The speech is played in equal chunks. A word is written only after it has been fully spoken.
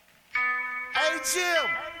Jim,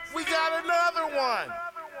 we got another one.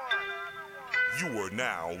 You are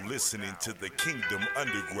now listening to the Kingdom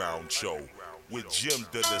Underground Show with Jim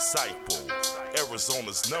the Disciple,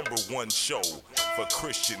 Arizona's #1 show for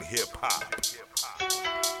Christian hip hop.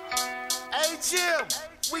 Hey Jim,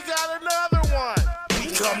 we got another one.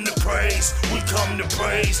 We come to praise, we come to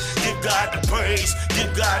praise, give God the praise,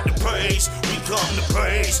 give God the praise. We come to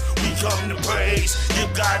praise, we come to praise,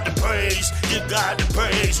 give God the praise, give God the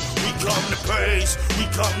praise. We come to praise, we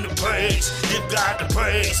come to praise, give God the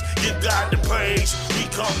praise, give God the praise. We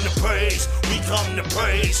come to praise, we come to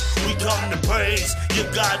praise, we come to praise,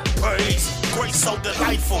 give God the praise. Grace so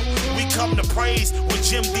delightful, we come to praise with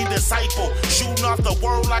Jim the Disciple, shooting off the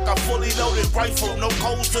world like a fully loaded rifle. No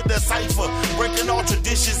codes to decipher, breaking all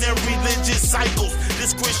traditions and religious cycles.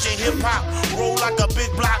 This Christian hip hop roll like a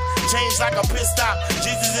big block, change like a pit stop.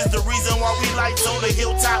 Jesus is the reason why we lights on the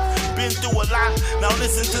hilltop. Been through a lot, now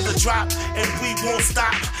listen to the drop, and we won't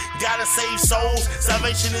stop. Gotta save souls,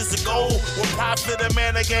 salvation is the goal. What profit a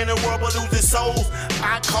man to gain the world but lose his soul?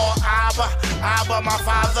 I call Abba my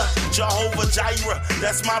father, Jehovah Jireh,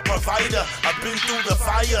 that's my provider. I've been through the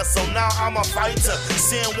fire, so now I'm a fighter.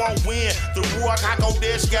 Sin won't win, the Ruach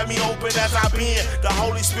HaKodesh got me open as I been. The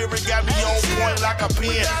Holy Spirit got me on point like a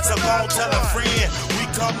pen, so gon' tell a friend. We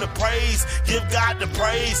come to praise, give God the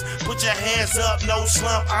praise. Put your hands up, no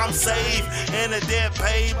slump, I'm saved. And the debt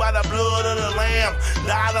paid by the blood of the Lamb.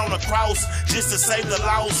 Died on the cross just to save the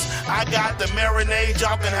lost. I got the marinade,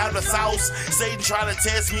 y'all can have the sauce. Satan try to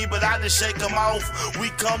test me, but I just shake him off. We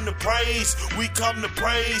come to praise, we come to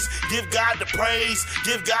praise, give God the praise,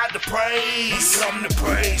 give God the praise. We come to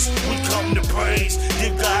praise, we come to praise,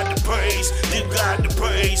 give God the praise, give God the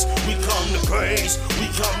praise. We come to praise, we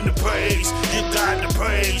come to praise, give God the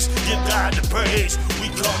praise, give God the praise. We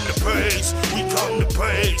come to praise, we come to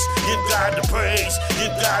praise, give God the praise,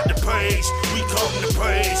 give God the praise. We come to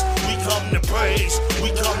praise, we come to praise, we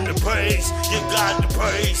come to praise, give God the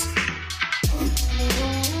praise.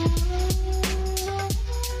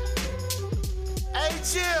 Hey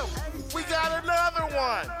Jim, we got another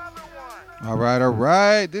one. All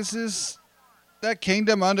right. This is the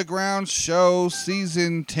Kingdom Underground Show,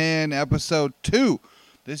 Season 10, Episode 2.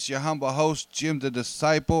 This is your humble host, Jim the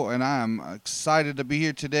Disciple, and I am excited to be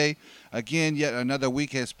here today. Again, yet another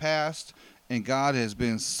week has passed, and God has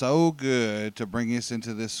been so good to bring us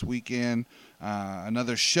into this weekend.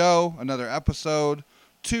 Another show, another episode,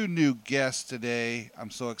 2 new guests today.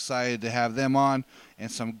 I'm so excited to have them on,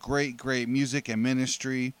 and some great music and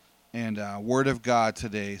ministry and Word of God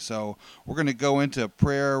today. So we're going to go into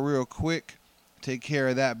prayer real quick, take care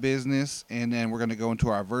of that business, and then we're going to go into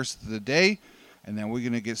our verse of the day, and then we're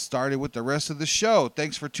going to get started with the rest of the show.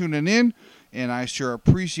 Thanks for tuning in, and I sure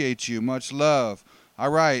appreciate you. Much love. All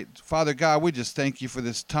right, Father God, we just thank you for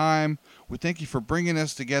this time. We thank you for bringing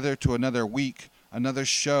us together to another week, another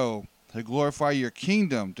show, to glorify your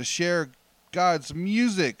kingdom, to share God's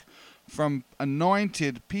music from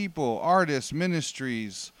anointed people, artists,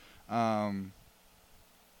 ministries,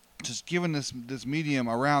 just giving this medium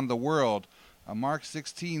around the world. Mark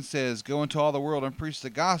 16 says, go into all the world and preach the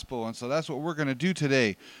gospel. And so that's what we're going to do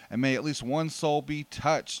today. And may at least one soul be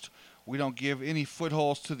touched. We don't give any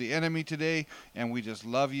footholds to the enemy today. And we just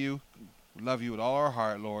love you. We love you with all our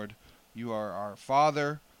heart, Lord. You are our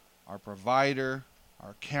Father, our provider,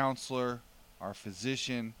 our counselor, our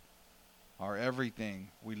physician, our everything.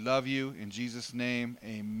 We love you. In Jesus' name,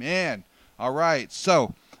 amen. All right.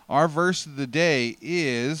 So our verse of the day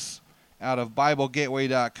is out of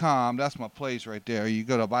BibleGateway.com. That's my place right there. You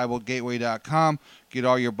go to BibleGateway.com, get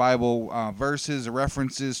all your Bible verses,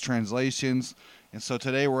 references, translations. And so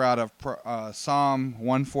today we're out of Psalm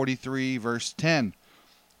 143, verse 10.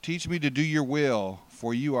 Teach me to do your will,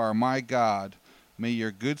 for you are my God. May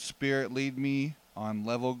your good spirit lead me on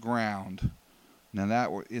level ground. Now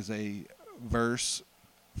that is a verse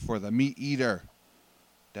for the meat eater.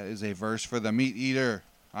 That is a verse for the meat eater.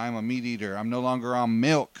 I am a meat eater. I'm no longer on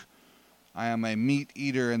milk. I am a meat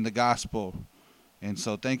eater in the gospel. And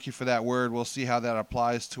so thank you for that word. We'll see how that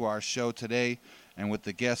applies to our show today. And with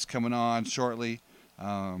the guests coming on shortly,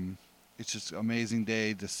 it's just an amazing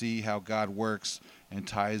day to see how God works and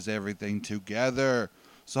ties everything together.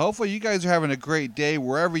 So hopefully you guys are having a great day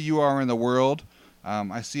wherever you are in the world.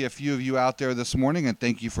 I see a few of you out there this morning, and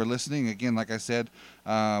thank you for listening. Again, like I said,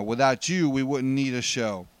 without you, we wouldn't need a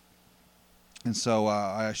show. And so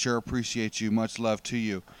I sure appreciate you. Much love to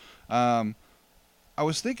you. I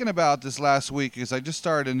was thinking about this last week because I just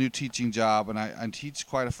started a new teaching job, and I teach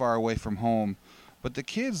quite a far away from home. But the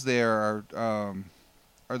kids there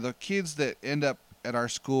are the kids that end up at our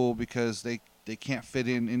school because they can't fit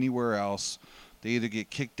in anywhere else. They either get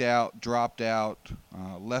kicked out, dropped out,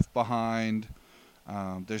 left behind.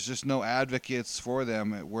 There's just no advocates for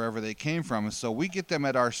them wherever they came from. And so we get them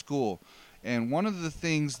at our school. And one of the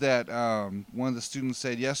things that one of the students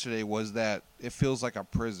said yesterday was that it feels like a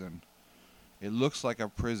prison. It looks like a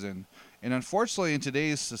prison. And unfortunately, in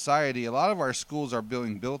today's society, a lot of our schools are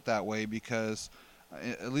being built that way because,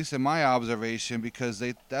 at least in my observation, because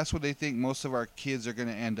that's what they think most of our kids are going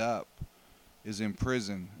to end up, is in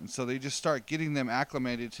prison. And so they just start getting them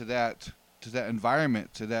acclimated to that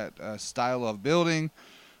environment, to that style of building,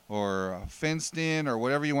 or fenced in, or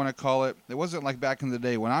whatever you want to call it. It wasn't like back in the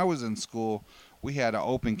day when I was in school. We had an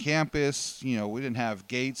open campus. We didn't have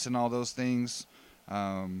gates and all those things.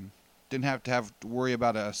 Didn't have to worry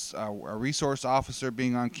about a resource officer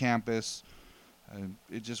being on campus.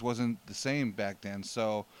 It just wasn't the same back then.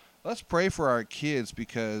 So let's pray for our kids,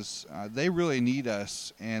 because they really need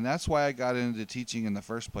us. And that's why I got into teaching in the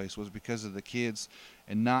first place, was because of the kids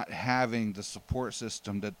and not having the support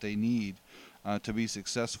system that they need to be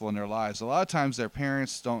successful in their lives. A lot of times their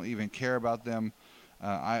parents don't even care about them.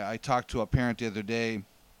 I talked to a parent the other day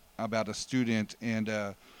about a student, and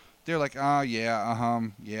they're like,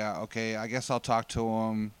 yeah, okay, I guess I'll talk to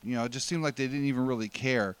them. It just seemed like they didn't even really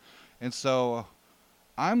care. And so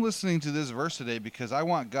I'm listening to this verse today because I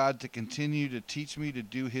want God to continue to teach me to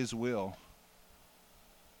do His will,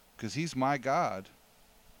 because He's my God.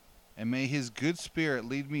 And may His good Spirit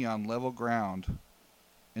lead me on level ground.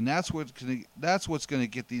 And that's what's going to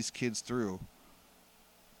get these kids through,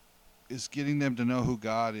 is getting them to know who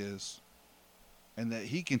God is, and that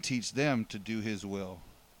He can teach them to do His will.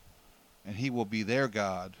 And He will be their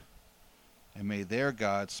God. And may their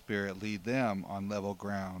God's Spirit lead them on level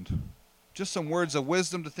ground. Just some words of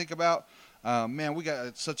wisdom to think about. Man, we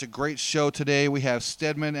got such a great show today. We have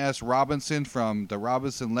Steadman Robinson from the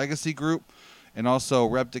Robinson Legacy Group, and also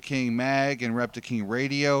Rep the King Mag and Rep the King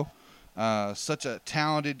Radio. Such a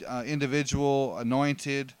talented individual,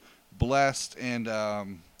 anointed, blessed, and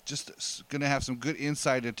just going to have some good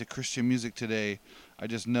insight into Christian music today. I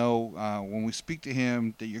just know when we speak to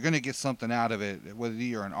him that you're going to get something out of it, whether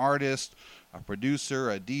you're an artist, a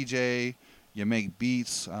producer, a DJ, you make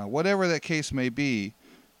beats, whatever that case may be.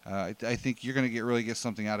 I think you're going to really get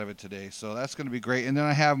something out of it today. So that's going to be great. And then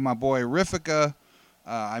I have my boy Rifika.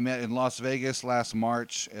 I met in Las Vegas last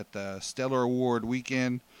March at the Stellar Award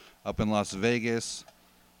weekend up in Las Vegas.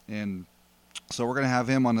 And so we're going to have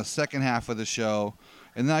him on the second half of the show.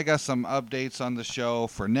 And then I got some updates on the show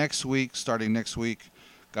for next week, starting next week.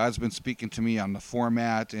 God's been speaking to me on the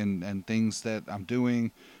format and things that I'm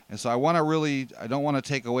doing. And so I don't want to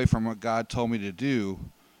take away from what God told me to do.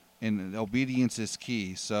 And obedience is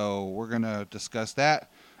key. So we're going to discuss that.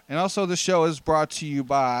 And also the show is brought to you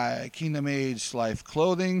by Kingdom Age Life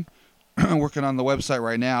Clothing. Working on the website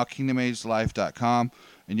right now, kingdomagelife.com.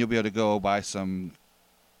 And you'll be able to go buy some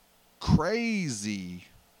crazy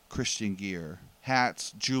Christian gear.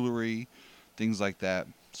 Hats, jewelry, things like that.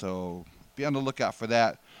 So be on the lookout for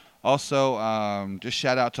that. Also, just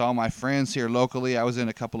shout out to all my friends here locally. I was in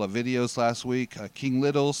a couple of videos last week, King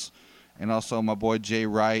Littles, and also my boy Jay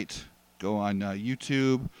Wright. Go on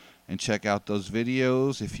YouTube and check out those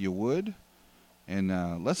videos if you would.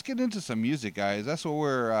 And let's get into some music, guys. That's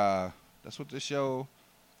what the show.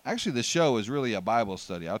 Actually, the show is really a Bible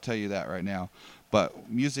study. I'll tell you that right now. But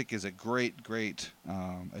music is a great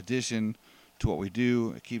addition to what we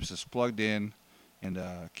do. It keeps us plugged in and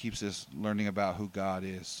keeps us learning about who God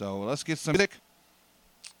is. So let's get some music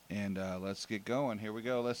and let's get going. Here we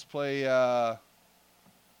go. Let's play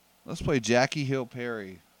Jackie Hill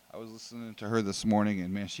Perry. I was listening to her this morning,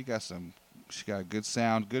 and man, she got a good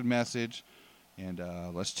sound, good message, and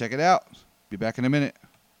let's check it out. Be back in a minute.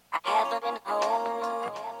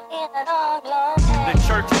 The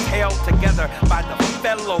church is held together by the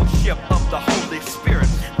fellowship of the Holy Spirit.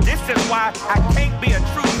 This is why I can't be a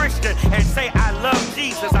true Christian and say I love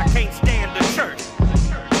Jesus. I can't stand the church.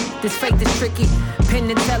 This faith is tricky. Penn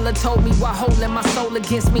and Teller told me while holding my soul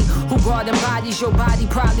against me. Who God embodies your body,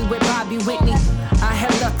 probably with Bobby Whitney. I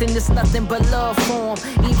have nothing, it's nothing but love for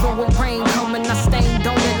him. Even with rain coming, I stained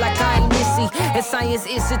on it like I ain't missy. As science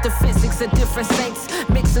is it, the physics of different saints.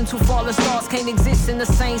 Mixing two fallen stars can't exist in the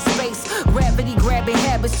same space. Gravity grabbing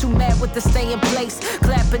habits, too mad with the stay in place.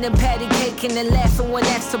 Clapping and patty caking and laughing when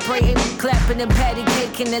asked to pray. Clapping and patty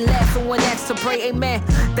caking and laughing when asked to pray. Amen.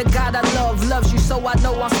 The God I love loves you, so I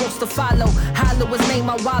know I'm supposed to follow. Hollow his name,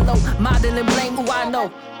 I wallow. Model and blame who I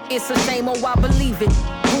know. It's a shame, oh I believe it.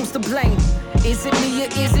 Who's to blame? Is it me or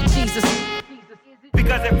is it Jesus?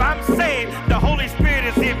 Because if I'm saved, the Holy Spirit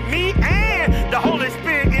is in me and the Holy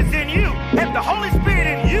Spirit is in you. If the Holy Spirit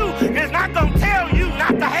in you is not going to tell you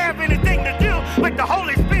not to have anything to do the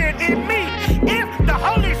Holy Spirit in me. If the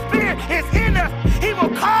Holy Spirit is in us, he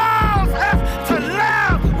will cause us to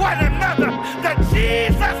love one another. The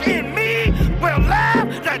Jesus in me will love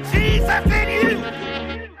the Jesus in you.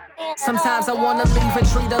 Sometimes I wanna leave and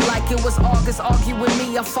treat her like it was August, argue with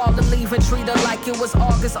me. I fall to leave and treat her like it was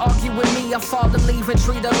August, argue with me. I fall to leave and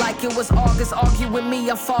treat her like it was August, argue with me.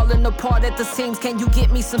 I'm falling apart at the seams. Can you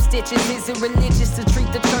get me some stitches? Is it religious to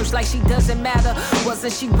treat the church like she doesn't matter?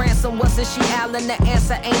 Wasn't she Ransom? Wasn't she Allen? The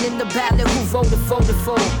answer ain't in the ballot. Who voted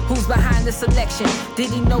for? Who's behind this election? Did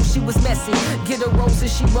he know she was messy? Get her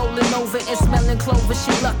roses, she rolling over and smelling clover.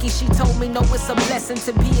 She lucky. She told me no, it's a blessing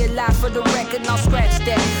to be alive. For the record, I'll scratch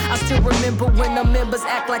that. I still remember when the members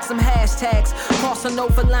act like some hashtags. Crossing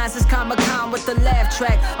over lines is Comic-Con with the laugh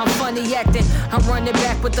track. I'm funny acting, I'm running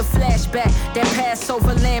back with the flashback. That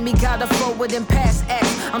Passover lamb, he got a forward and pass act.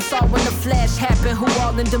 I'm sorry when the flash happened. Who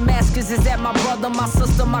all in Damascus? Is that my brother, my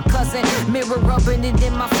sister, my cousin? Mirror rubbing it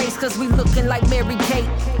in my face cause we looking like Mary Kate.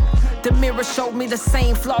 The mirror showed me the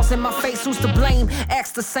same flaws in my face. Who's to blame?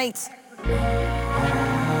 Ask the saints.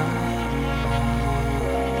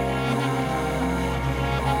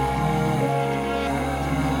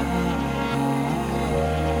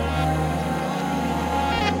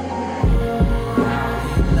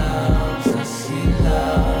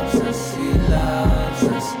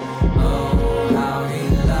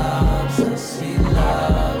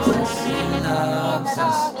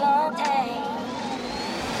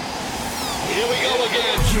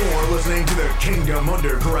 You're listening to the Kingdom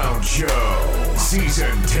Underground Show,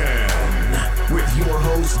 Season 10, with your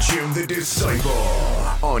host, Jim the Disciple,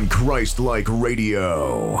 on Christ-Like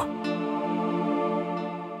Radio.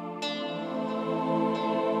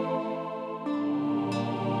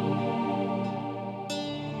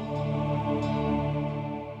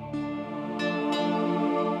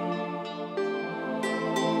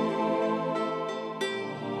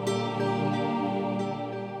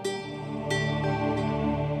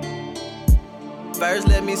 First,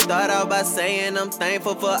 let me start out by saying I'm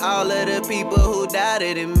thankful for all of the people who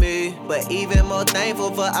doubted in me. But even more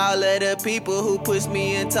thankful for all of the people who pushed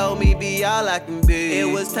me and told me be all I can be. It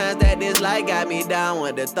was times that this light got me down,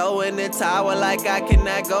 wanted to throw in the towel like I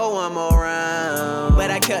cannot go one more round.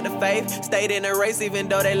 But I kept the faith, stayed in the race even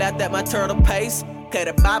though they laughed at my turtle pace. Cause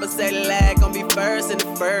the Bible say the lag gon' be first and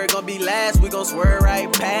the fur gon' be last. We gon' swerve right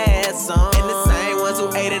past some. And the same ones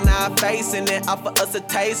who ate in our face and then offer us a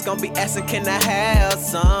taste gon' be asking, can I have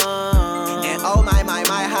some? And oh my,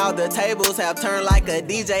 how the tables have turned like a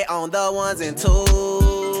DJ on the ones and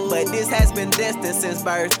twos. But this has been destined since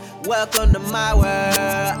birth. Welcome to my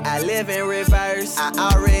world, I live in reverse. I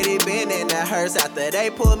already been in the hearse after they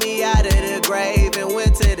pulled me out of the grave and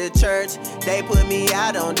went to the church. They put me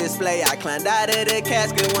out on display, I climbed out of the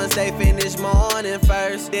casket once they finished mourning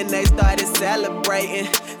first. Then they started celebrating,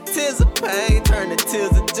 tears of pain turned to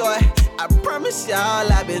tears of joy. I promise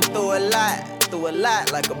y'all I've been through a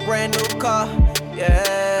lot like a brand new car.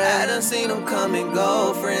 Yeah, I done seen them come and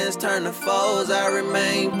go, friends turn to foes, I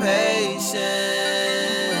remain patient.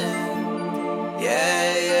 Yeah.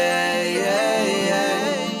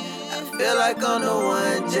 I feel like I'm the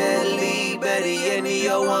one Jet Li, better yet,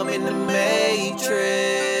 Neo, I'm in the Matrix.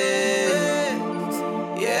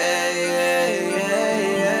 Yeah.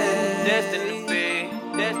 Destined to be,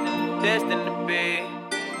 destined to be,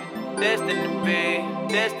 destined to be,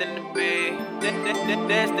 destined to be,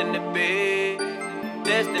 destined to be,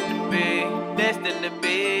 destined to be, destined to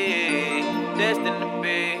be, destined to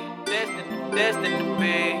be,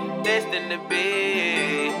 destined to be,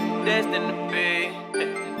 destined to be,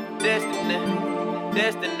 destined to be,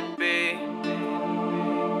 destined to be.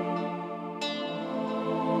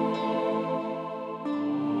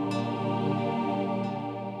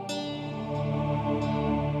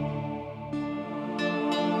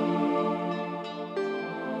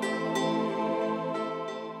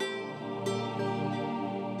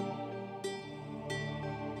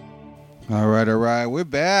 All right. We're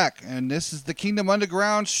back, and this is the Kingdom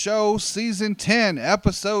Underground Show, Season 10,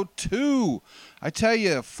 Episode 2. I tell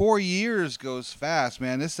you, 4 years goes fast,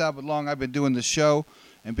 man. This is how long I've been doing the show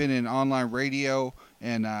and been in online radio,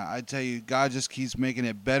 and I tell you, God just keeps making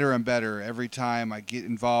it better and better every time I get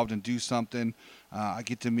involved and do something. I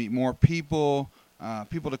get to meet more people,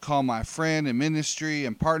 people to call my friend in ministry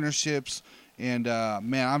and partnerships, and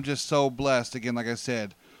man, I'm just so blessed. Again, like I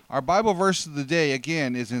said, our Bible verse of the day,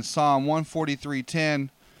 again, is in Psalm 143:10,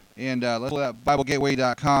 and let's pull that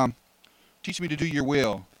BibleGateway.com. Teach me to do your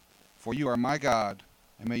will, for you are my God,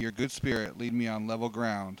 and may your good spirit lead me on level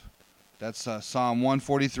ground. That's Psalm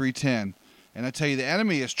 143:10. And I tell you, the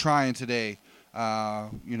enemy is trying today,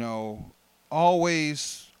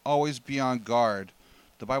 always always be on guard.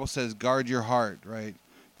 The Bible says guard your heart, right?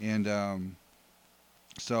 And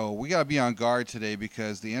so we got to be on guard today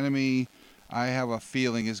because the enemy, I have a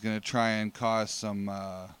feeling, is going to try and cause some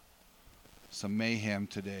mayhem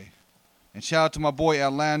today. And shout out to my boy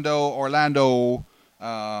Orlando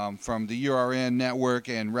from the URN Network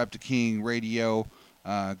and Rep to King Radio.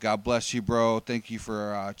 God bless you, bro. Thank you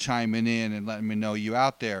for chiming in and letting me know you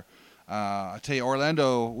out there. I tell you,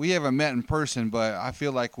 Orlando, we haven't met in person, but I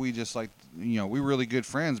feel like we just we're really good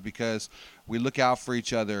friends because we look out for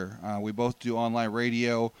each other. We both do online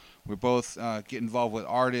radio. We both get involved with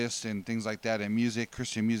artists and things like that and music,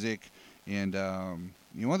 Christian music. And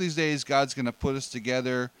one of these days, God's going to put us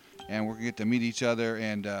together and we're going to get to meet each other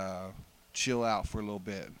and chill out for a little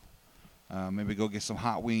bit. Maybe go get some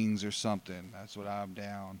hot wings or something. That's what I'm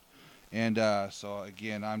down. And so,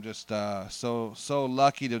 again, I'm just so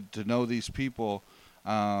lucky to know these people.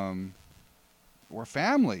 We're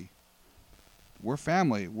family. We're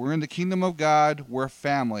family. We're in the kingdom of God. We're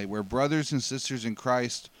family. We're brothers and sisters in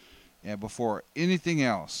Christ before anything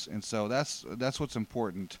else. And so that's what's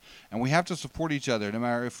important. And we have to support each other, no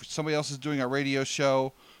matter if somebody else is doing a radio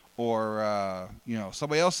show or,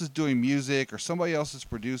 somebody else is doing music or somebody else is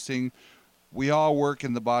producing. We all work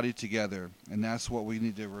in the body together, and that's what we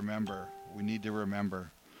need to remember.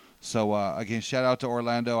 So, again, shout out to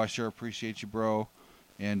Orlando. I sure appreciate you, bro.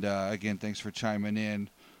 And, again, thanks for chiming in.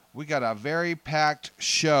 We got a very packed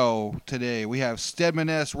show today. We have Steadman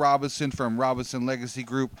Robinson from Robinson Legacy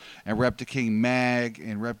Group and Rep to King Mag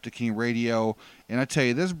and Rep to King Radio. And I tell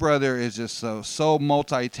you, this brother is just so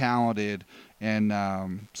multi-talented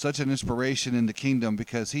and such an inspiration in the kingdom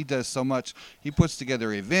because he does so much. He puts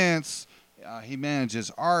together events. He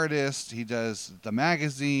manages artists. He does the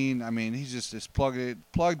magazine. I mean, he's just as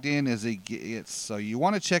plugged in as he gets. So you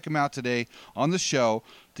want to check him out today on the show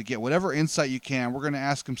to get whatever insight you can. We're going to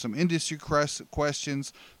ask him some industry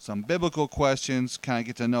questions, some biblical questions, kind of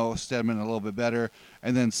get to know Steadman a little bit better.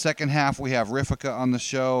 And then second half, we have Rifka on the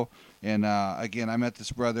show. And, again, I met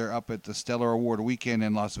this brother up at the Stellar Award weekend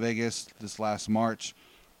in Las Vegas this last March.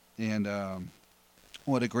 And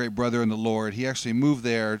what a great brother in the Lord. He actually moved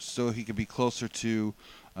there so he could be closer to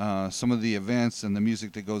some of the events and the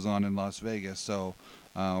music that goes on in Las Vegas. So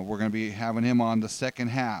we're going to be having him on the second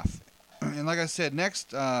half. And like I said,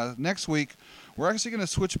 next week, we're actually going to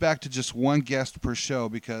switch back to just one guest per show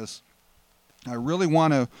because I really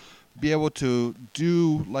want to be able to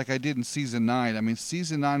do like I did in Season 9. I mean,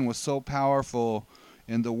 Season 9 was so powerful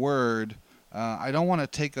in the Word. I don't want to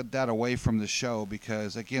take that away from the show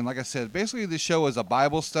because, again, like I said, basically the show is a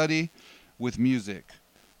Bible study with music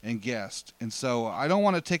and guests. And so I don't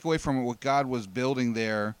want to take away from what God was building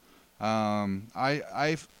there.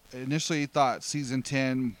 I initially thought Season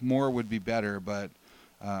 10 more would be better, but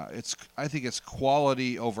I think it's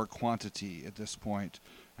quality over quantity at this point.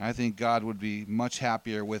 And I think God would be much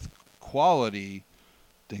happier with quality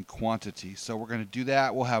than quantity. So we're going to do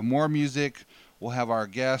that. We'll have more music. We'll have our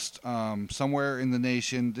guest somewhere in the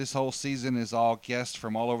nation. This whole season is all guests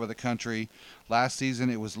from all over the country. Last season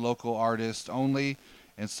it was local artists only.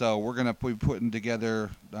 And so we're going to be putting together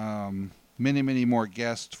many, many more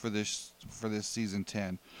guests for this Season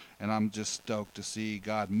 10. And I'm just stoked to see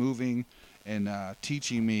God moving and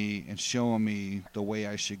teaching me and showing me the way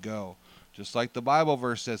I should go. Just like the Bible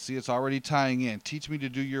verse says, see, it's already tying in. Teach me to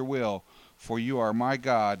do your will, for you are my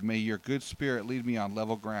God. May your good spirit lead me on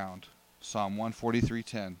level ground. Psalm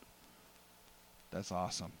 143:10. That's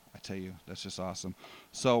awesome. I tell you, that's just awesome.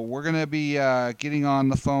 So we're going to be getting on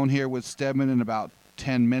the phone here with Steadman in about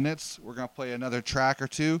 10 minutes. We're going to play another track or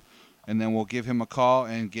two, and then we'll give him a call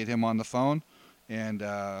and get him on the phone and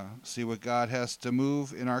see what God has to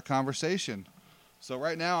move in our conversation. So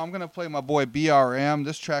right now I'm going to play my boy BRM.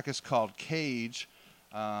 This track is called Cage.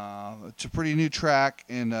 It's a pretty new track,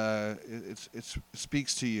 and it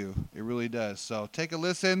speaks to you. It really does. So take a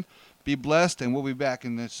listen. Be blessed, and we'll be back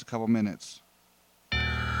in just a couple minutes.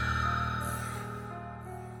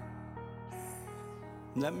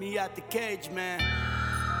 Let me out the cage, man.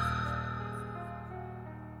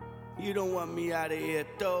 You don't want me out of here,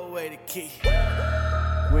 throw away the key.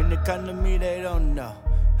 When it come to me, they don't know.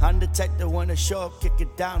 I'm the type that wanna show up, kick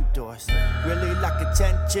it down doors. Really like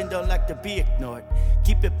attention, don't like to be ignored.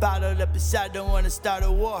 Keep it bottled up inside, don't wanna start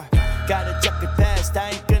a war. Gotta chuck it past, I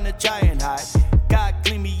ain't gonna try and hide. God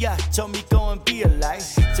clean me up, told me go and be a light.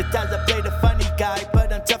 Sometimes I play the funny guy,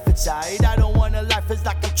 but I'm tough inside. I don't want a life, it's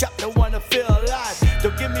like I'm trapped, don't wanna feel alive.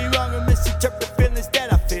 Don't get me wrong and misinterpret feelings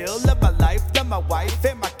that I feel. Love my life, love my wife,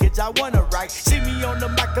 and my kids I wanna write. See me on the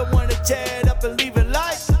mic, I wanna tear it up and leave it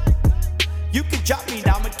light. You can drop me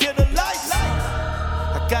now, I'ma kill the lights.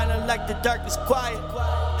 I kinda like the darkest quiet.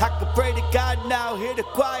 now, hear the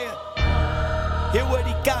choir. Hear what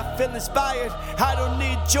he got, feel inspired. I don't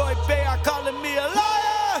need joy, they are calling me a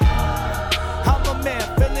liar. I'm a man,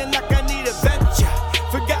 feeling like I need a venture.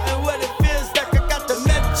 Forgotten what it feels like, I got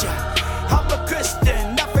dementia. I'm a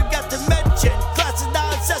Christian, I forgot to mention. Classes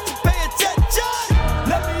now, session, pay attention.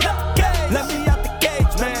 Let me out the cage, let me out the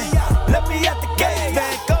cage, man. Let me out the cage,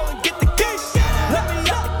 man. Go and get the key. Let me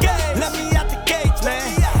out the cage, let me out the cage, man.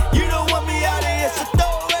 You don't want me out of here, so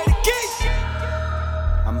throw away the key.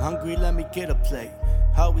 I'm hungry, let me get a plate.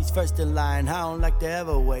 Always first in line, I don't like to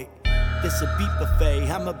ever wait. This a beat buffet,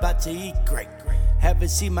 I'm about to eat great. Haven't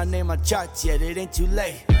seen my name on charts yet, it ain't too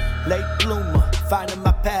late. Late bloomer, finding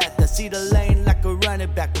my path. I see the lane like a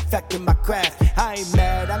running back, perfecting my craft. I ain't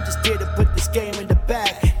mad, I'm just here to put this game in the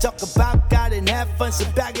bag. Talk about God and have fun, so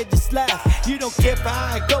bag it, just laugh. You don't care for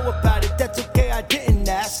how I go about it, that's okay, I didn't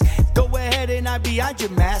ask. Go ahead and I'm behind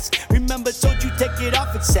your mask. Remember, told you take it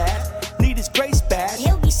off, it's sad. Need his grace bad.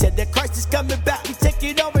 He said that Christ is coming back, we take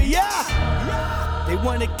it over, yeah. They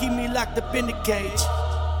wanna keep me locked up in the cage,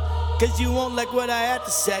 cause you won't like what I had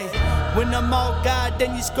to say. When I'm all God,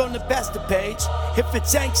 then you scrollin' past the page. If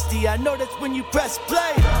it's angsty, I know that's when you press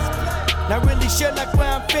play. Not really sure like where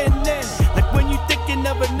I'm fitting in. Like when you thinking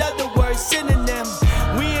of another word, synonym.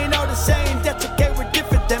 We ain't all the same, that's okay, we're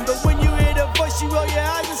different then. But when you hear the voice, you roll your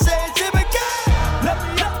eyes and say it's him again. Let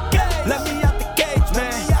me out the cage, let me out the cage,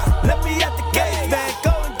 man. Let me out the cage, man.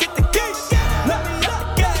 Go and get the key. Let me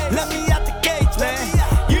out the cage, let me out the cage, man.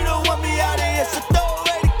 You don't want me out of here, so throw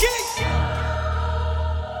away the key.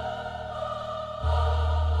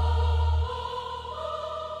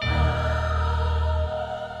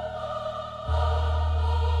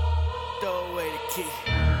 Throw away the key.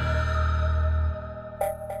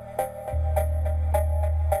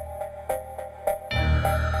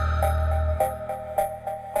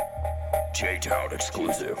 J-Town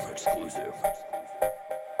exclusive.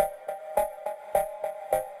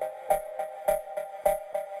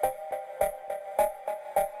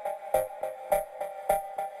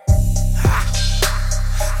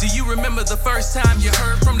 Do you remember the first time you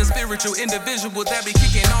heard from the spiritual individual that be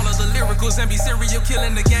kicking all of the lyricals and be serial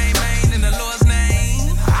killing the game, man, in the Lord's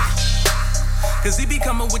name? Cause he be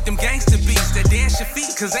coming with them gangster beats that dance your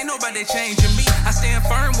feet, cause ain't nobody changing me. I stand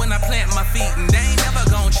firm when I plant my feet, and they ain't never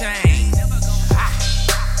gonna change.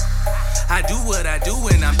 I do what I do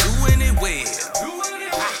and I'm doing it well.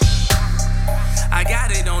 I got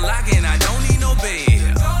it on lock and I don't need no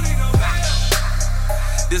bail.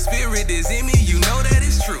 The spirit is in me, you know that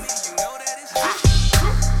it's true.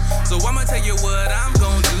 So I'ma tell you what I'm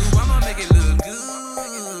gonna do, I'ma make it look good.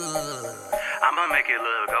 I'ma make it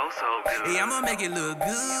look oh so good. Yeah, I'ma make it look good.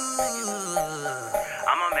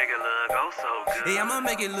 I'ma make it look oh so good. Yeah, I'ma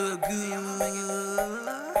make it look good.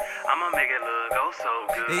 I'ma make it look oh so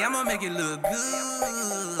good. Yeah, I'ma make it look good.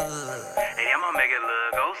 Hey, I'ma make it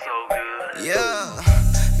look oh so good. Yeah,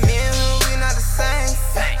 me and him, we not the same.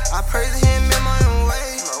 I praise him in my own way.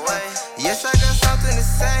 Yes, I got something to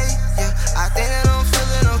say. Yeah, I think that I'm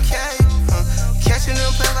feeling okay. Catching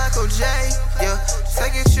them play like OJ. Yeah,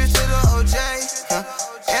 taking you to the OJ.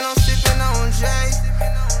 And I'm sipping on J.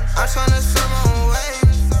 I'm tryna serve my own way.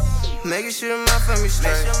 Making sure my family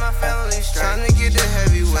straight. Tryna get the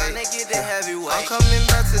heavyweight. I'm coming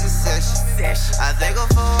back to the session. I thank him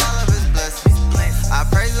for all of his blessings. I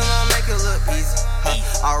praise him, I make it look easy.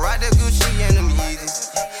 I rock the Gucci and them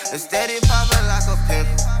Yeezys. The steady poppin' like a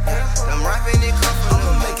pimple. Them rapping it come from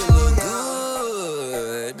I'ma make it look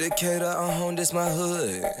good. Decatur, home, this my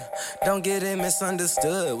hood. Don't get it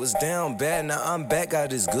misunderstood. Was down bad, now I'm back,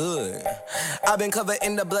 God is good. I've been covered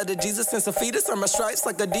in the blood of Jesus since a fetus. On my stripes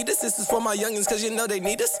like Adidas. This is for my youngins, cause you know they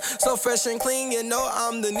need us. So fresh and clean, you know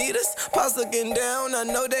I'm the neatest. Pa's looking down, I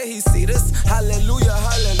know that he see us. Hallelujah,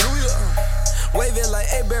 hallelujah. Wave it like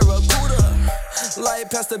a barracuda. Like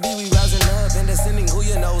Pastor B, we rising up and descending who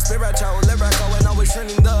you know. Spiritual, lyrical, and always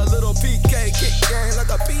trending the little PK. Kick gang like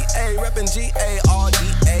a PA, reppin'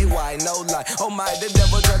 GA-R-D-A-Y, no lie. Oh my, the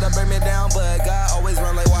devil tried to bring me down, but God always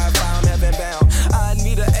run like Wi-Fi, I'm heaven bound. I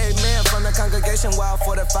need an amen from the congregation, while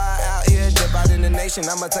 45 out here dividing the nation.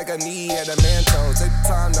 I'ma take a knee at a mantle, take the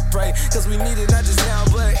time to pray, cause we need it not just now,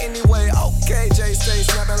 but anyway. Okay, Jay stay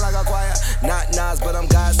snapping like a choir. Not Nas, but I'm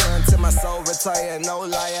God's son till my soul retire. No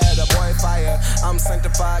liar, the boy fire. I'm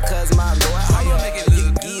sanctified cause my Lord higher. I'ma make it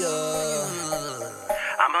look good.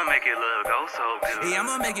 I'ma make it look oh so good. Yeah,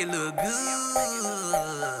 I'ma make it look good.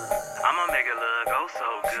 I'ma make it look oh so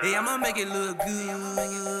good. Yeah, I'ma make it look good.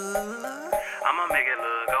 I'ma make it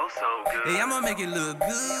look oh so good. Yeah, I'ma make it look good.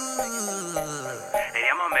 Hey,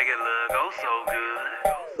 I'ma make it look oh so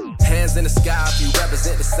good. Hands in the sky if you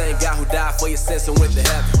represent the same guy who died for your sins and went to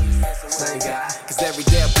heaven. Same God, cause every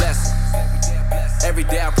day a blessing. Every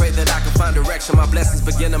day I pray that I can find direction. My blessings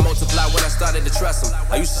begin to multiply when I started to trust them.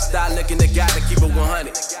 I used to start looking to God to keep it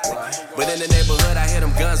 100. But in the neighborhood I hear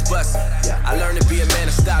them guns busting. I learned to be a man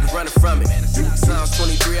and stopped running from it. Psalms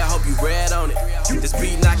 23, I hope you read on it. This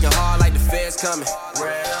beat knocking hard like the feds coming.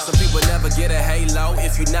 Some people never get a halo.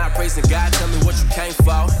 If you not praising God, tell me what you came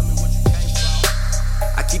for.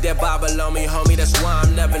 I keep that Bible on me, homie, that's why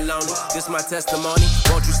I'm never lonely. This my testimony,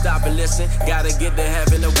 won't you stop and listen? Gotta get to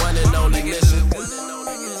heaven, the one and only mission.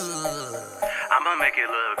 I'ma make it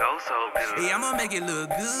look oh so good. Yeah, I'ma make it look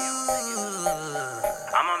good.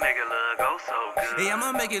 I'ma make it look oh so good. Yeah,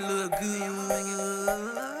 I'ma make it look good.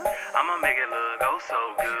 I'ma make it look oh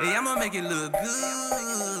so good. Yeah, I'ma make it look good.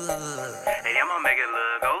 Hey, I'ma make it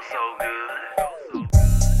look oh so good.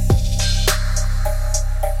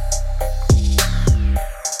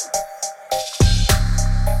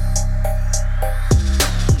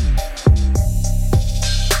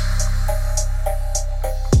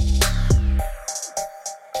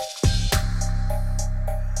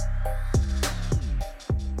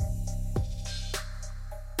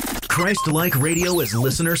 Christ-Like Radio is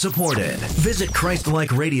listener supported. Visit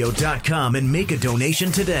ChristLikeRadio.com and make a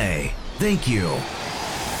donation today. Thank you.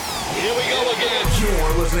 Here we go again.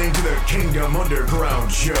 You're listening to the Kingdom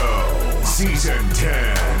Underground Show, Season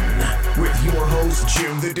 10, with your host,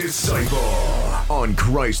 Jim the Disciple, on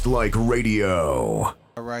Christ-Like Radio.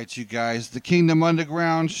 All right, you guys, the Kingdom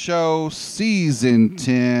Underground Show, Season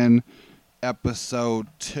 10, Episode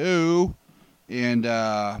 2. And,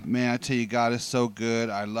 man, I tell you, God is so good.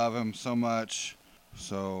 I love him so much.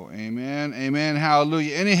 So, amen, amen,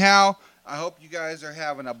 hallelujah. Anyhow, I hope you guys are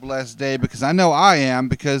having a blessed day, because I know I am,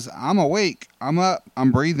 because I'm awake. I'm up.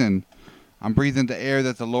 I'm breathing. I'm breathing the air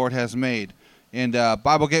that the Lord has made. And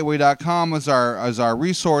BibleGateway.com is our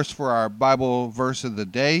resource for our Bible verse of the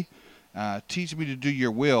day. Teach me to do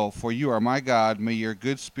your will, for you are my God. May your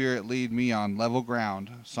good spirit lead me on level ground.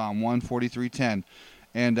 Psalm 143:10.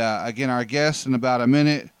 And again, our guest in about a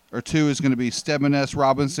minute or two is going to be Steadman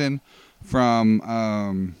Robinson from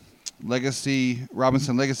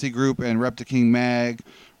Robinson Legacy Group and Rep the King Mag,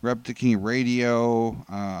 Rep the King Radio,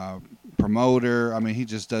 promoter. I mean, he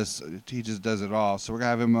just does it all. So we're gonna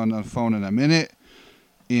have him on the phone in a minute,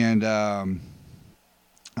 and I'm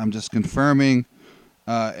just confirming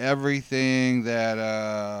everything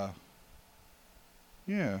that.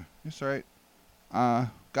 Yeah, that's right.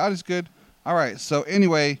 God is good. All right, so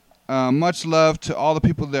anyway, much love to all the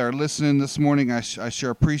people that are listening this morning. I sure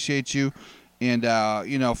appreciate you. And,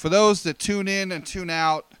 for those that tune in and tune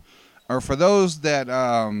out, or for those that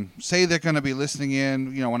say they're going to be listening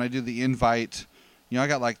in, when I do the invite, I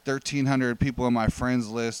got like 1,300 people on my friends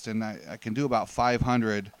list, and I can do about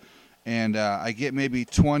 500. And I get maybe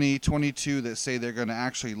 20, 22 that say they're going to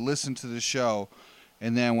actually listen to the show.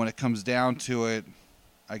 And then when it comes down to it,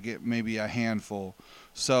 I get maybe a handful.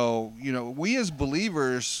 So, we as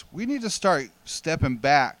believers, we need to start stepping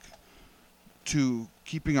back to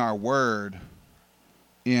keeping our word.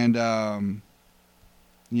 And, I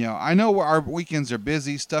know our weekends are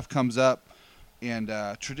busy, stuff comes up, and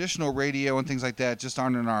traditional radio and things like that just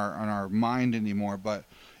aren't on our mind anymore. But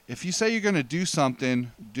if you say you're going to do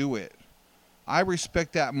something, do it. I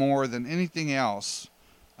respect that more than anything else.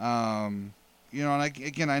 And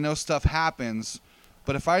again, I know stuff happens.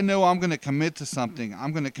 But if I know I'm going to commit to something,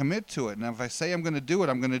 I'm going to commit to it. And if I say I'm going to do it,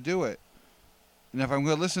 I'm going to do it. And if I'm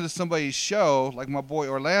going to listen to somebody's show, like my boy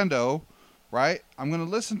Orlando, right, I'm going to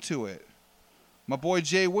listen to it. My boy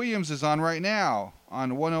Jay Williams is on right now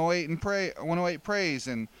on 108 Praise.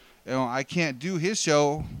 And I can't do his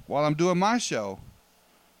show while I'm doing my show.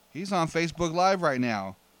 He's on Facebook Live right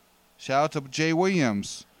now. Shout out to Jay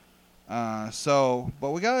Williams.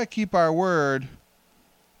 But we got to keep our word.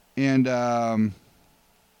 And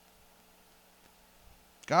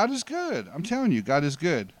God is good. I'm telling you, God is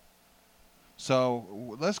good.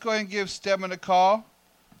 So let's go ahead and give Steadman a call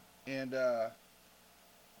and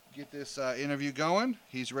get this interview going.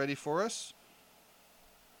 He's ready for us.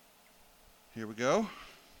 Here we go.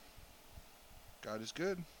 God is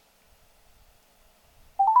good.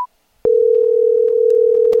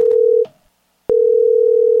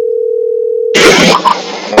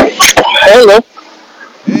 Hello.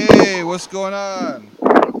 Hey, what's going on?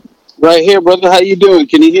 Right here, brother. How you doing?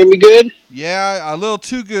 Can you hear me good? Yeah, a little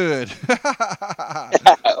too good.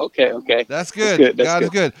 Okay. That's good. God is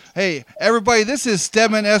good. Hey, everybody, this is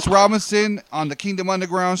Steadman Robinson on the Kingdom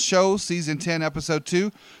Underground Show, Season 10, Episode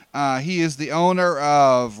 2. He is the owner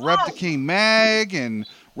of Rep the King Mag and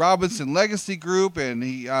Robinson Legacy Group, and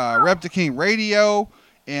he Rep the King Radio.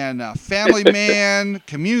 and family man,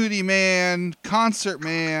 community man, concert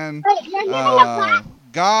man,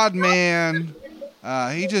 God man.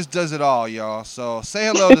 He just does it all, y'all. So say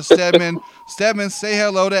hello to Steadman. Steadman, say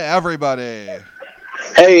hello to everybody.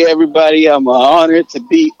 Hey, everybody. I'm honored to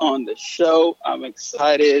be on the show. I'm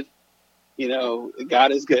excited.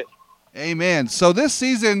 God is good. Amen. So this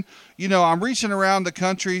season, I'm reaching around the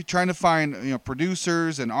country trying to find,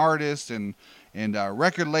 producers and artists and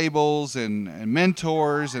record labels and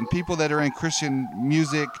mentors and people that are in Christian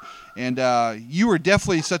music. And you were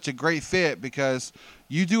definitely such a great fit because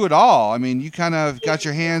you do it all. I mean, you kind of got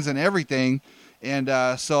your hands in everything.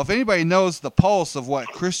 And so if anybody knows the pulse of what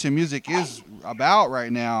Christian music is about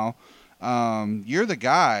right now, you're the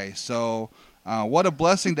guy. So what a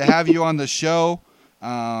blessing to have you on the show.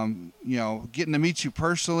 Getting to meet you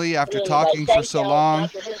personally after talking for so long.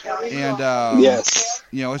 And, Yes.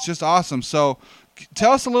 it's just awesome. So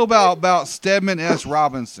tell us a little about Steadman S.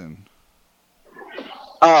 Robinson.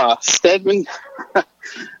 Steadman,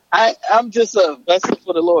 I'm just a vessel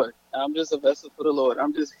for the Lord. I'm just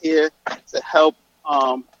here to help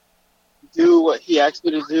do what he asked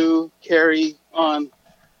me to do, carry on,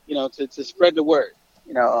 to spread the word.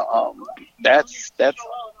 That's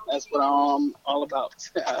what I'm all about.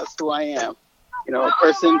 That's who I am. A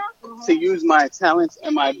person to use my talents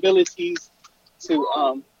and my abilities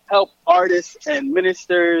to help artists and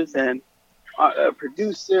ministers and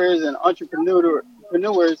producers and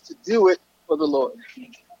entrepreneurs to do it for the Lord.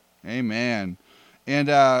 Amen. And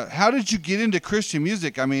how did you get into Christian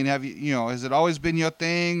music? I mean, has it always been your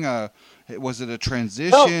thing? Was it a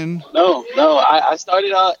transition? No. I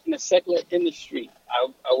started out in the secular industry. I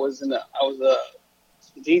was a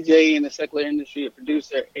DJ in the secular industry, a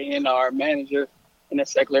producer, A&R manager in the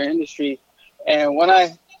secular industry. And when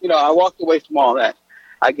I walked away from all that.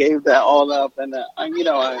 I gave that all up, and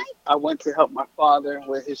I went to help my father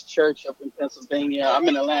with his church up in Pennsylvania. I'm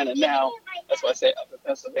in Atlanta now. That's why I say up in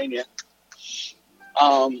Pennsylvania.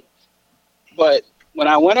 But when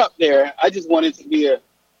I went up there, I just wanted to be a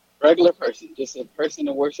regular person, just a person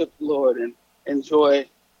to worship the Lord and enjoy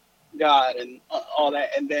God and all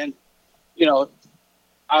that. And then,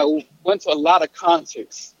 I went to a lot of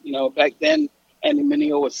concerts. Back then, Andy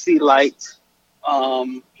Mineo was C Light.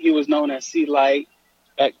 He was known as C Light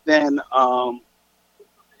back then.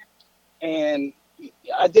 And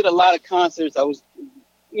I did a lot of concerts. I was,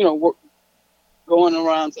 going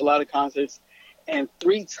around to a lot of concerts. And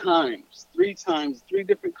three different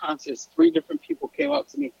concerts, three different people came up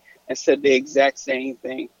to me and said the exact same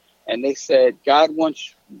thing. And they said, God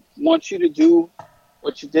wants you to do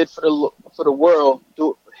what you did for the world,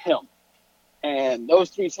 do it for him. And those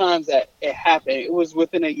three times that it happened, it was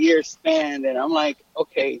within a year span. And I'm like,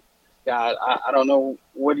 okay, God, I don't know,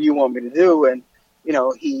 what do you want me to do? And,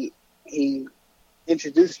 he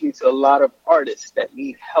introduced me to a lot of artists that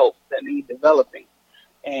need help, that need developing.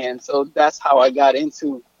 And so that's how I got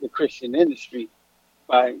into the Christian industry,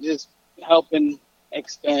 by just helping,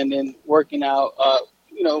 expanding, working out,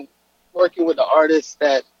 working with the artists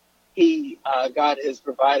that God has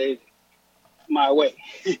provided my way.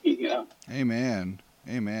 Amen.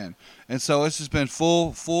 And so it's just been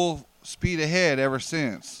full speed ahead ever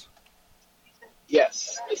since.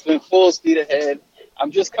 Yes, it's been full speed ahead.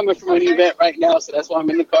 I'm just coming from an event right now, so that's why I'm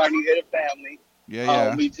in the car near the family.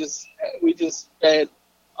 Yeah. We just fed,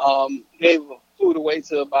 gave food away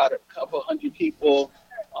to about a couple hundred people.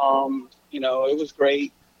 It was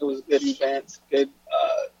great. It was a good event. Good,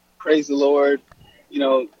 praise the Lord.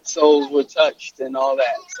 Souls were touched and all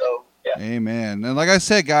that. So yeah. Amen. And like I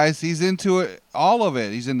said, guys, he's into it, all of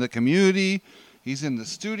it. He's in the community. He's in the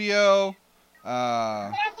studio.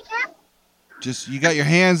 Just you got your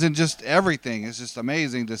hands in just everything. It's just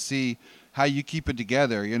amazing to see how you keep it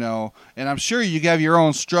together, And I'm sure you have your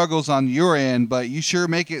own struggles on your end, but you sure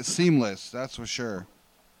make it seamless. That's for sure.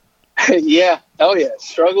 Yeah. Oh yeah.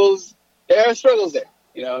 Struggles. There are struggles there.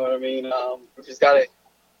 You know what I mean? We just gotta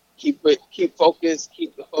keep focused,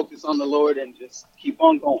 keep the focus on the Lord, and just keep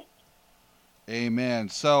on going. Amen.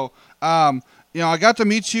 So, I got to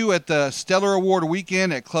meet you at the Stellar Award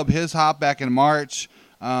weekend at Club His Hop back in March.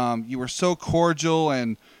 You were so cordial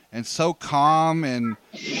and so calm and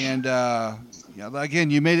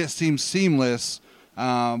again, you made it seem seamless.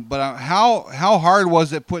 But how hard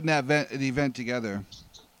was it putting that event together?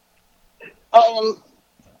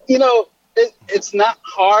 It's not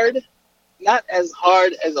hard, not as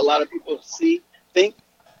hard as a lot of people think.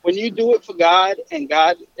 When you do it for God and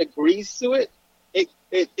God agrees to it,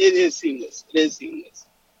 it is seamless. It is seamless.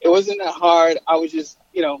 It wasn't that hard. I was just,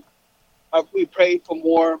 we prayed for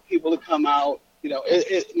more people to come out.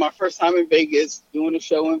 My first time in Vegas, doing a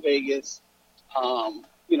show in Vegas.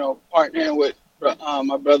 partnering with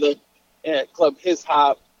my brother at Club His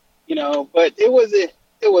Hop, but it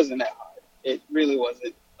wasn't that hard. It really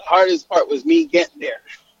wasn't. The hardest part was me getting there.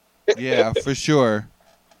 Yeah, for sure.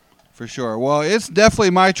 For sure. Well, it's definitely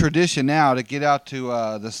my tradition now to get out to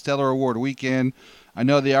the Stellar Award weekend. I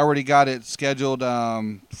know they already got it scheduled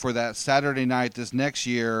for that Saturday night this next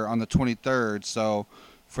year on the 23rd. So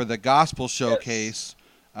for the gospel showcase,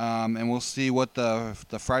 and we'll see what the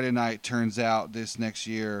Friday night turns out this next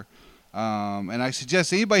year. And I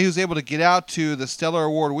suggest anybody who's able to get out to the Stellar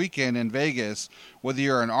Award weekend in Vegas, whether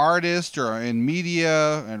you're an artist or in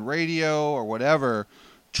media and radio or whatever,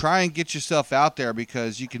 try and get yourself out there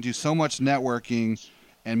because you can do so much networking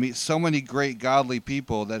and meet so many great godly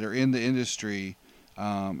people that are in the industry.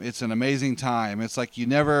 It's an amazing time. It's like you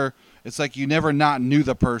never not knew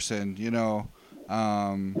the person,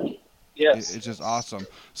 Yes. It's just awesome.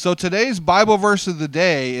 So today's Bible verse of the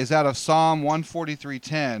day is out of Psalm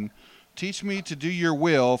 143:10. Teach me to do your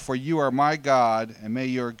will, for you are my God, and may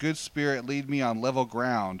your good spirit lead me on level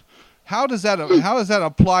ground. How does that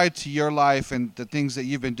apply to your life and the things that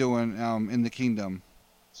you've been doing in the kingdom?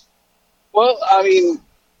 Well, I mean,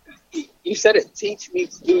 you said it. Teach me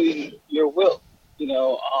to do your will.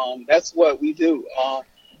 That's what we do.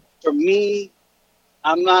 For me,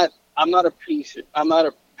 I'm not a preacher. I'm not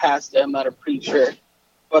a pastor. I'm not a preacher.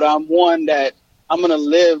 But I'm one that I'm going to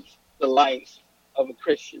live the life of a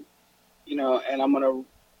Christian, and I'm going to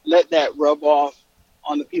let that rub off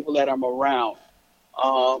on the people that I'm around.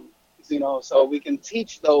 So we can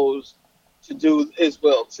teach those to do his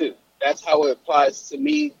will too. That's how it applies to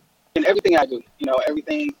me in everything I do.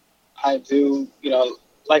 Everything I do,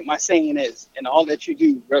 like my saying is, in all that you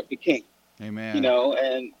do, rep the king. Amen.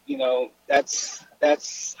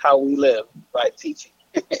 That's how we live, by teaching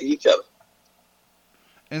each other.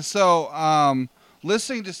 And so,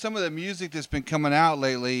 listening to some of the music that's been coming out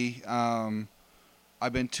lately,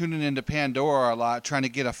 I've been tuning into Pandora a lot, trying to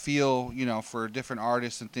get a feel, for different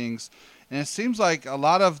artists and things. And it seems like a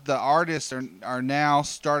lot of the artists are now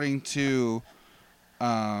starting to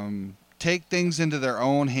take things into their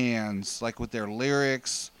own hands, like with their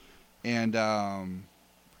lyrics and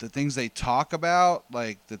the things they talk about,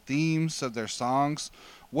 like the themes of their songs.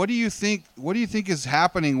 What do you think is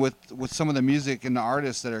happening with some of the music and the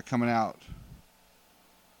artists that are coming out?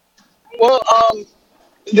 Well,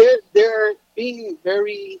 they're being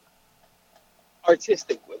very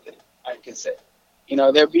artistic with it, I can say.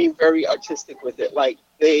 They're being very artistic with it. Like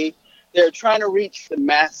they're trying to reach the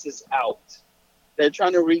masses out. They're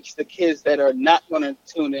trying to reach the kids that are not going to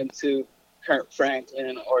tune into Kurt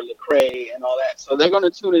Franklin or Lecrae and all that. So they're going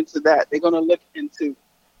to tune into that. They're going to look into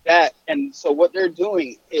that. And so what they're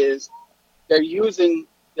doing is they're using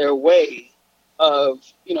their way of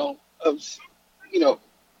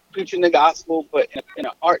preaching the gospel, but in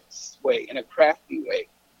an arts way, in a crafty way,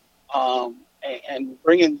 and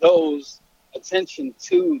bringing those attention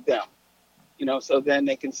to them, so then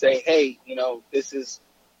they can say, hey, this is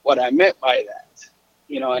what I meant by that,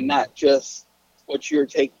 and not just what you're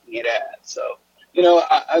taking it as. So,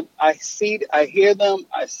 I hear them,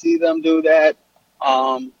 I see them do that,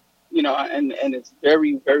 and it's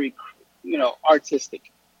very, very,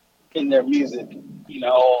 artistic in their music,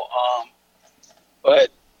 but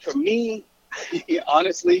for me,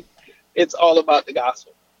 honestly, it's all about the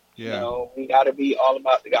gospel. Yeah. We got to be all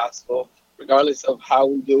about the gospel, regardless of how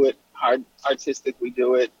we do it, how artistic we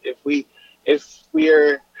do it. If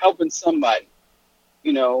we're helping somebody,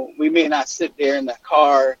 we may not sit there in the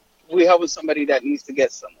car. We're helping somebody that needs to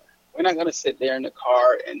get somewhere. We're not going to sit there in the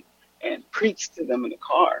car and preach to them in the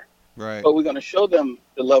car. Right. But we're going to show them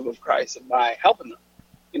the love of Christ by helping them.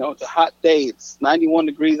 It's a hot day. It's 91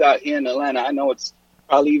 degrees out here in Atlanta. I know it's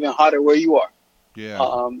probably even hotter where you are.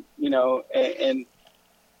 Yeah. And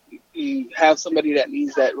you have somebody that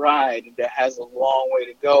needs that ride that has a long way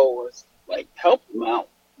to go. It's like, help them out.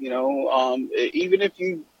 Even if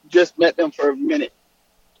you just met them for a minute,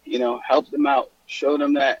 help them out, show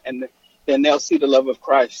them that, and then they'll see the love of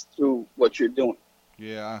Christ through what you're doing.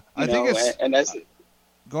 Yeah, I think it's. And that's it.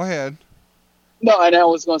 Go ahead. No, and I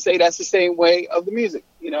was going to say that's the same way of the music.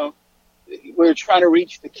 We're trying to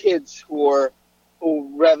reach the kids who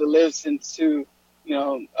rather listen to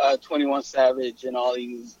 21 Savage and all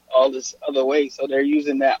this other way. So they're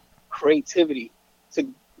using that creativity to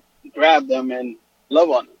grab them and love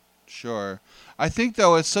on them. Sure. I think,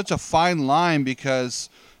 though, it's such a fine line because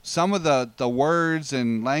some of the words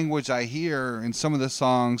and language I hear in some of the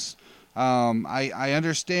songs, I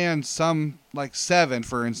understand some, like Seven,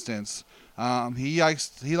 for instance. He likes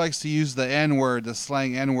to use the N-word, the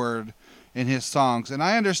slang N-word in his songs. And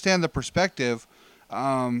I understand the perspective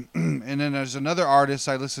And then there's another artist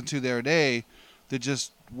I listened to the other day that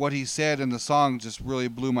just what he said in the song just really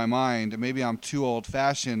blew my mind. And maybe I'm too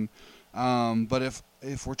old-fashioned, but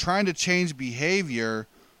if we're trying to change behavior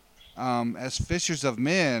as fishers of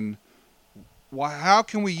men, how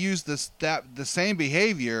can we use the same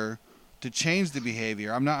behavior to change the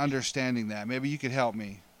behavior? I'm not understanding that. Maybe you could help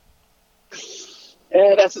me.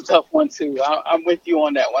 Yeah, that's a tough one too. I'm with you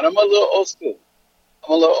on that one. I'm a little old school.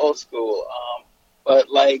 But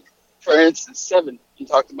like, for instance, Seven. You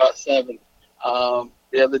talked about Seven.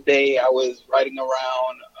 The other day, I was riding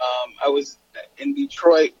around. I was in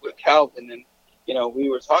Detroit with Calvin, and we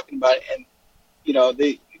were talking about it, and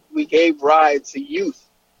we gave rides to youth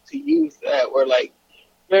that were like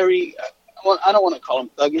very. I don't want to call them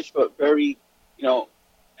thuggish, but very,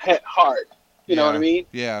 hard. You know what I mean?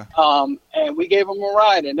 Yeah. And we gave them a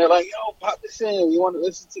ride, and they're like, "Yo, pop this in. We want to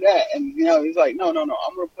listen to that." And he's like, "No. I'm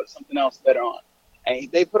gonna put something else better on."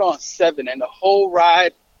 And they put on Seven, and the whole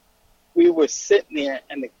ride, we were sitting there,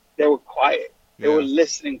 and they were quiet. They were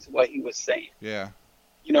listening to what he was saying. Yeah.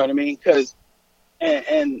 You know what I mean? Because,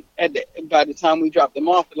 by the time we dropped them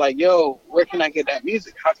off, they're like, "Yo, where can I get that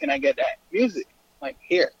music? How can I get that music?" Like,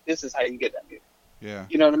 here, this is how you get that music. Yeah.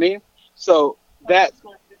 You know what I mean? So that,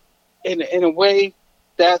 in a way,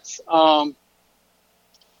 that's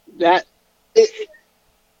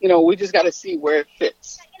we just got to see where it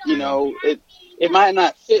fits. It might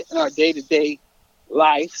not fit in our day-to-day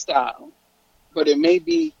lifestyle, but it may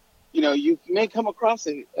be, you may come across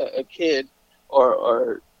a kid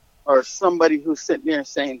or somebody who's sitting there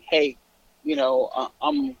saying, "Hey,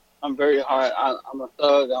 I'm very hard. I'm a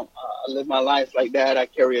thug. I live my life like that. I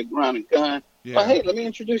carry a ground and gun." Yeah. But hey, let me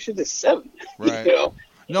introduce you to Seven. Right.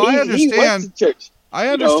 No, I understand. He went to church. I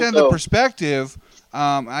understand the perspective.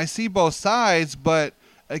 I see both sides, but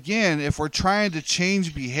again, if we're trying to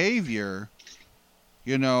change behavior,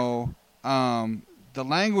 the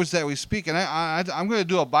language that we speak, and I'm going to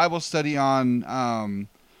do a Bible study on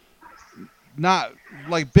not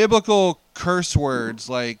like biblical curse words,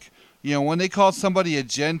 like when they called somebody a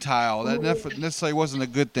Gentile, that necessarily wasn't a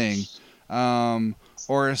good thing.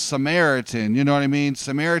 Or a Samaritan, you know what I mean?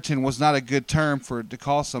 Samaritan was not a good term to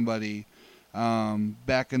call somebody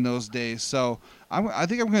back in those days. So I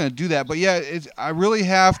think I'm going to do that. But yeah, I really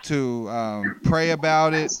have to pray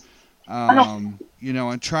about it,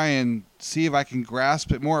 and try and see if I can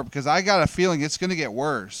grasp it more, because I got a feeling it's going to get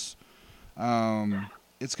worse.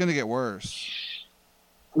 It's going to get worse.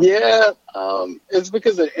 Yeah, it's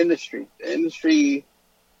because of the industry. The industry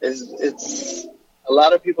it's a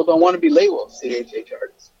lot of people don't want to be labeled CHH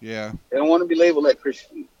artists. Yeah, they don't want to be labeled like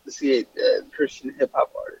Christian hip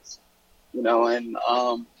hop artists. And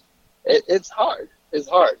it's hard. It's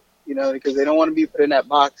hard, because they don't want to be put in that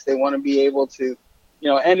box. They want to be able to,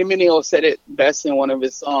 Andy Mineo said it best in one of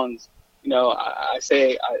his songs. I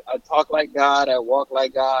say I talk like God, I walk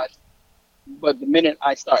like God, but the minute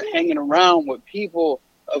I start hanging around with people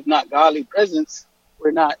of not godly presence,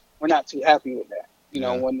 we're not too happy with that.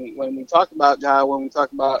 When we talk about God, when we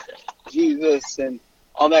talk about Jesus and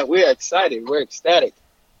all that, we're excited, we're ecstatic,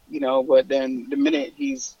 but then the minute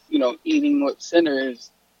he's, eating with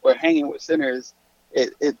sinners or hanging with sinners,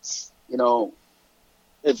 it's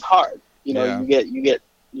hard. You get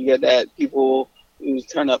that people who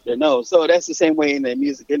turn up their nose. So that's the same way in the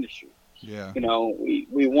music industry. Yeah.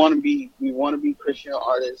 We want to be Christian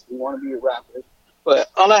artists, we want to be rappers, but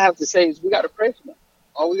all I have to say is we got to pray for them.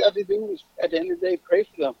 All we got to do is, at the end of the day, pray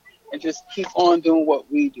for them and just keep on doing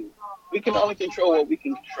what we do. We can only control what we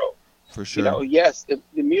can control. For sure. Yes, the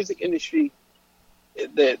music industry,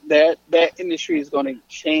 that industry is going to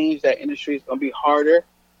change. That industry is going to be harder.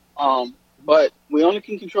 But we only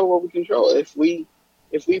can control what we control. If we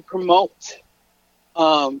promote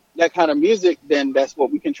that kind of music, then that's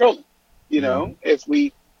what we control. If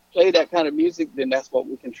we play that kind of music, then that's what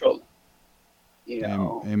we control.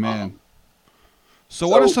 Amen. So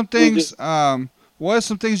what are some things? What are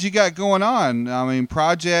some things you got going on? I mean,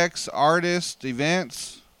 projects, artists,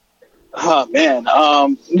 events. Oh man,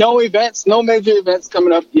 no events, no major events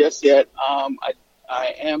coming up yet.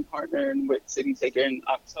 I am partnering with City Taker in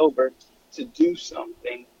October to do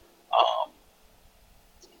something.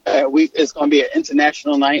 It's going to be an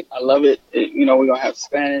international night. I love it. We're going to have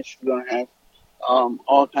Spanish. We're going to have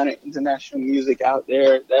all kind of international music out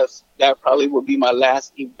there. That probably will be my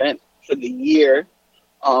last event for the year.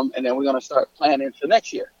 And then we're going to start planning for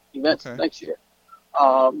next year, events next year.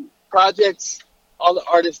 Projects, all the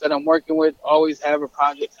artists that I'm working with always have a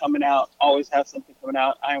project coming out, always have something coming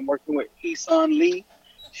out. I am working with Eson Lee.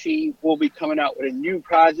 She will be coming out with a new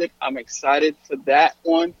project. I'm excited for that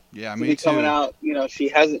one. Yeah, me me too. Coming out, she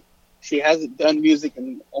hasn't She hasn't done music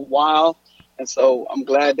in a while, and so I'm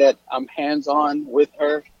glad that I'm hands-on with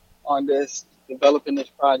her on this, developing this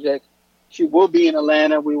project. She will be in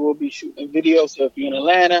Atlanta. We will be shooting a video, so if you're in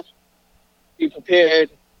Atlanta, be prepared.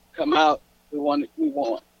 Come out. We want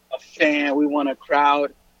a fan. We want a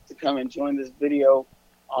crowd to come and join this video,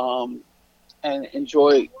 and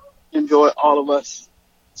enjoy all of us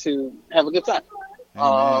to have a good time.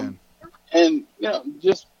 And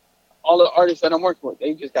just all the artists that I'm working with,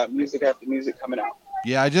 they just got music after music coming out.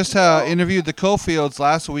 Yeah, I just interviewed the Cofields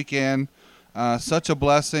last weekend. Such a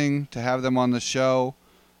blessing to have them on the show,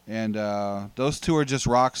 and those two are just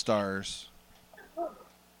rock stars.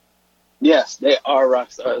 Yes, they are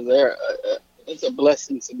rock stars. It's a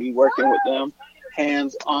blessing to be working with them,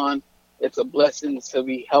 hands on. It's a blessing to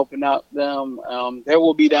be helping out them. They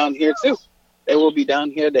will be down here too. They will be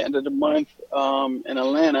down here at the end of the month in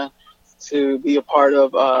Atlanta to be a part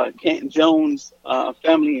of Canton Jones'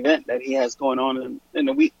 family event that he has going on in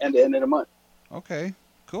the week at the end of the month. Okay,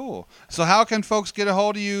 cool. So how can folks get a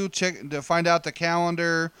hold of you, check to find out the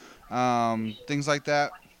calendar, things like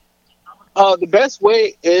that? The best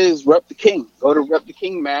way is Rep the King. Go to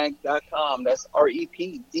repthekingmag.com. That's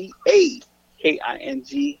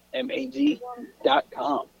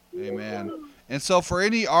REPDAKINGMAG.com. Amen. And so for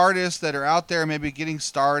any artists that are out there maybe getting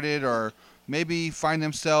started or maybe find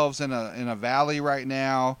themselves in a valley right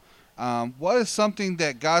now, what is something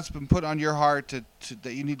that God's been put on your heart to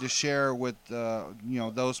that you need to share with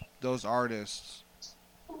those artists?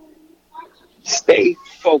 Stay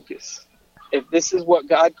focused. If this is what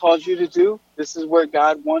God calls you to do, this is where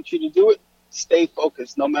God wants you to do it, stay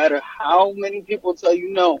focused. No matter how many people tell you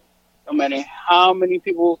no matter how many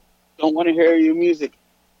people don't want to hear your music,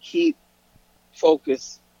 keep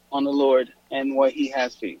focused on the Lord and what he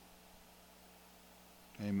has for you.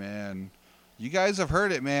 Amen. You guys have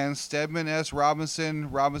heard it, man. Steadman S.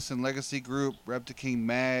 Robinson, Robinson Legacy Group, Rep to King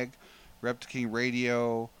Mag, Rep to King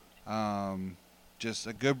Radio. Just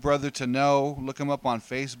a good brother to know. Look him up on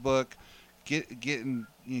Facebook. Get in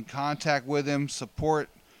contact with him, support,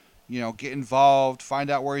 get involved, find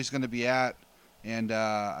out where he's going to be at, and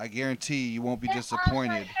I guarantee you won't be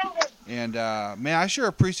disappointed. And man, I sure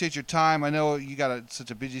appreciate your time. I know you got such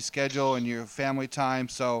a busy schedule and your family time,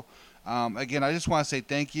 so again, I just want to say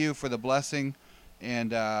thank you for the blessing,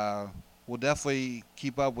 and we'll definitely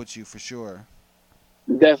keep up with you for sure.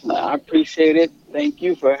 Definitely, I appreciate it. Thank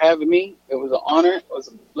you for having me. It was an honor. It was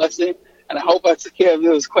a blessing. And I hope I took care of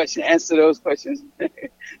those questions, answer those questions.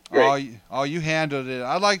 You handled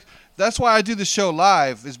it. That's why I do the show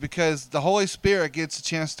live, is because the Holy Spirit gets a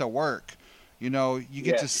chance to work. You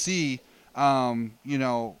get to see,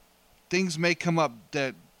 things may come up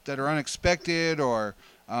that are unexpected or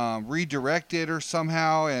redirected or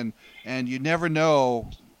somehow, and you never know,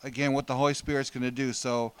 again, what the Holy Spirit's going to do.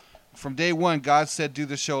 So from day one, God said do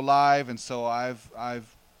the show live, and so I've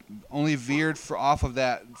only veered off of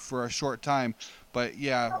that for a short time, but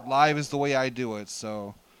yeah, live is the way I do it.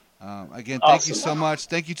 So again, thank you so much.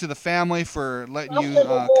 Thank you to the family for letting you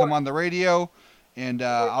come on the radio, and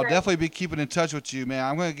I'll definitely be keeping in touch with you, man.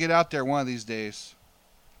 I'm going to get out there one of these days.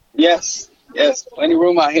 Yes, plenty of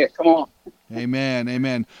room out here. Come on.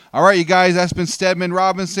 Amen. All right, you guys, that's been Steadman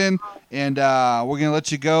Robinson, and we're going to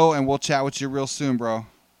let you go, and we'll chat with you real soon, bro.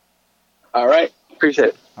 All right, appreciate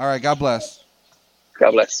it. All right, God bless.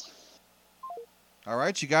 God bless. All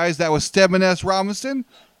right, you guys, that was Steadman S. Robinson,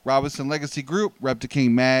 Robinson Legacy Group, Rep to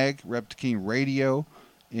King Mag, Rep to King Radio,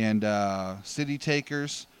 and City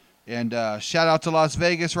Takers. And shout out to Las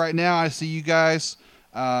Vegas right now. I see you guys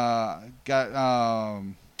we got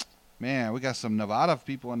some Nevada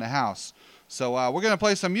people in the house. So we're going to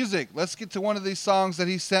play some music. Let's get to one of these songs that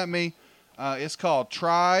he sent me. It's called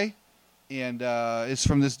Try, and it's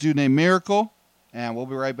from this dude named Miracle, and we'll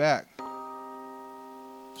be right back.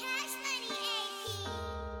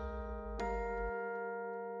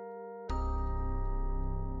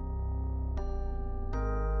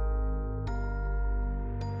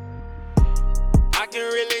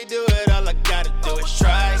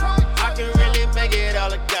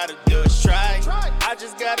 I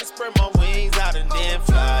just gotta spread my wings out and then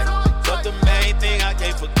fly. But the main thing I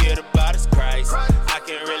can't forget about is Christ. I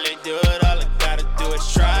can really do it, all I gotta do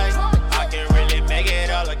is try. I can really make it,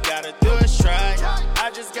 all I gotta do is try. I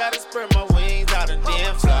just gotta spread my wings out and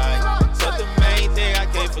then fly. But the main thing I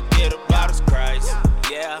can't forget about is Christ.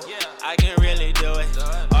 Yeah, I can really do it.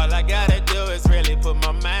 All I gotta do is really put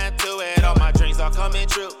my mind to it. All my dreams are coming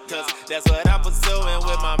true, cause that's what I'm pursuing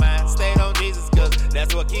with my mind. Stayed on Jesus, cause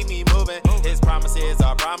that's what keep me moving. His promises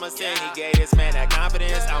are promising. He gave this man that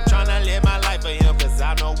confidence. I'm tryna live my life for him, cause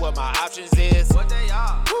I know what my options is.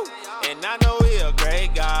 And I know he a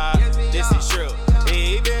great God.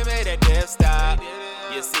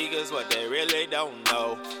 to see, cause what they really don't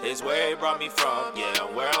know is where he brought me from, yeah,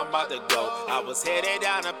 and where I'm about to go. I was headed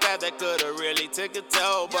down a path that could've really took a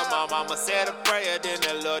toll, but my mama said a prayer, then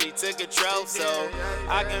the Lord, he took control. So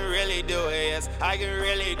I can really do it, yes, I can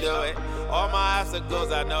really do it. All my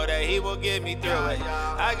obstacles, I know that he will get me through it.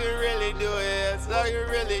 I can really do it, yes, I can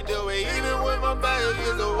really do it. Even when my back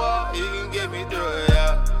against the wall, he can get me through it,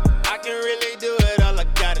 yeah. I can really do it, all I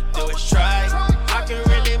gotta do is try. I can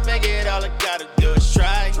really make it, all I gotta do is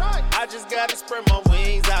try. I just gotta spread my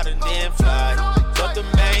wings out and then fly. But the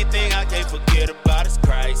main thing I can't forget about is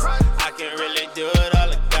Christ. I can really do it, all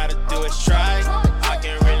I gotta do is try. I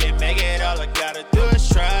can really make it, all I gotta do is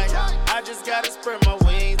try. I just gotta spread my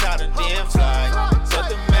wings out and then fly. But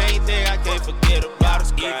the main thing I can't forget about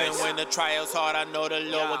is Christ. Even when the trial's hard, I know the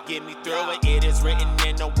Lord will get me through it. It is written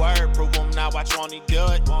in the word, prove him now, watch won't he do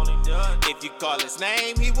it. If you call his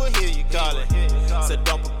name, he will hear you call it. So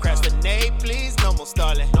don't procrastinate, please, no more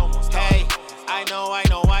stalling. Hey, I know.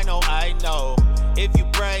 If you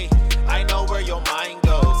pray, I know where your mind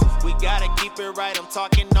goes. We gotta keep it right, I'm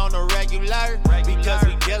talking on the regular. Because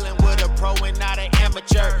we dealing with a pro and not an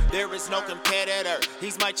amateur. There is no competitor,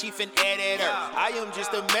 he's my chief and editor. I am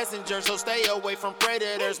just a messenger, so stay away from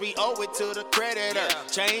predators. We owe it to the creditor,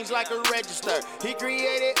 change like a register. He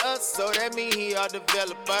created us, so that means he our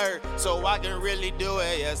developer. So I can really do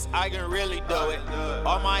it, yes, I can really do it.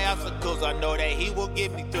 All my obstacles, I know that he will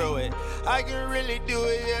get me through it. I can really do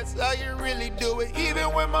it, yes, I can really do it.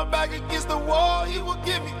 Even when my back against the wall, he will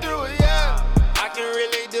get me through it, yeah. I can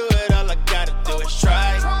really do it, all I gotta do is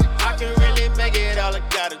try. I can really make it, all I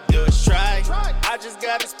gotta do is try. I just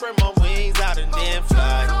gotta spread my wings out and then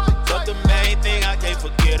fly. But the main thing I can't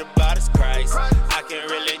forget about is Christ. I can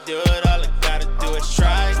really do it, all I gotta do is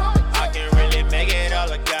try. I can really make it,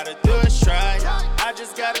 all I gotta do is try. I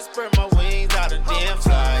just gotta spread my wings out and then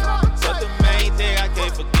fly. But the main thing I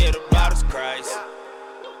can't forget about is Christ.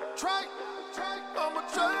 Try, I'ma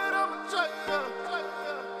try it, yeah.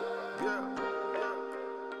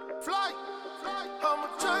 Fly, I'ma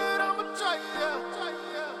try it,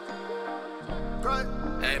 Great.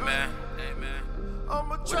 Hey man,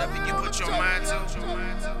 whatever you put your mind to,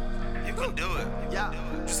 you can do it. You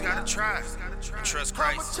just gotta try. And trust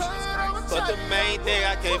Christ. But the main thing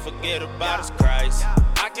I can't forget about is Christ.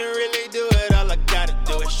 I can really do it, all I gotta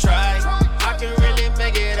do is try. I can really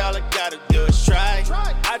make it, all I gotta do is try.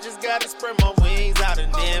 I just gotta spread my wings out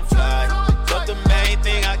and then fly. But the main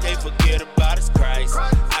thing I can't forget about is Christ.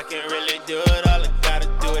 I can really do it, all I gotta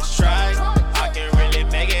do is try. I can really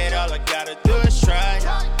make it, all I gotta do is try.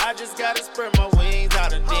 I just gotta spread my wings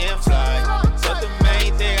out and then fly. But the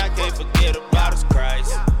main thing I can't forget about is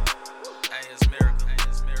Christ. Hey, it's miracle.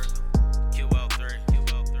 QL3.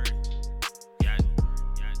 Yeah.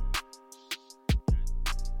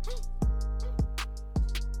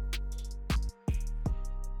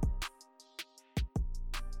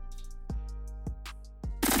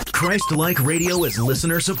 Christ-Like Radio is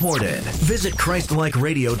listener supported. Visit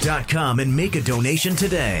ChristLikeRadio.com and make a donation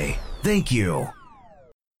today. Thank you.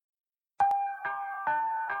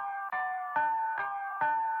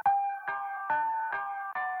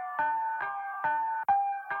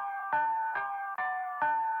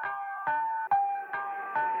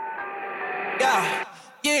 Yeah,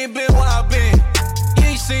 you ain't been where I've been. You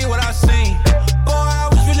ain't seen what I seen. Boy, I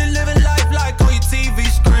was really living life like on your TV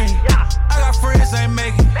screen. I got friends ain't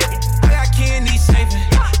making. I got kidneys saving.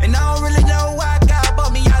 And I don't really know why God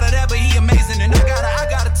brought me out of that, but he amazing. And I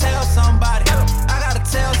gotta tell somebody. I gotta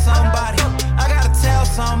tell somebody. I gotta tell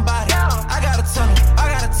somebody. I gotta tell them. I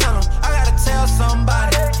gotta tell them. I gotta tell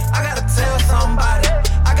somebody. I gotta tell somebody.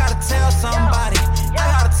 I gotta tell somebody. I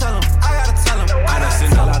gotta tell them. I gotta tell them. I done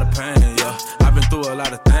seen a lot of pain, yeah. I've been through a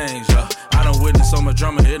lot of things, yeah. I done witnessed so much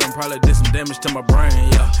drama, it done probably did some damage to my brain,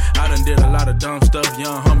 yeah. I done did a lot of dumb stuff,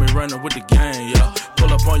 young homie running with the gang, yeah.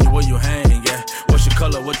 Pull up on you where you hang, yeah. What's your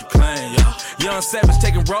color, what you claim, yeah. Young savage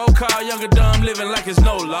taking roll call, younger dumb living like it's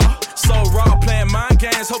no law. So raw, playing mind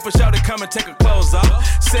games, hoping y'all to come and take her clothes off.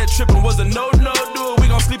 Said tripping was a no-no, do it, we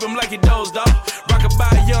gon' sleep him like he dozed off.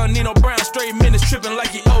 Rockabye young Nino Brown, straight minutes tripping like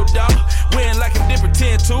he old dog. Wearing like him different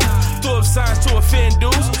 10-2, threw up signs to offend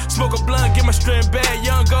dudes. Smoke a blunt, get my strength bad,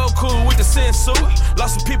 young go cool with the sin suit.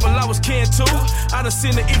 Lost some people I was kin to, I done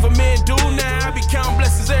seen the evil men do. Now I be counting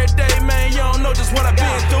blessings every day, man, you don't know just what I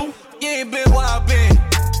been through. You ain't been where I've been,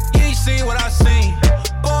 you ain't seen what I seen.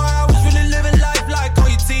 Boy, I was really living life like on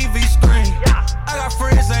your TV screen. I got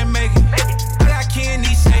friends ain't making, I got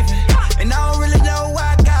kidneys saving. And I don't really know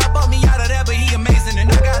why God brought me out of that, but he amazing.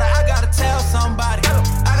 And I gotta tell somebody.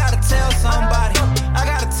 I gotta tell somebody. I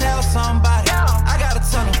gotta tell somebody. I gotta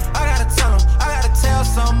tell them. I gotta tell them. I gotta tell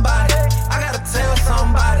somebody. I gotta tell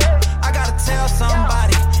somebody.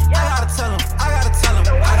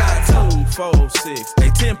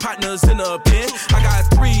 partners in the pen. I got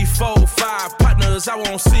 3, 4, 5 partners I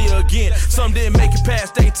won't see again. Some didn't make it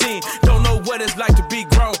past 18. Don't know what it's like to be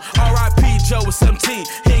grown. R.I.P. Joe was 17.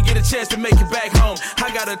 He didn't get a chance to make it back home.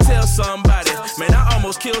 I gotta tell somebody, man, I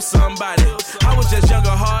almost killed somebody. I was just young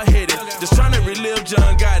and hard-headed, just trying to relive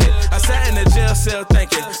John got it. I sat in the jail cell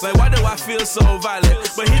thinking, like, why do I feel so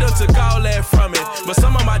violent? But he done took all that from me. But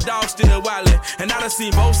some of my dogs still wildin', and I done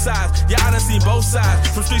seen both sides. Yeah, I done seen both sides,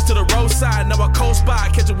 from streets to the roadside. Now I coast by,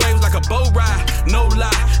 catching waves like a boat ride, no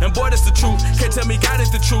lie. And boy, that's the truth. Can't tell me God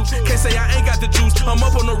is the truth. Can't say I ain't got the juice. I'm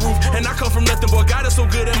up on the roof, and I come from nothing. Boy, God is so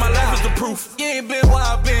good, and my life is the proof. You ain't been where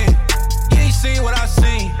I've been. You ain't seen what I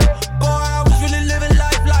seen. Boy, I was really living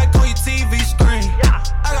life like on your TV screen.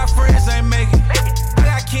 I got friends ain't making. I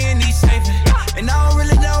got kidneys saving. And I don't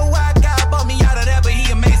really know why God brought me out of that, but he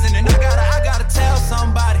amazing. And I gotta tell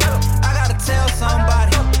somebody. I gotta tell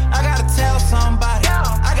somebody. I gotta tell somebody.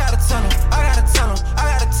 I gotta tell them. I gotta tell them.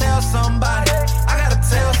 I gotta tell somebody. I gotta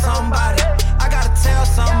tell somebody. I gotta tell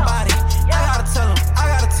somebody. I gotta tell them. I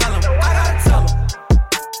gotta tell them. I gotta tell them.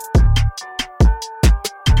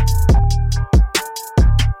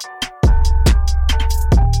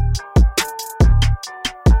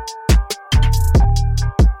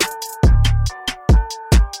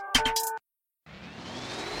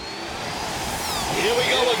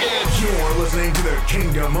 You're listening to the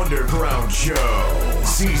Kingdom Underground Show,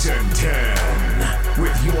 Season 10,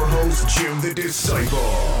 with your host, Jim the Disciple,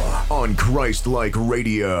 on Christ-like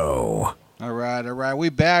Radio. All right. We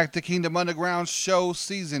back. The Kingdom Underground Show,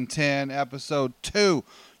 Season 10, Episode 2.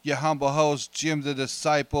 Your humble host, Jim the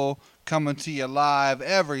Disciple, coming to you live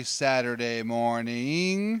every Saturday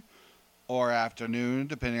morning or afternoon,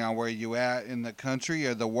 depending on where you at in the country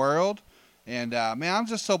or the world. And, man, I'm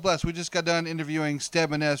just so blessed. We just got done interviewing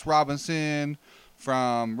Steadman Robinson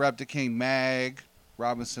from Rep the King Mag,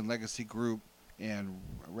 Robinson Legacy Group, and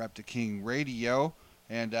Rep the King Radio.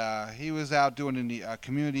 And he was out doing a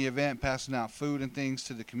community event, passing out food and things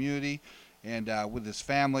to the community and with his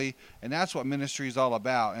family. And that's what ministry is all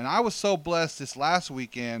about. And I was so blessed this last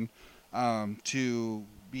weekend to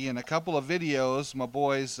be in a couple of videos. My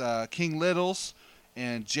boys, King Littles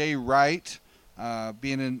and Jay Wright,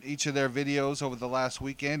 being in each of their videos over the last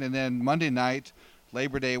weekend. And then Monday night,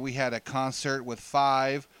 Labor Day, we had a concert with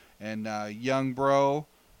Five and Young Bro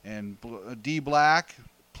and D Black,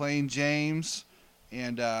 Plain James,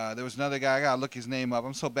 and there was another guy. I gotta look his name up.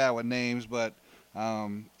 I'm so bad with names, but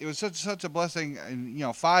it was such a blessing. And you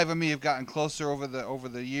know, Five and me have gotten closer over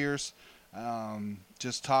the years,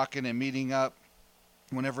 just talking and meeting up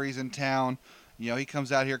whenever he's in town. You know, he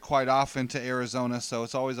comes out here quite often to Arizona, so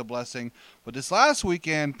it's always a blessing. But this last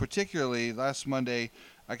weekend, particularly last Monday,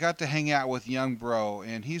 I got to hang out with Young Bro,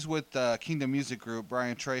 and he's with Kingdom Music Group,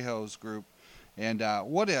 Brian Trejo's group. And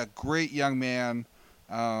what a great young man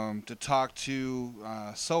to talk to,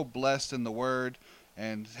 so blessed in the Word,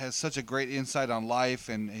 and has such a great insight on life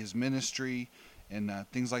and his ministry and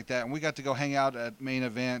things like that. And we got to go hang out at Main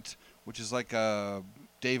Event, which is like a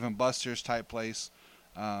Dave and Buster's type place.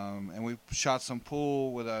 And we shot some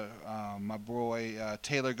pool with my boy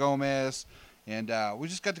Taylor Gomez, and we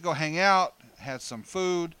just got to go hang out, had some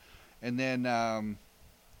food, and then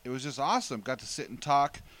it was just awesome. Got to sit and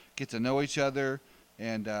talk, get to know each other,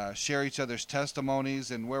 and share each other's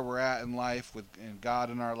testimonies and where we're at in life and God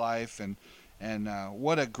in our life, and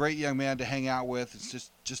what a great young man to hang out with.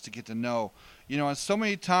 It's just to get to know, you know. And so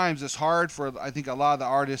many times it's hard for, I think, a lot of the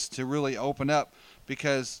artists to really open up,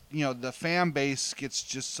 because, you know, the fan base gets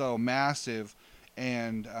just so massive,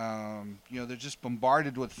 and, you know, they're just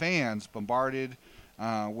bombarded with fans,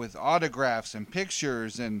 with autographs and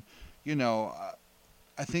pictures. And, you know,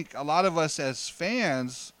 I think a lot of us as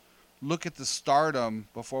fans look at the stardom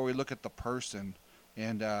before we look at the person,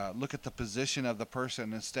 and look at the position of the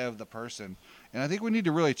person instead of the person. And I think we need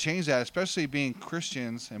to really change that, especially being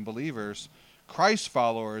Christians and believers, Christ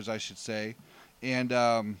followers, I should say,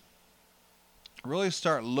 and really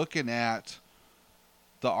start looking at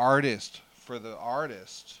the artist for the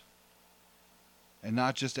artist, and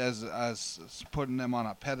not just as putting them on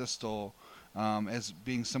a pedestal, as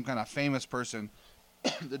being some kind of famous person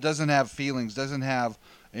that doesn't have feelings, doesn't have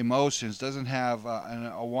emotions, doesn't have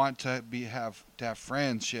a want to have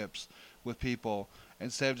friendships with people,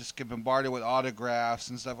 instead of just get bombarded with autographs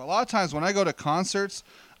and stuff. A lot of times when I go to concerts,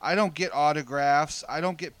 I don't get autographs, I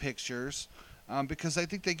don't get pictures, because I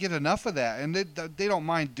think they get enough of that, and they don't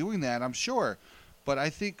mind doing that, I'm sure. But I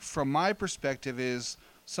think from my perspective is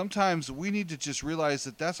sometimes we need to just realize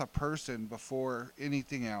that that's a person before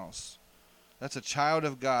anything else. That's a child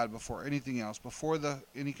of God before anything else, before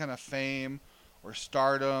any kind of fame or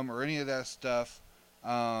stardom or any of that stuff.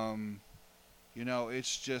 You know,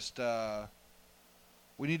 it's just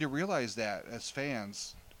we need to realize that as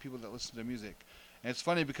fans, people that listen to music. And it's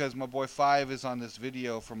funny because my boy Five is on this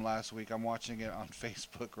video from last week. I'm watching it on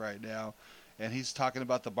Facebook right now, and he's talking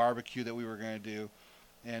about the barbecue that we were going to do.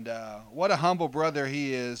 And what a humble brother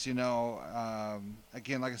he is, you know.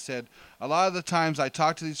 Again, like I said, a lot of the times I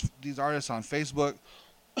talk to these artists on Facebook,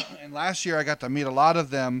 and last year I got to meet a lot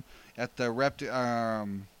of them at the Rep to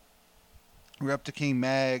King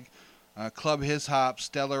Mag, Club His Hop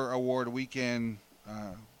Stellar Award Weekend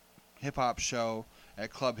hip hop show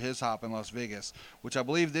at Club His Hop in Las Vegas, which I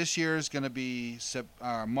believe this year is going to be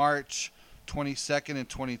March 22nd and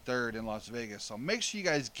 23rd in Las Vegas. So make sure you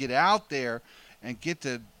guys get out there and get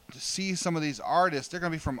to see some of these artists. They're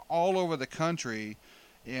going to be from all over the country,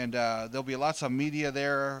 and there'll be lots of media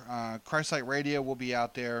there. Christ-like Radio will be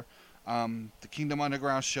out there. The Kingdom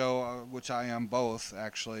Underground show, which I am both,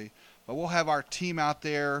 actually. But we'll have our team out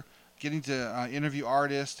there getting to interview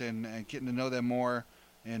artists and getting to know them more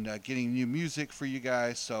and getting new music for you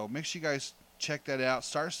guys. So make sure you guys check that out.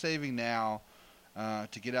 Start saving now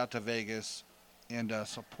to get out to Vegas and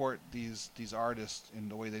support these artists in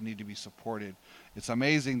the way they need to be supported. It's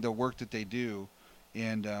amazing the work that they do,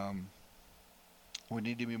 and we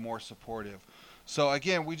need to be more supportive. So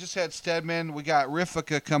again, we just had Steadman. We got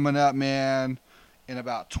Riffica coming up, man, in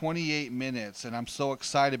about 28 minutes, and I'm so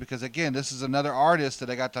excited because, again, this is another artist that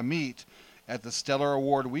I got to meet at the Stellar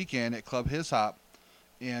Award Weekend at Club His Hop.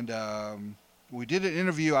 And we did an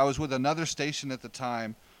interview. I was with another station at the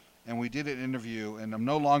time, and we did an interview, and I'm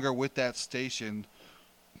no longer with that station.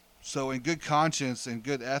 So in good conscience and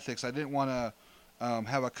good ethics, I didn't want to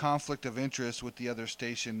have a conflict of interest with the other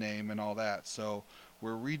station name and all that. So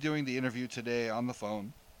we're redoing the interview today on the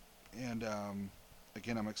phone. And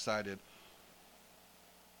again, I'm excited.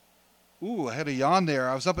 Ooh, I had a yawn there.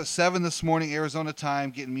 I was up at 7 this morning, Arizona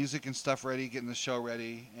time, getting music and stuff ready, getting the show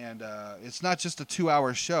ready. And it's not just a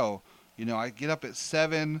 2-hour show. You know, I get up at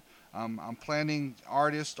 7. I'm planning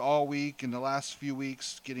artists all week in the last few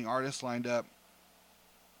weeks, getting artists lined up.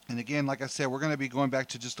 And again, like I said, we're going to be going back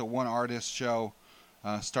to just a one-artist show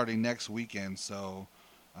starting next weekend. So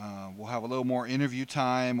we'll have a little more interview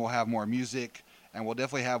time. We'll have more music. And we'll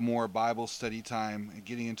definitely have more Bible study time and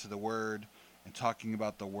getting into the Word and talking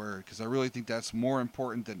about the Word, because I really think that's more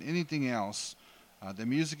important than anything else. The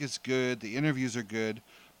music is good, the interviews are good,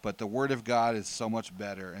 but the Word of God is so much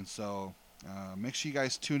better. And so make sure you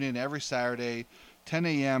guys tune in every Saturday, 10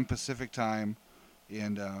 a.m. Pacific time,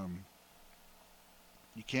 and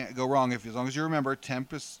you can't go wrong as long as you remember 10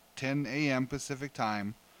 a.m. Pacific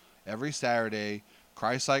time every Saturday,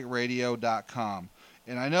 ChristLikeRadio.com.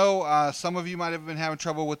 And I know some of you might have been having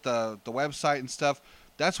trouble with the website and stuff.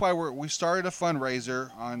 That's why we started a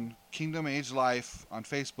fundraiser on Kingdom Age Life on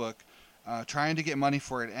Facebook, trying to get money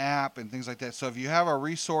for an app and things like that. So if you have a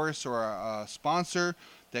resource or a sponsor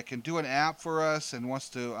that can do an app for us and wants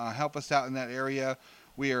to help us out in that area,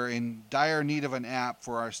 we are in dire need of an app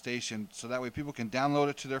for our station, so that way people can download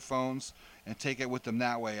it to their phones and take it with them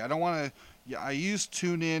that way. I don't want to. I use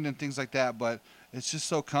TuneIn and things like that, but it's just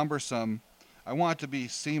so cumbersome. I want it to be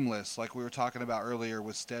seamless, like we were talking about earlier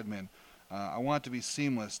with Steadman. I want it to be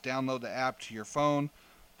seamless. Download the app to your phone,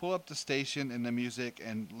 pull up the station and the music,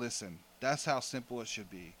 and listen. That's how simple it should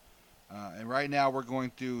be. And right now we're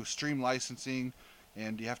going through stream licensing,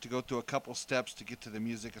 and you have to go through a couple steps to get to the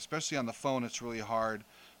music. Especially on the phone, it's really hard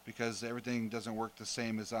because everything doesn't work the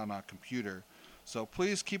same as on a computer. So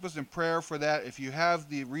please keep us in prayer for that. If you have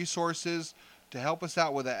the resources to help us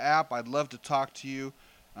out with the app, I'd love to talk to you,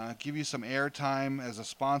 give you some airtime as a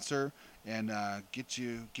sponsor, and get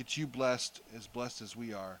you blessed as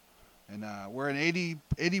we are. And we're in 80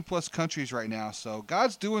 plus countries right now, so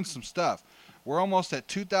God's doing some stuff. We're almost at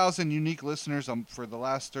 2,000 unique listeners for the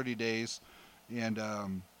last 30 days, and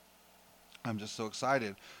I'm just so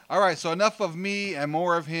excited. All right, so enough of me and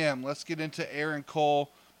more of him. Let's get into Aaron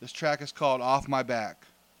Cole. This track is called Off My Back.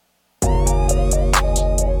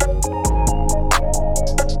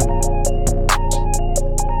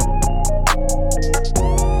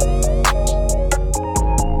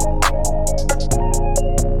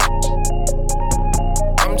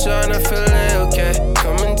 Tryna feel okay.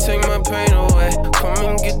 Come and take my pain away. Come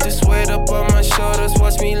and get this weight up on my shoulders.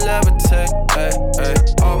 Watch me levitate. Hey, hey,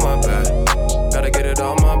 all my back. Gotta get it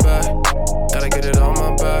on my back. Gotta get it on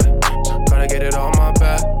my back. Gotta get it on my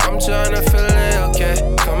back. I'm tryna feel okay.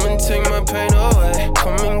 Come and take my pain away.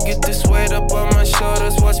 Come and get this weight up on my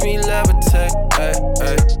shoulders. Watch me levitate. Hey,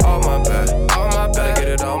 hey, all my back. All my back. Gotta get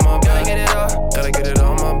it on my back. Gotta get it off. Gotta get it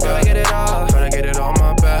on my back. Gotta get it off. Gotta get it on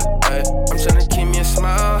my back. Hey, I'm tryna keep me a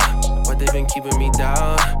smile. They've been keeping me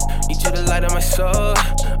down. Need you to light up my soul.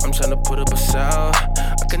 I'm tryna put up a sound.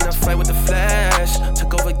 I cannot fight with the flash.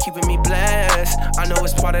 Took over keeping me blessed. I know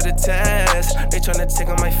it's part of the test. They tryna take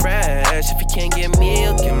on my fresh. If you can't get me,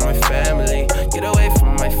 you'll get my family. Get away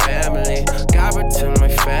from my family. God protect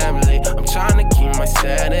my family. I'm tryna keep my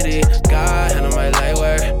sanity. God handle my light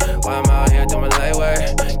work. While I'm out here doing light work.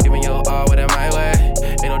 Giving your all with my way.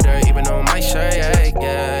 Ain't no dirt even on my shirt, yeah.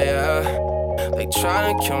 They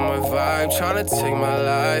tryna kill my vibe, tryna take my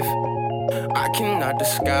life. I cannot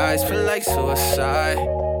disguise, feel like suicide,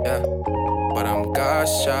 yeah. But I'm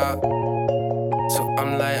God's child, so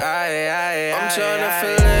I'm like, I'm tryna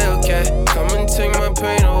feel it, okay. Come and take my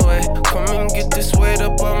pain away. Come and get this weight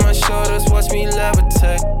up on my shoulders, watch me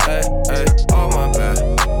levitate, hey, all my back.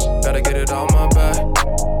 Gotta get it on my back.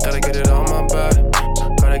 Gotta get it on my back.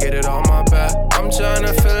 Gotta get it on my back. I'm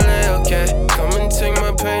tryna feel it, okay. Come and take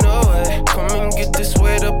my pain away. Come and get this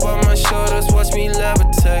weight up on my shoulders, watch me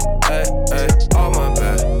levitate, hey, all my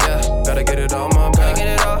back, yeah. Gotta get it on my back.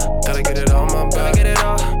 Gotta get it on my back.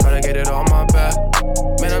 Gotta get it on my back.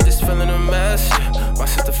 Man, I'm just feeling a mess. My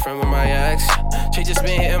sister friend with my ex. She just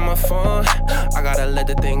been hitting my phone. I gotta let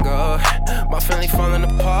the thing go. My family falling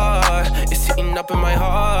apart. It's eating up in my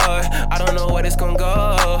heart. I don't know where this gon'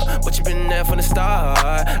 go, but you been there from the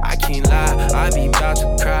start. I can't lie, I be about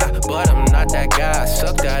to cry, but I'm not that guy.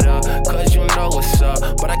 Suck that up, cause you know what's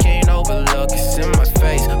up. But I can't overlook, it's in my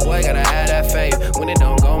face. Boy, gotta have that faith. When it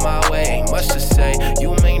don't go my way, ain't much to say.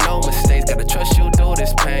 You make no mistakes, gotta trust you through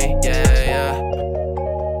this pain, yeah.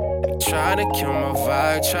 Try to kill my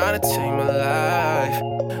vibe, try to take my life.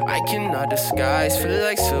 I cannot disguise, feel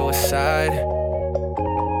like suicide.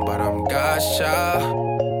 But I'm God's child.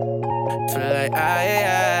 Feel like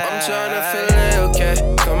I'm tryna feel it,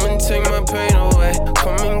 okay. Come and take my pain away.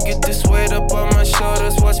 Come and get this weight up on my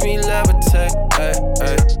shoulders, watch me levitate,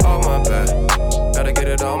 hey, all my back. Gotta get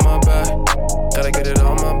it on my back. Gotta get it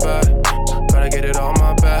on my back. Gotta get it on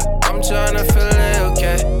my back. I'm tryna feel it,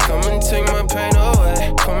 okay. Come and take my pain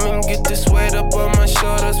away. Come and get this weight up on my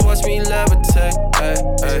shoulders, watch me levitate,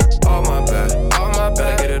 hey, all my back.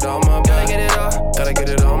 Gotta get it on my back. Gotta get it all. Gotta get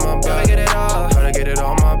it on my back. Gotta get it all. Gotta get it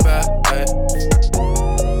on my back, hey.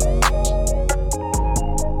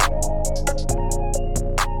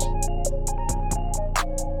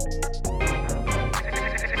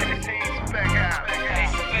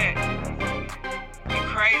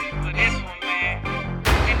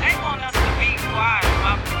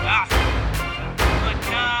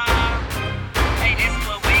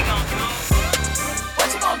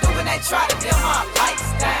 Try to dim my lights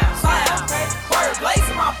down. Word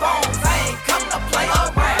blazing my bones, I ain't come to play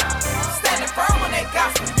around. Standing firm on that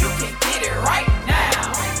gospel, you can get it right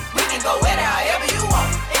now. We can go with it however you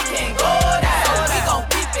want, it can go down. So we gon'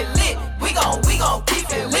 keep it lit, we gon'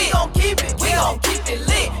 keep it lit, we gon' keep it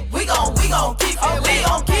lit, we gon' keep it lit, we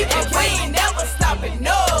gon' keep it. We ain't never stopping,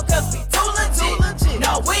 no, cause we too legit.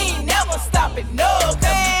 No, we ain't never stopping, no,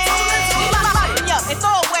 cause we too legit. Lock me up and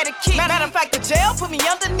throw away the key. Matter of fact, the jail put me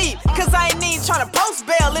underneath. Cause I ain't even tryna post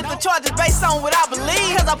bail if the charge is based on what I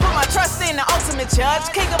believe. Cause I put my trust in the ultimate judge.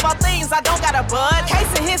 King of all things, I don't got a bud. Case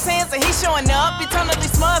in his hands and he's showing up. Eternally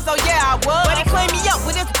smudged, oh yeah, I was. But he cleaned me up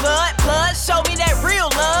with his blood. Show me that real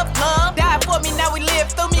love. Died for me, now he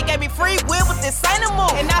lived through me. Gave me free will with this animal.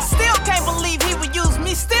 And I still can't believe he would use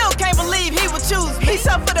me. Still can't believe he would choose me. He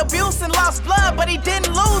suffered abuse and lost blood, but he didn't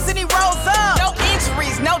lose and he rose up. No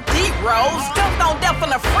injuries, no deep rows. Dumped on death on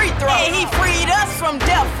a free throw. And he freed us from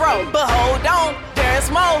death row. But hold on, there's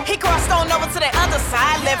more. He crossed on over to the other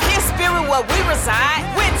side, left his spirit where we reside.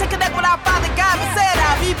 Went to connect with our Father God, but said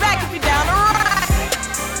I'll be back if you down the ride.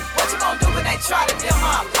 What you gon' do when they try to dim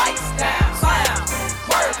my lights down?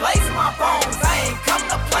 Word blazing my bones, I ain't come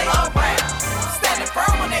to play around. Standing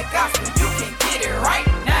firm on that gospel, you can get it right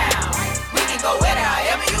now. We can go with it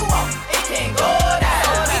however you want, it can go down.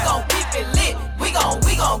 So we gon' keep it lit, we gon'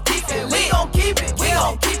 keep it lit, we gon' keep it lit, we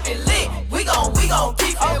gon' keep it lit, we gon'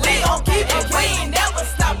 keep it. We ain't never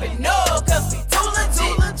stopping, no, cause we too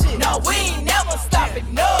legit. No, we ain't never stopping,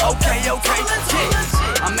 no. Okay, yeah.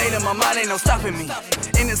 I made up my mind, ain't no stopping me.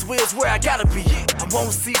 In this wheel's where I gotta be. I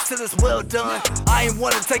won't cease till it's well done. I ain't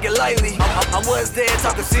wanna take it lightly. I was there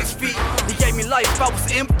talking 6 feet. He gave me life, I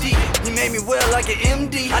was empty. He made me well like an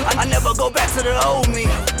MD. I never go back to the old me.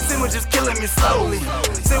 Sin was just killing me slowly.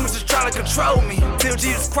 Sin was just trying to control me. Till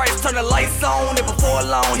Jesus Christ turned the lights on, and before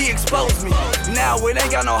long he exposed me. Now it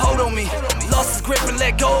ain't got no hold on me. Lost his grip and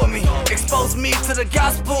let go of me. Exposed me to the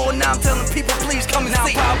gospel, and now I'm telling people please come and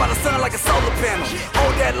see. Powered by the sun like a solar panel.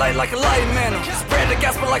 Hold that light like a light mantle. Spread the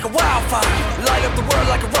gospel like a wildfire. Light up the world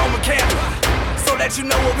like a Roman candle. So that you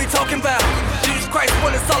know what we talking about. Jesus Christ,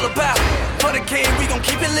 what it's all about. For the king, we gon'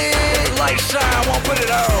 keep it lit. Light shine, won't put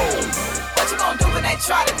it out. What you gon' do when they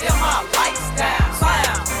try to dim my lights down?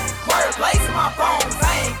 Clown, word blazing my bones,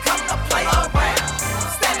 I ain't come to play around.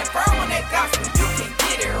 Standing firm on that gospel, you can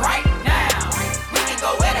get it right now. We can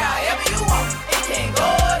go with it however you want, it can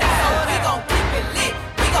go down. So we gon' keep it lit,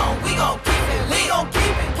 we gon' keep it lit,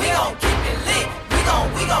 we gon' keep it lit, we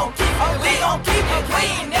gon' keep it lit, we gon' keep it.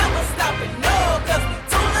 We ain't never stopping, no, cause we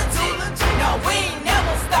too legit. No, we ain't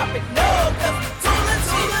never stopping, no, cause we too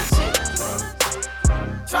legit.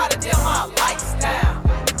 Try to dim my lights down.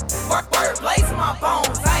 Word blazing my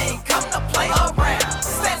bones, I ain't come to play around.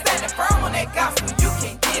 Standing firm on that gospel, you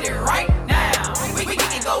can get it right now. We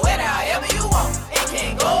can go with it however you want, it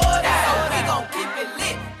can go down. So we gon' keep it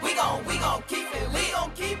lit, we gon' keep it lit,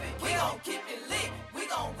 we gon' keep it lit, we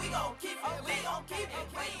gon' keep it,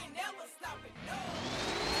 we ain't never stopping, no.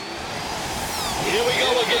 Here we go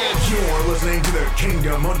again. You're listening to the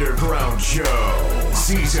Kingdom Underground Show,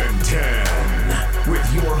 Season 10,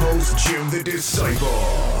 with your host, Jim the Disciple,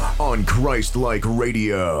 on Christ-like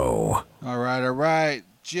Radio. All right.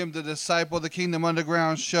 Jim the Disciple, the Kingdom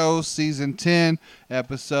Underground Show, Season 10,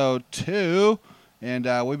 Episode 2.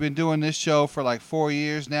 And we've been doing this show for like 4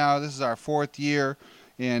 years now. This is our 4th year.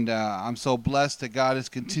 And I'm so blessed that God has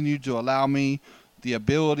continued to allow me the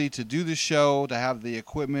ability to do the show, to have the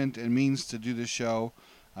equipment and means to do the show.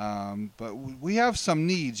 But we have some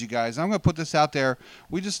needs, you guys. I'm going to put this out there.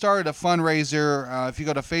 We just started a fundraiser. If you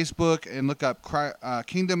go to Facebook and look up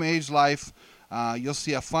Kingdom Age Life, you'll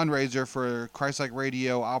see a fundraiser for Christ-like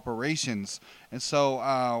Radio operations. And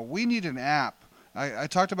so we need an app. I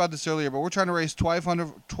talked about this earlier, but we're trying to raise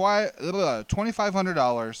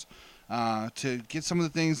 $2,500 to get some of the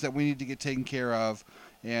things that we need to get taken care of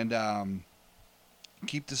and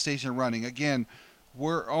keep the station running. Again,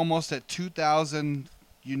 we're almost at 2,000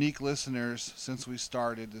 unique listeners since we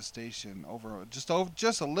started the station just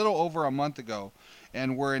a little over a month ago,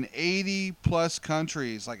 and we're in 80 plus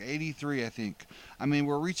countries, like 83 I think. I mean,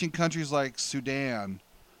 we're reaching countries like Sudan,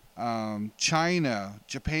 China,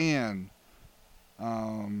 Japan,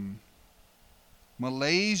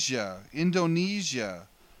 Malaysia, Indonesia,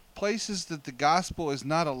 places that the gospel is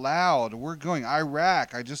not allowed. We're going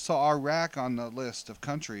Iraq. I just saw Iraq on the list of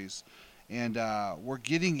countries, and we're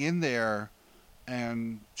getting in there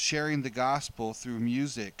and sharing the gospel through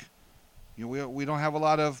music. You know, we don't have a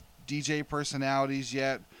lot of DJ personalities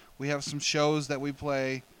yet. We have some shows that we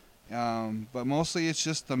play, but mostly it's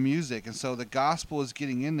just the music. And so the gospel is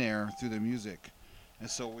getting in there through the music. And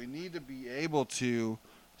so we need to be able to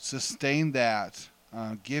sustain that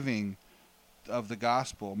giving of the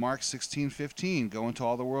gospel. Mark 16:15, go into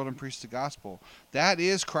all the world and preach the gospel. That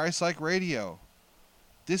is Christ-like Radio.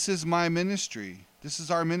 This is my ministry. This is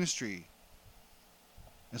our ministry.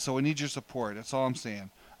 And so we need your support. That's all I'm saying.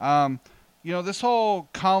 This whole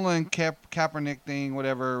Colin Kaepernick thing,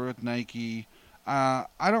 whatever, with Nike, I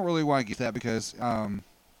don't really want to get to that because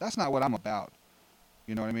that's not what I'm about.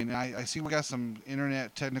 You know what I mean? I see we got some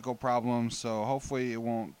internet technical problems, so hopefully it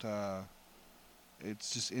won't...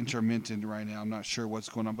 it's just intermittent right now. I'm not sure what's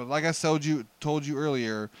going on. But like I told you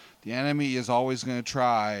earlier, the enemy is always going to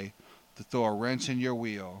try to throw a wrench in your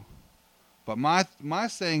wheel. But my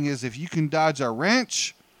saying is, if you can dodge a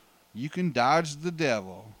wrench, you can dodge the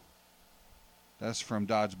devil. That's from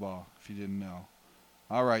Dodgeball, if you didn't know.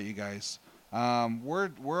 All right, you guys.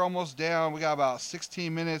 We're almost down. We got about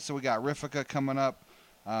 16 minutes, so we got Rifika coming up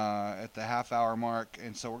at the half-hour mark.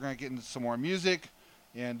 And so we're going to get into some more music.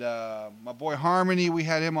 And my boy Harmony, we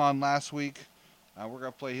had him on last week. We're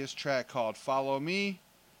going to play his track called Follow Me.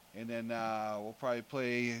 And then we'll probably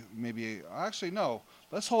play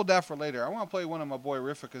let's hold that for later. I want to play one of my boy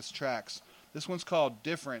Rifika's tracks. This one's called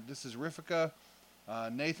Different. This is Rifika,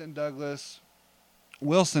 Nathan Douglas,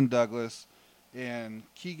 Wilson Douglas, and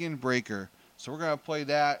Keegan Breaker. So we're going to play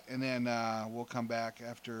that, and then we'll come back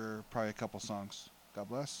after probably a couple songs. God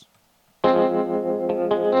bless.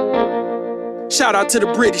 Shout out to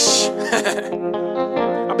the British.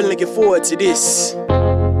 I've been looking forward to this. Y'all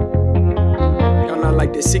not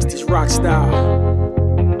like that 60s rock style.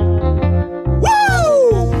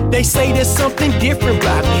 Woo! They say there's something different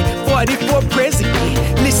about me. 44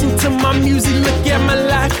 president. Listen to my music, look at my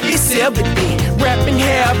life, it's evident. Rapping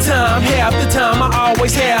half the time I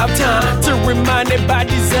always have time to remind it by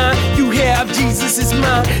design. You care if Jesus is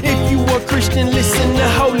mine. If you a Christian, listen, the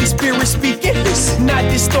Holy Spirit speaking. Not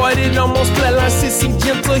distorted, almost flatline, sissy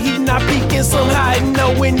gentle, he not peeking. Some hiding,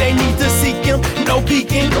 know when they need to seek him, no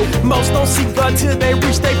peeking. Most don't seek God till they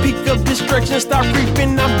reach they peak of destruction, start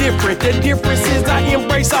creeping. I'm different, the difference is I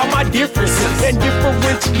embrace all my differences and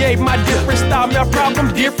differentiate my different style, my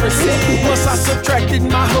problem differences. Once I subtracted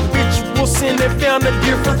my habitual sin and found a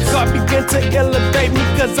difference, God began to elevate me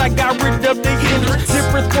cause I got rid of the hindrance.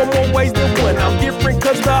 Difference for more ways than one, I'm different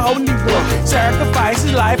cause the Holy One sacrificed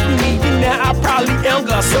his life for me, and now I probably am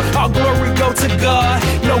God. So all glory go to God,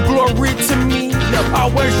 no glory to me.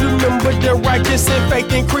 Always remember the righteous and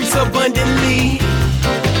faith increase abundantly.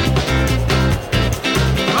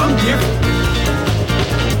 I'm different.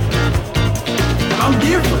 I'm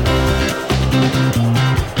different.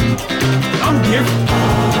 I'm different.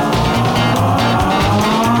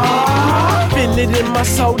 Feel it in my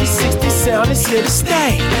soul, the 60 sound is here to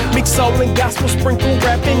stay. Mix soul and gospel, sprinkle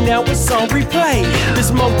rapping, now it's on replay.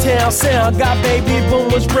 This Motown sound got baby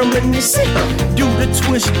boomers reminiscing. Do the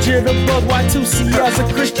twist, jitterbug, Y2C as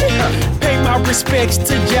a Christian. Pay my respects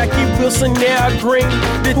to Jackie Wilson, now Green.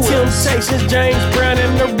 The Temptations, James Brown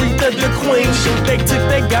and Aretha the Queen. They took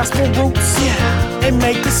their gospel roots, and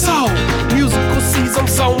make it soul. Musical seeds, I'm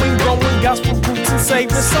sowing, growing gospel roots and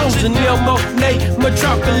saving souls. Janelle Monáe,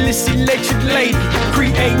 Metropolis, electric lady.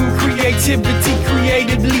 Creating creativity,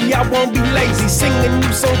 creatively, I won't be lazy. Sing a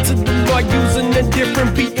new song to the Lord using a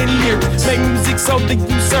different beat and lyrics. Make music so that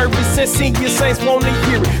you service and senior saints wanna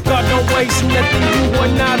hear it. God don't waste nothing, you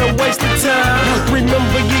are not a waste of time.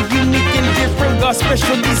 Remember you're unique and different, God's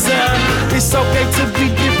special design. It's okay to be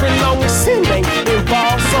different, long as sin ain't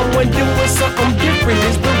involved. Someone doing something different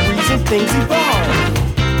is the reason things evolve.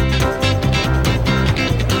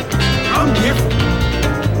 I'm different.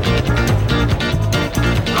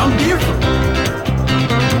 I'm different.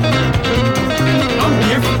 I'm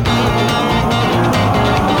different.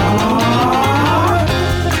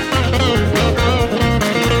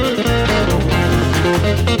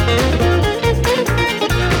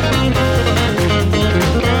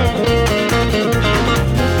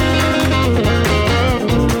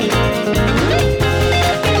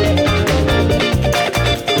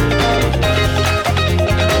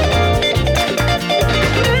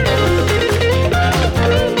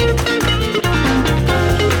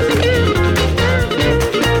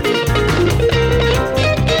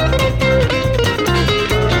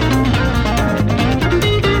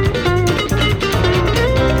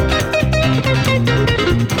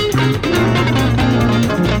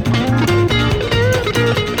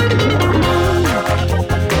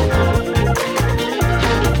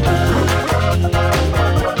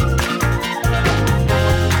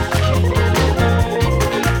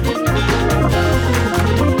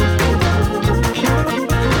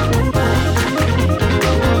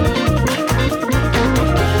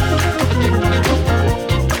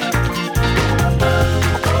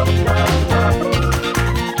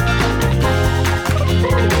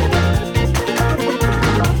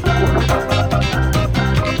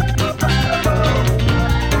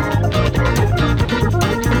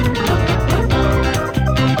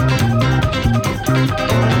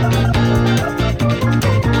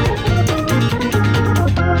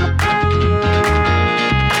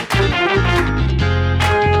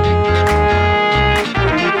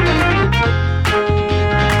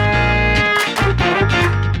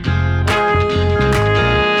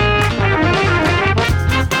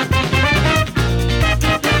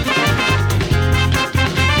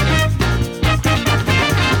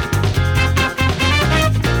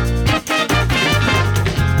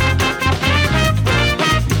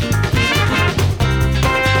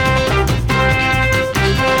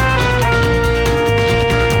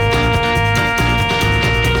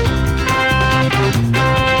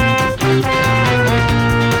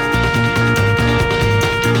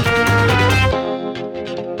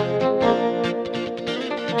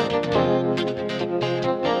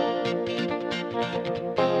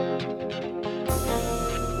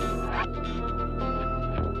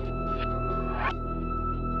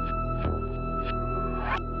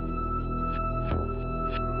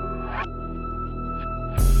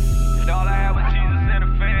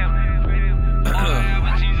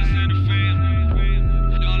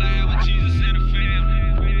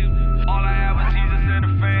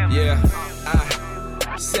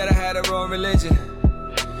 religion.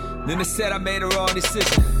 Then they said I made a wrong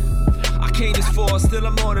decision. I came this far, still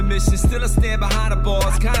I'm on a mission. Still I stand behind the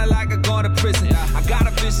bars, kinda like I gone to prison. I got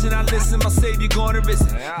a vision, I listen, my savior gone to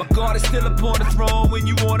risen. My God is still upon the throne when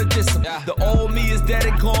you wanna diss him. The old me is dead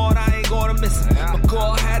and gone, I ain't gonna miss him. My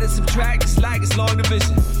God had to subtract, it's like it's long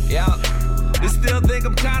division. Yeah. They still think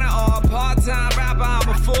I'm kinda odd. Part-time rapper, I'm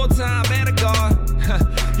a full-time man of God.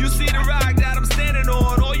 You see the rock that I'm standing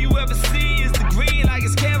on. All you ever see is the green like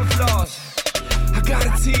it's camouflage. I got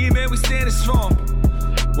a team and we standing strong.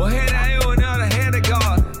 One hand I owe, another hand of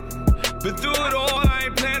God. But through it all, I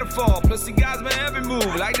ain't planning to fall. Plus he guides my every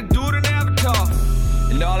move like the dude in Avatar.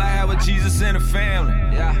 And all I had was Jesus and the family.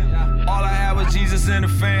 Yeah. All I had was Jesus and the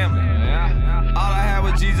family. Yeah. All I had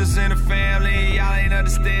was Jesus and the family. Y'all ain't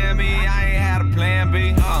understand me. I ain't had a plan B.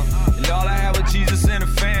 And all I had was Jesus and the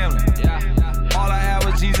family. Yeah. All I had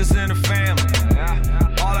was Jesus and the family.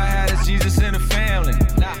 Yeah. All I had is Jesus and the family.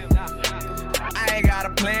 I ain't got a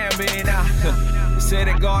plan B now. Say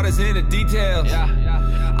that God is in the details.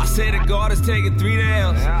 I say that God is taking 3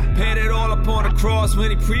 nails. Paid it all up on the cross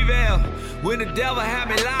when he prevailed. When the devil had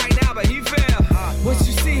me lying down, but he fell. What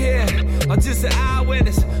you see here, I'm just an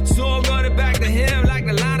eyewitness. So I'm running back to him like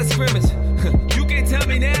the line of scrimmage. You can't tell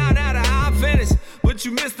me now that I'm finished. But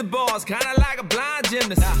you missed the balls, kinda like a blind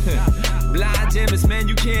gymnast. Blind gymnast, man,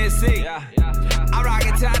 you can't see. I rock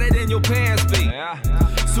it tighter than your pants be.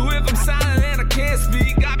 So if I'm silent and I can't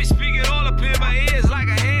speak, I be speaking all up in my ears like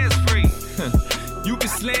a hands-free. You can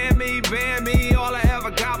slam me, ban me, all I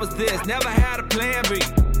ever got was this. Never had a plan B.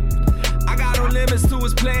 I got no limits to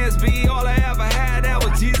his plans B. All I ever had, that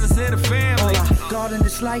was Jesus and the family. God in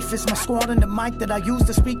this life is my squad and the mic that I use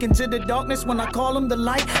to speak into the darkness when I call him the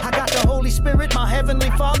light. I got the Holy Spirit, my heavenly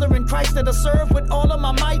Father in Christ that I serve with all of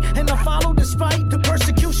my might. And I follow despite the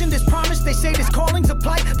persecution, this promise. They say this calling's a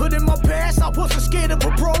plight. But in my past, I wasn't scared of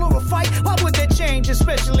a brawl or a fight. Why would that change?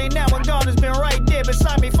 Especially now when God has been right there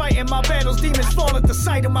beside me fighting my battles. Demons fall at the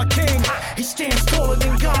sight of my king. He stands taller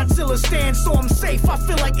than Godzilla stands, so I'm safe. I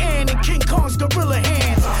feel like Ann in King Kong's gorilla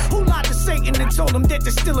hands. Who lied to Satan and told him that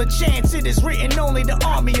there's still a chance? It is written only the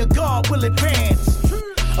army of God will advance.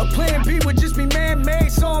 A plan B would just be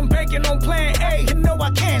man-made, so I'm banking on plan A. You know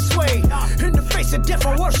I can't sway. In the face of death,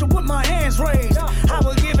 I worship with my hands raised. I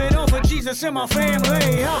will give it all for Jesus and my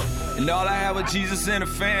family. And all I had was Jesus and the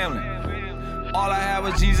family. All I had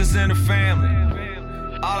was Jesus and the family.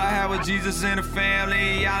 All I had was Jesus and the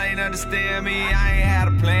family. Y'all ain't understand me. I ain't had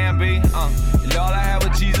a plan B. And all I had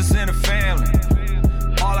was Jesus and the family.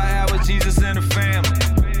 All I had was Jesus and the family.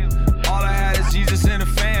 All I had is Jesus and the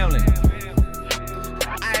family.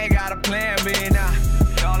 I ain't got a plan B now.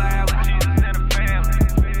 All I had was Jesus and the family.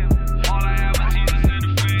 All I had was Jesus and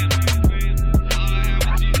the family. All I had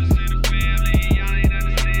was Jesus and the family. Y'all ain't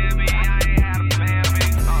understand me. I ain't had a plan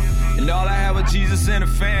B. And all I had was Jesus and the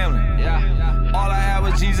family. Yeah. All I had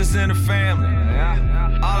was Jesus and the family.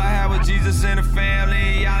 Yeah. All I had was Jesus and the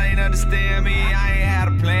family. Y'all ain't understand me. I ain't had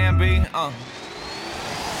a plan B.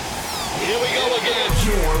 Here we go again.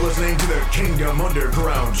 You're listening to the Kingdom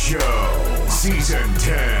Underground Show, Season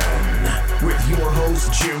 10, with your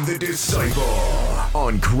host, Jim the Disciple,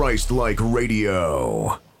 on Christ-Like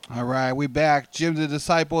Radio. All right, we back. Jim the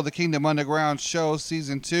Disciple, the Kingdom Underground Show,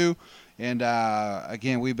 Season 2. And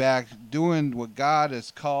again, we back doing what God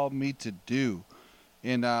has called me to do.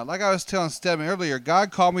 And like I was telling Steadman earlier,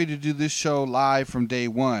 God called me to do this show live from day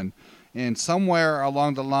one. And somewhere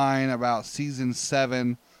along the line, about Season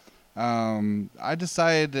 7, I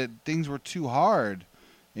decided that things were too hard,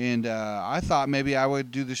 and I thought maybe I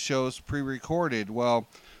would do the shows pre-recorded. Well,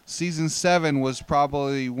 Season 7 was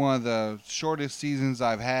probably one of the shortest seasons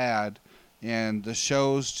I've had, and the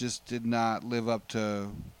shows just did not live up to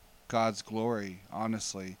God's glory,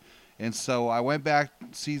 honestly. And so I went back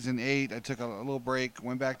Season 8. I took a little break,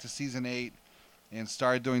 went back to Season 8, and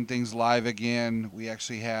started doing things live again. We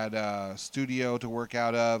actually had a studio to work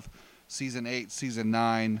out of, Season 8, Season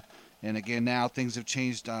 9. And again, now things have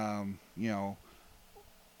changed.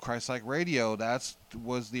 Christ-Like Radio, that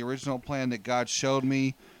was the original plan that God showed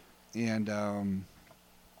me. And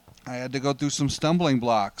I had to go through some stumbling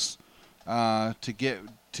blocks to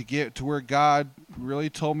get to where God really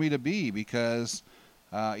told me to be, because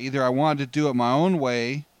either I wanted to do it my own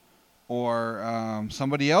way or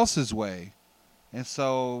somebody else's way. And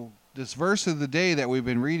so this verse of the day that we've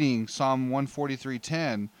been reading, Psalm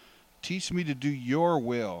 143:10, teach me to do your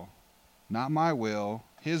will, not my will,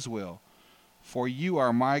 his will. For you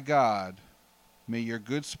are my God. May your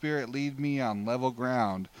good spirit lead me on level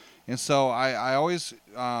ground. And so I always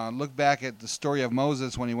look back at the story of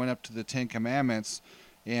Moses when he went up to the 10 Commandments,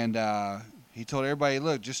 and he told everybody,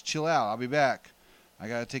 look, just chill out. I'll be back. I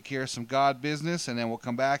got to take care of some God business, and then we'll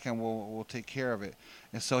come back and we'll take care of it.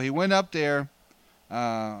 And so he went up there.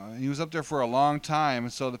 He was up there for a long time,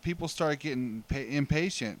 and so the people started getting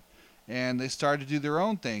impatient, and they started to do their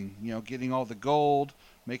own thing, getting all the gold,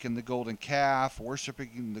 making the golden calf,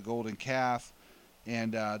 worshiping the golden calf,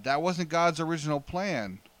 and that wasn't God's original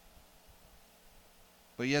plan.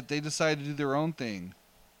 but yet they decided to do their own thing.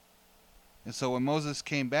 And so when Moses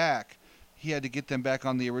came back, he had to get them back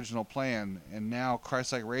on the original plan. And now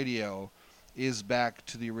Christ-like Radio is back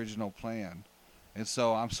to the original plan. And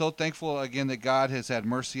so I'm so thankful again that God has had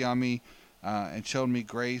mercy on me and shown me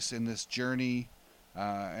grace in this journey.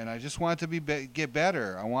 And I just want it to get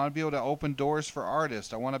better. I want to be able to open doors for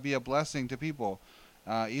artists. I want to be a blessing to people,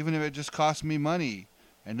 even if it just costs me money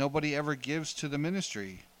and nobody ever gives to the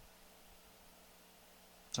ministry.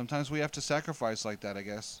 Sometimes we have to sacrifice like that, I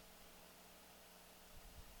guess.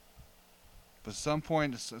 But at some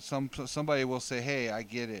point, somebody will say, hey, I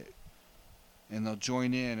get it. And they'll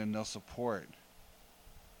join in and they'll support.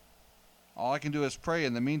 All I can do is pray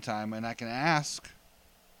in the meantime, and I can ask.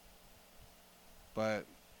 But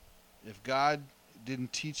if God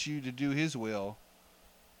didn't teach you to do his will,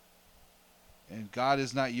 and God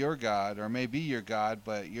is not your God, or may be your God,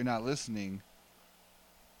 but you're not listening,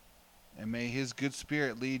 and may his good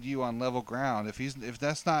spirit lead you on level ground. If you're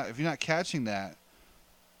not catching that,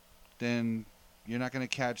 then you're not going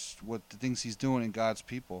to catch what the things he's doing in God's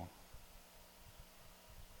people.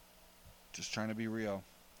 Just trying to be real.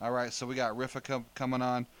 All right, so we got Riffa coming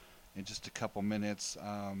on in just a couple minutes.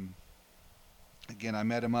 Again, I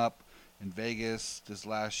met him up in Vegas this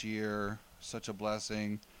last year. Such a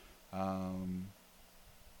blessing.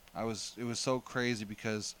 It was so crazy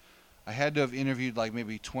because I had to have interviewed like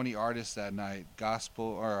maybe 20 artists that night, gospel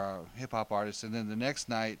or hip-hop artists, and then the next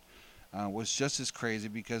night was just as crazy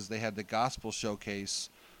because they had the gospel showcase.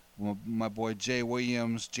 My boy Jay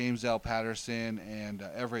Williams, James L. Patterson, and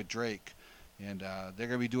Everett Drake. And they're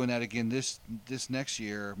going to be doing that again this next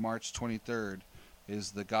year, March 23rd,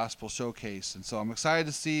 is the gospel showcase. And so I'm excited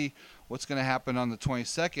to see what's going to happen on the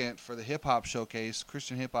 22nd for the hip-hop showcase,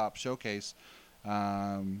 Christian hip-hop showcase,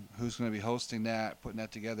 who's going to be hosting that, putting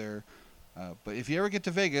that together. But if you ever get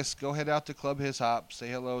to Vegas, go head out to Club His Hop. Say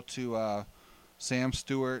hello to Sam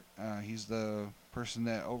Stewart. He's the person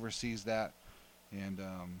that oversees that. And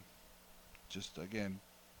just, again,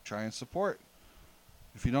 try and support.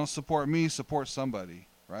 If you don't support me, support somebody,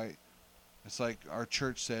 right? It's like our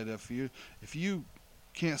church said, if you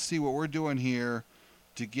can't see what we're doing here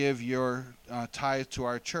to give your tithe to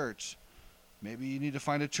our church, maybe you need to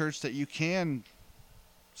find a church that you can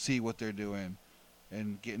see what they're doing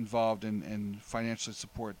and get involved and financially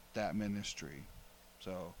support that ministry.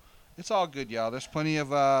 So it's all good, y'all. There's plenty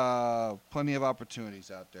of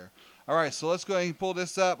opportunities out there. All right, so let's go ahead and pull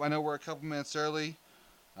this up. I know we're a couple minutes early.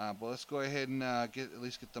 But let's go ahead and get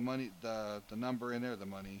the money, the number in there. The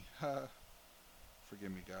money.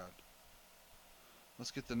 Forgive me, God. Let's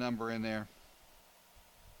get the number in there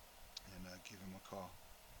and give him a call.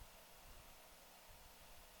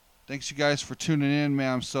 Thanks, you guys, for tuning in,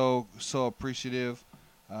 man. I'm so appreciative.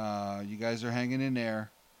 You guys are hanging in there.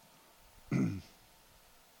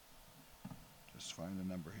 Just find the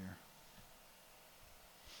number here.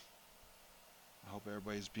 I hope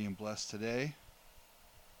everybody's being blessed today.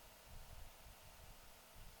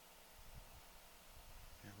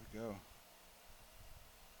 Go.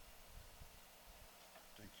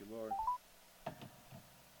 Thank you, Lord.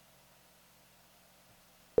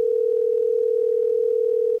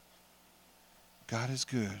 God is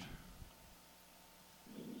good.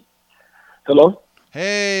 Hello?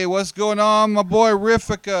 Hey, what's going on, my boy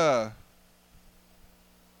Riffa?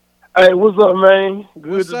 Hey, what's up, man?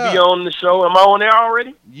 Good to be on the show. Am I on there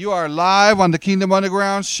already? You are live on the Kingdom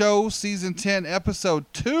Underground Show, Season 10, Episode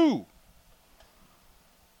 2.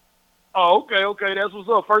 Oh, okay. That's what's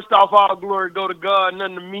up. First off, all glory go to God,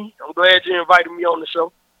 nothing to me. I'm glad you invited me on the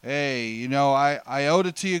show. Hey, I owed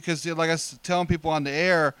it to you because, like I was telling people on the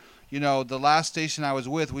air, the last station I was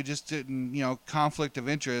with, we just didn't, conflict of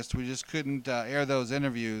interest. We just couldn't air those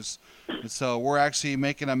interviews. And so we're actually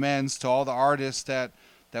making amends to all the artists that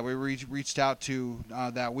we reached out to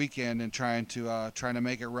that weekend and trying to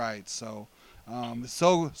make it right. So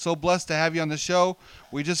so blessed to have you on the show.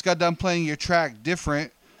 We just got done playing your track,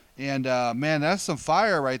 Different. And, man, that's some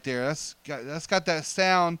fire right there. That's got that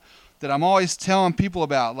sound that I'm always telling people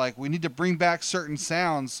about. Like, we need to bring back certain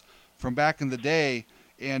sounds from back in the day.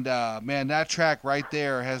 And, man, that track right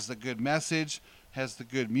there has the good message, has the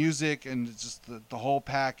good music, and just the whole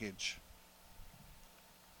package.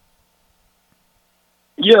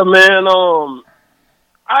 Yeah, man.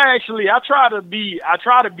 I try to be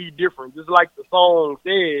different, just like the song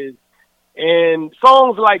says. And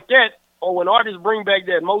songs like that, or when artists bring back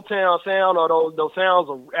that Motown sound, or those sounds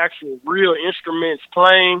of actual real instruments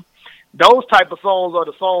playing, those type of songs are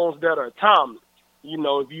the songs that are timeless.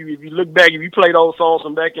 If you look back, if you play those songs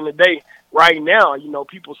from back in the day, right now,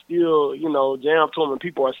 people still, jam to them, and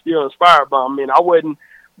people are still inspired by them. I mean, I wasn't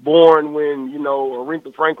born when, you know,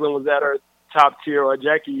 Aretha Franklin was at her top tier, or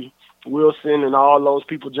Jackie Wilson and all those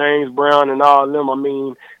people, James Brown and all of them. I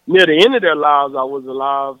mean, near the end of their lives, I was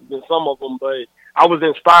alive than some of them, but I was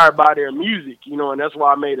inspired by their music, you know, and that's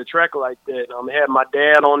why I made a track like that. I had my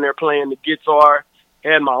dad on there playing the guitar,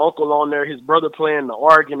 had my uncle on there, his brother playing the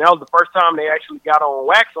organ. That was the first time they actually got on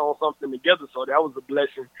wax on something together, so that was a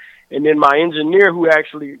blessing. And then my engineer, who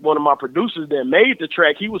actually, one of my producers that made the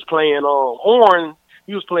track, he was playing horns.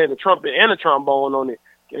 He was playing the trumpet and the trombone on it,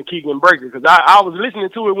 and Keegan Breaker, because I was listening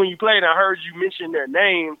to it when you played, and I heard you mention their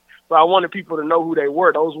names, so I wanted people to know who they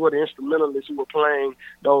were. Those were the instrumentalists who were playing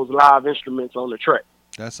those live instruments on the track.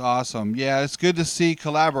 That's awesome. Yeah, it's good to see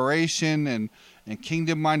collaboration and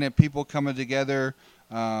kingdom-minded people coming together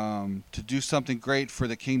to do something great for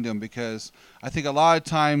the kingdom, because I think a lot of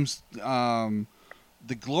times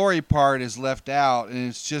the glory part is left out, and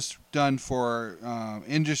it's just done for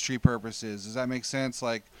industry purposes. Does that make sense?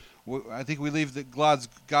 Like, I think we leave the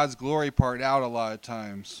God's glory part out a lot of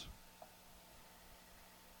times.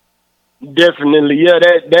 Definitely, yeah,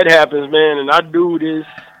 that happens, man. And I do this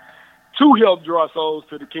to help draw souls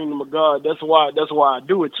to the kingdom of God. That's why I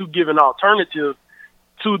do it, to give an alternative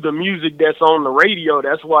to the music that's on the radio.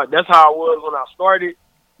 That's how I was when I started.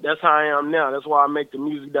 That's how I am now. That's why I make the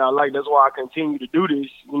music that I like. That's why I continue to do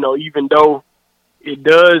this. You know, even though it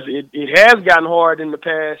has gotten hard in the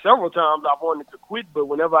past. Several times I've wanted to quit, but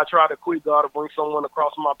whenever I try to quit, God will bring someone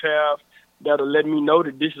across my path that'll let me know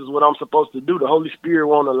that this is what I'm supposed to do. The Holy Spirit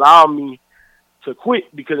won't allow me to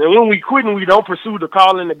quit, because when we quit and we don't pursue the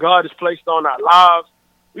calling that God has placed on our lives,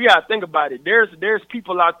 we got to think about it. There's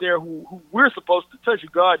people out there who we're supposed to touch, who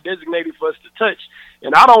God designated for us to touch,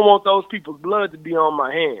 and I don't want those people's blood to be on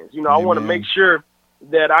my hands. You know, Amen. I want to make sure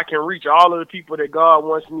that I can reach all of the people that God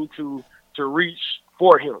wants me to reach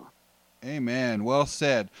for Him. Amen. Well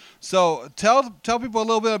said. So tell people a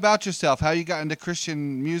little bit about yourself, how you got into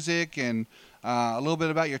Christian music, and a little bit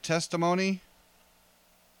about your testimony.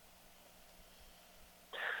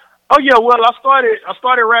 Oh yeah, well I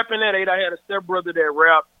started rapping at 8. I had a stepbrother that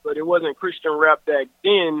rapped, but it wasn't Christian rap back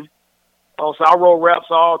then. So I wrote raps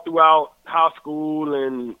all throughout high school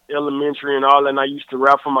and elementary and all, and I used to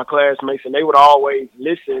rap for my classmates, and they would always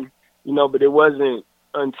listen, you know. But it wasn't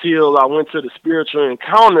until I went to the spiritual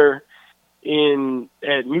encounter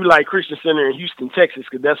at New Light Christian Center in Houston, Texas,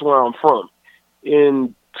 because that's where I'm from.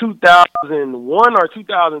 In 2001 or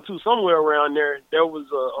 2002, somewhere around there was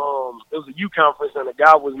a youth conference, and a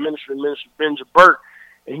guy was Minister Benja Burke,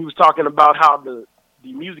 and he was talking about how the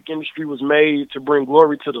music industry was made to bring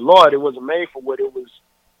glory to the Lord. It wasn't made for what it was,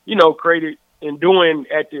 you know, created and doing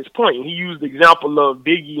at this point. He used the example of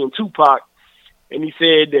Biggie and Tupac, and he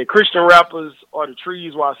said that Christian rappers are the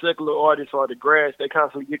trees, while secular artists are the grass. They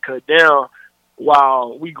constantly get cut down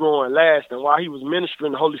while we grow and last. And while he was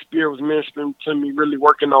ministering, the Holy Spirit was ministering to me, really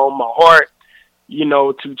working on my heart, you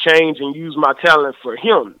know, to change and use my talent for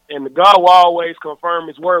Him. And the God will always confirm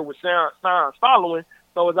His word with signs following.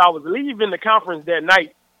 So as I was leaving the conference that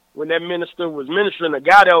night, when that minister was ministering, the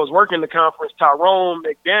guy that was working the conference, Tyrone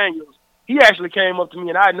McDaniels, he actually came up to me,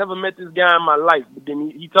 and I had never met this guy in my life. But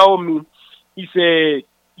then he told me, he said,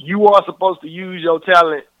 "You are supposed to use your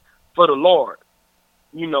talent for the Lord."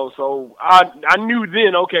 You know, so I knew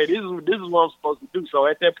then, okay, this is what I'm supposed to do. So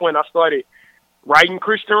at that point, I started writing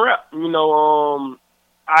Christian rap. You know,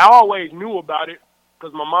 I always knew about it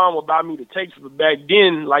because my mom would buy me the tapes. But back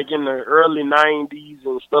then, like in the early 90s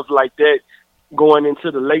and stuff like that, going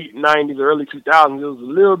into the late 90s, early 2000s, it was a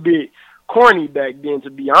little bit corny back then, to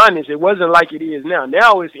be honest. It wasn't like it is now.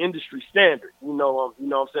 Now it's industry standard. You know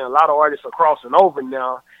what I'm saying? A lot of artists are crossing over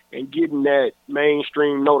now and getting that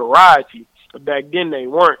mainstream notoriety. But back then they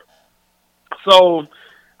weren't. So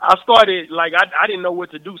I started, like, I didn't know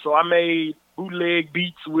what to do. So I made bootleg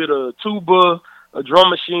beats with a tuba, a drum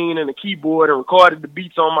machine, and a keyboard, and recorded the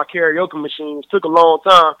beats on my karaoke machine. It took a long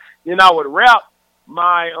time. Then I would rap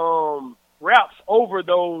my raps over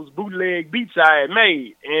those bootleg beats I had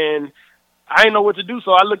made. And I didn't know what to do,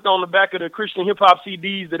 so I looked on the back of the Christian hip-hop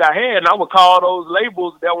CDs that I had, and I would call those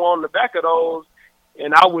labels that were on the back of those.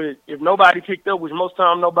 And I would, if nobody picked up, which most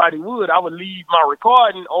time nobody would, I would leave my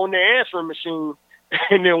recording on their answering machine.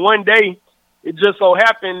 And then one day, it just so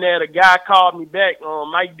happened that a guy called me back,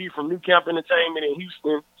 Mike D from New Camp Entertainment in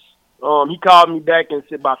Houston. He called me back and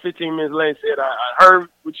said, about 15 minutes later, said, I heard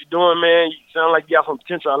what you're doing, man. You sound like you got some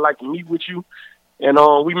potential. I'd like to meet with you. And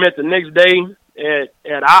we met the next day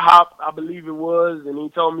at IHOP, I believe it was, and he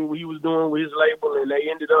told me what he was doing with his label, and they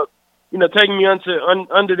ended up, you know, taking me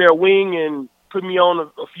under their wing and put me on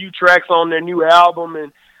a few tracks on their new album.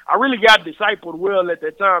 And I really got discipled well at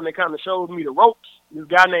that time. They kind of showed me the ropes. this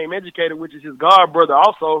guy named Educator, which is his god brother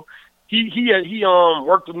also. He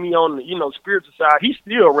worked with me on the, spiritual side. He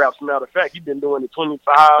still raps, matter of fact. He's been doing it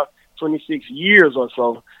 25, 26 years or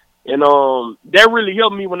so. And that really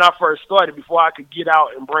helped me when I first started before I could get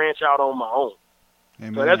out and branch out on my own.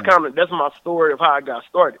 Amen. So that's my story of how I got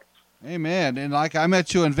started. Amen. And like I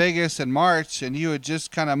met you in Vegas in March, and you had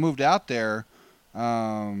just kind of moved out there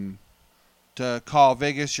to call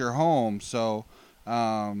Vegas your home. So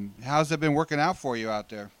how's it been working out for you out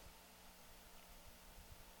there?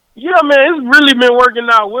 Yeah, man, it's really been working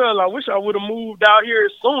out well. I wish I would have moved out here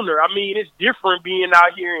sooner. I mean, it's different being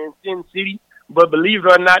out here in Sin City, but believe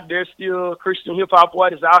it or not, there's still Christian hip-hop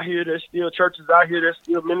artists out here. There's still churches out here. There's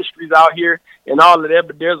still ministries out here and all of that,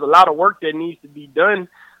 but there's a lot of work that needs to be done.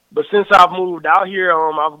 But since I've moved out here,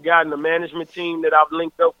 I've gotten a management team that I've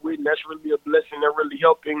linked up with, and that's really a blessing. They're really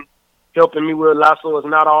helping me with a lot, so it's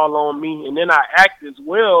not all on me. And then I act as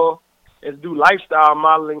well as do lifestyle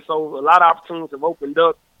modeling, so a lot of opportunities have opened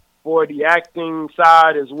up for the acting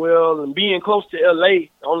side as well. And being close to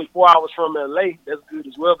L.A., only 4 hours from L.A., that's good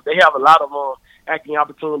as well. But they have a lot of acting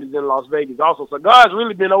opportunities in Las Vegas also. So God's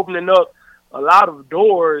really been opening up a lot of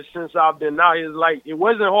doors since I've been out here. It's like it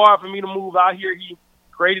wasn't hard for me to move out here. He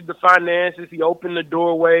created the finances. He opened the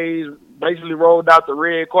doorways, basically rolled out the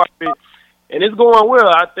red carpet. And it's going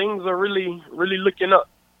well. Things are really, really looking up.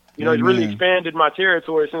 It's really expanded my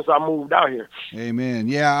territory since I moved out here. Amen.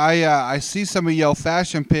 Yeah, I see some of your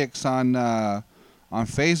fashion pics on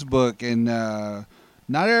Facebook, and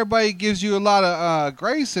not everybody gives you a lot of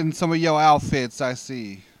grace in some of your outfits, I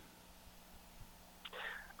see.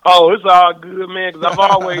 Oh, it's all good, man, because I've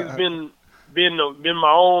always been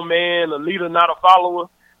my own man, a leader, not a follower.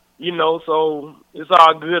 So it's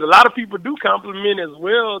all good. A lot of people do compliment as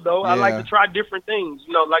well, though. Yeah. I like to try different things.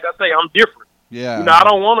 Like I say, I'm different. Yeah. I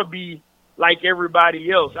don't want to be like everybody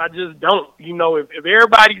else. I just don't. If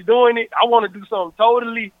everybody's doing it, I want to do something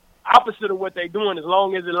totally opposite of what they're doing as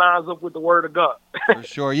long as it lines up with the Word of God. For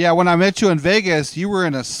sure. Yeah, when I met you in Vegas, you were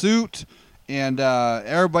in a suit, and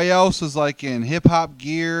everybody else was like in hip-hop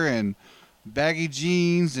gear and baggy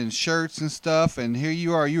jeans and shirts and stuff. And here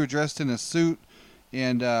you are. You were dressed in a suit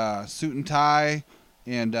and tie,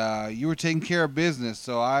 and you were taking care of business.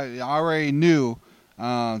 So I already knew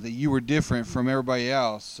that you were different from everybody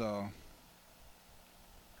else. So,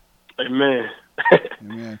 amen.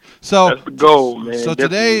 Amen. So that's the goal, man. So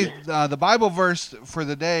definitely. Today, the Bible verse for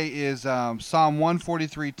the day is Psalm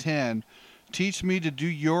 143:10. Teach me to do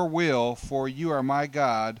your will, for you are my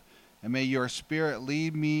God, and may your spirit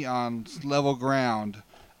lead me on level ground.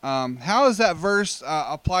 How does that verse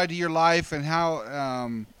apply to your life, and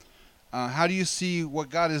how do you see what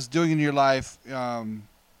God is doing in your life,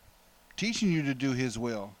 teaching you to do His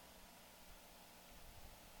will?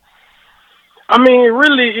 I mean, it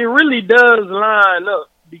really does line up,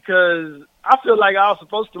 because I feel like I was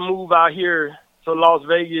supposed to move out here to Las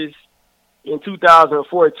Vegas in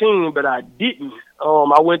 2014, but I didn't.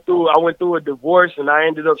 I went through a divorce, and I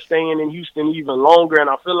ended up staying in Houston even longer, and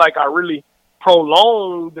I feel like I really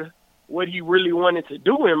prolonged what He really wanted to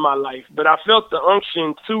do in my life. But I felt the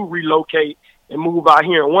unction to relocate and move out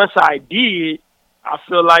here, and once I did, I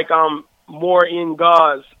feel like I'm more in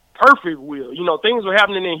God's perfect will. Things were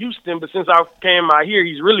happening in Houston, but since I came out here,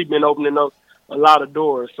 He's really been opening up a lot of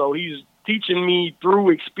doors. So He's teaching me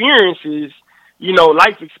through experiences,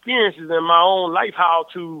 life experiences in my own life, how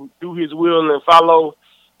to do His will and follow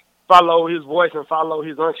His voice and follow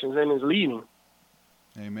His unctions and His leading.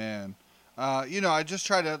 Amen. I just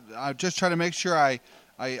try to make sure I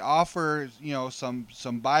offer,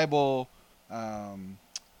 some Bible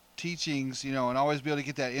teachings, and always be able to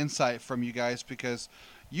get that insight from you guys, because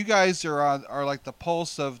you guys are like the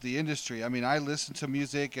pulse of the industry. I mean, I listen to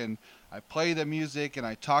music and I play the music and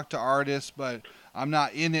I talk to artists, but I'm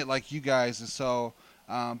not in it like you guys. And so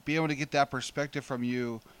being able to get that perspective from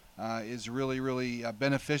you is really, really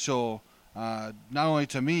beneficial, not only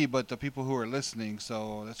to me, but the people who are listening.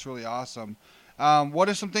 So that's really awesome. What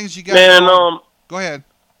are some things you got? Man, go ahead.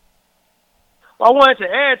 I wanted to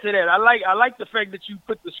add to that. I like the fact that you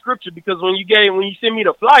put the scripture, because when you sent me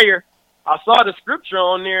the flyer, I saw the scripture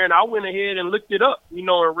on there, and I went ahead and looked it up,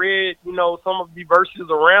 and read, some of the verses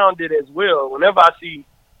around it as well. Whenever I see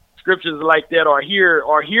scriptures like that, or hear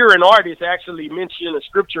an artist actually mention a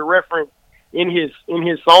scripture reference in his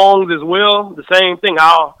songs as well, the same thing,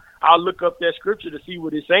 I'll look up that scripture to see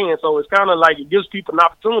what it's saying. So it's kind of like it gives people an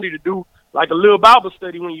opportunity to do like a little Bible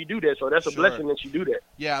study when you do that. So that's a blessing that you do that.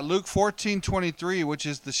 Yeah, Luke 14:23, which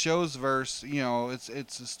is the show's verse,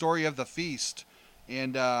 it's the story of the feast,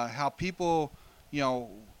 and how people,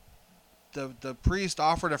 the priest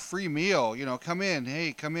offered a free meal. Come in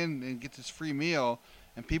and get this free meal,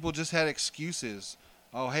 and people just had excuses.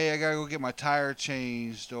 Oh, hey, I gotta go get my tire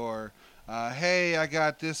changed, or hey, I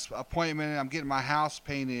got this appointment, I'm getting my house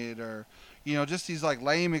painted, or just these like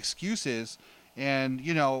lame excuses. And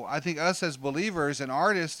I think us as believers and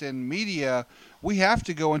artists and media, we have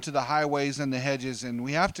to go into the highways and the hedges, and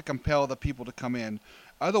we have to compel the people to come in.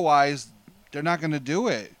 Otherwise, they're not going to do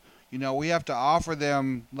it. We have to offer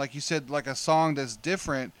them, like you said, like a song that's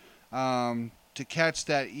different, to catch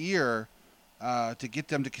that ear, to get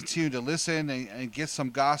them to continue to listen and get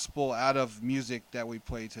some gospel out of music that we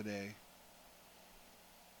play today.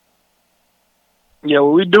 Yeah,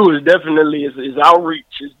 what we do is definitely is outreach.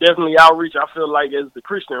 It's definitely outreach. I feel like as the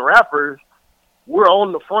Christian rappers, we're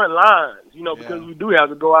on the front lines, because we do have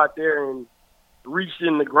to go out there and reach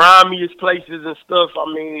in the grimiest places and stuff. I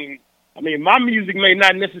mean, my music may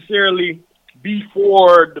not necessarily be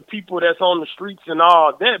for the people that's on the streets and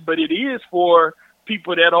all that, but it is for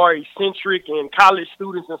people that are eccentric and college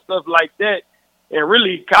students and stuff like that. And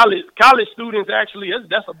really, college students actually,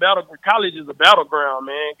 that's a battle. College is a battleground,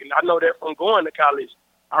 man. And I know that from going to college.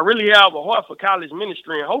 I really have a heart for college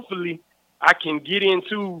ministry, and hopefully I can get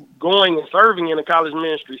into going and serving in a college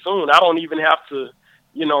ministry soon. I don't even have to,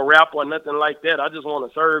 rap or nothing like that. I just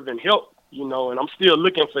want to serve and help, and I'm still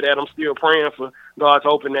looking for that. I'm still praying for God to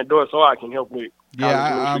open that door so I can help with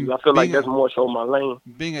college ministries. I feel like that's more so my lane.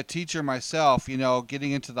 Being a teacher myself,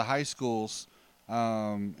 getting into the high schools,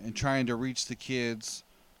 and trying to reach the kids,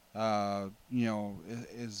 as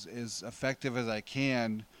effective as I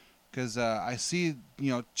can, because I see,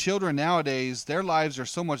 children nowadays, their lives are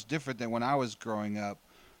so much different than when I was growing up.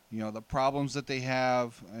 The problems that they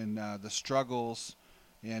have and the struggles,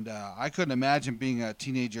 and I couldn't imagine being a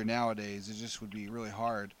teenager nowadays. It just would be really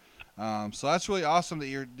hard. So that's really awesome that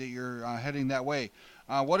you're heading that way.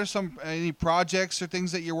 What are any projects or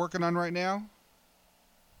things that you're working on right now?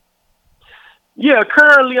 Yeah,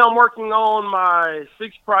 currently I'm working on my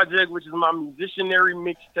 6th project, which is my musicianary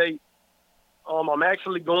mixtape. I'm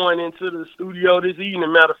actually going into the studio this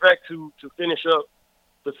evening, matter of fact, to finish up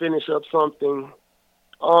something.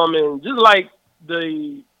 And just like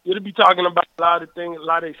it'll be talking about a lot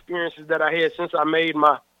of experiences that I had since I made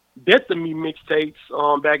my Death to Me mixtapes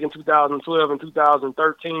back in 2012 and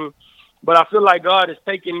 2013. But I feel like God has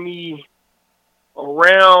taken me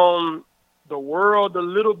around the world a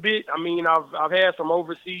little bit. I mean, I've had some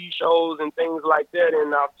overseas shows and things like that,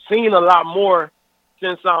 and I've seen a lot more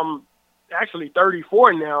since I'm actually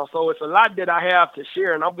 34 now. So it's a lot that I have to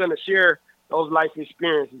share, and I'm going to share those life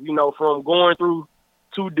experiences, from going through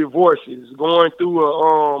 2 divorces, going through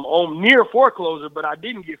on near foreclosure, but I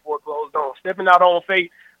didn't get foreclosed on, stepping out on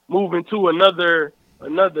faith, moving to another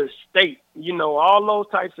state, all those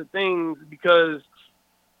types of things, because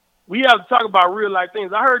we have to talk about real life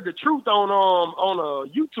things. I heard the truth on a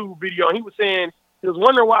YouTube video, and he was saying he was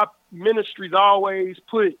wondering why ministries always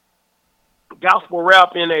put gospel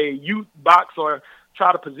rap in a youth box or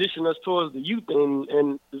try to position us towards the youth.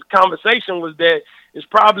 And the conversation was that it's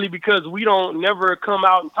probably because we don't never come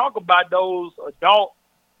out and talk about those adult,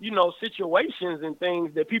 situations and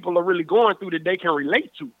things that people are really going through that they can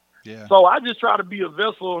relate to. Yeah. So I just try to be a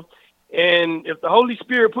vessel, and if the Holy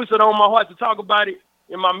Spirit puts it on my heart to talk about it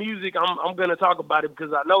in my music, I'm going to talk about it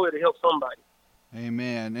because I know it'll help somebody.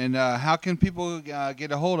 Amen. And how can people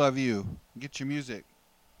get a hold of you, get your music?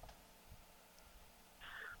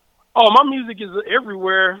 Oh, my music is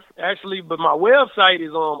everywhere, actually, but my website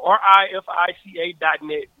is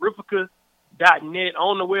rifica.net, rifica.net.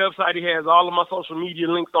 On the website, it has all of my social media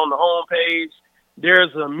links on the homepage.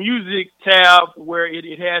 There's a music tab where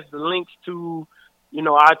it has the links to,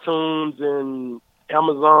 iTunes and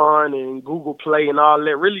Amazon and Google Play and all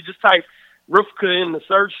that. Really just type Rifka in the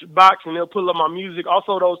search box and they'll pull up my music.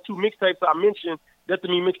 Also, those 2 mixtapes I mentioned, Death to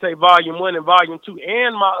Me Mixtape Volume 1 and Volume 2,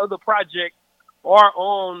 and my other project are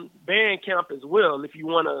on Bandcamp as well if you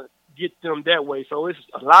want to get them that way. So it's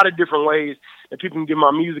a lot of different ways that people can get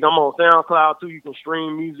my music. I'm on SoundCloud too. You can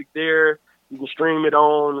stream music there. You can stream it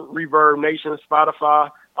on Reverb Nation, Spotify,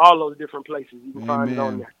 all those different places. You can find it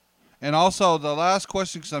on there. And also, the last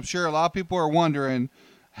question, because I'm sure a lot of people are wondering,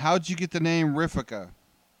 how'd you get the name Rifica?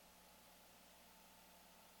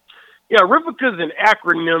 Yeah, Rifica is an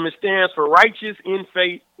acronym. It stands for Righteous in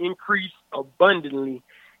Faith, Increase Abundantly.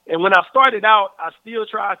 And when I started out, I still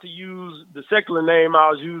tried to use the secular name I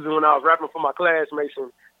was using when I was rapping for my classmates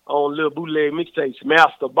on Little Bootleg Mixtapes,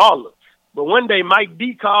 Master Baller. But one day, Mike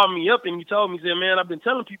D called me up and he told me, he said, man, I've been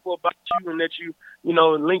telling people about you and that you,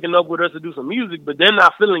 linking up with us to do some music, but they're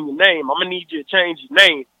not feeling your name. I'm going to need you to change your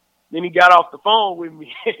name. Then he got off the phone with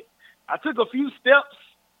me. I took a few steps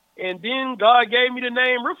And then God gave me the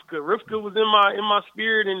name Rivka. Rivka was in my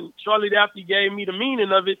spirit, and shortly after He gave me the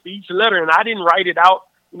meaning of it for each letter. And I didn't write it out,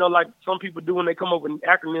 like some people do when they come up with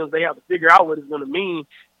acronyms. They have to figure out what it's going to mean.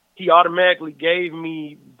 He automatically gave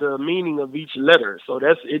me the meaning of each letter. So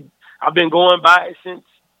that's it. I've been going by it since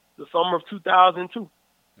the summer of 2002.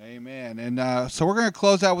 Amen. And so we're going to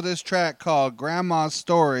close out with this track called Grandma's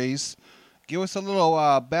Stories. Give us a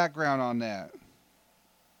little background on that.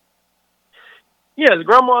 Yes,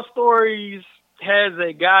 Grandma's Stories has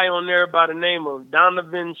a guy on there by the name of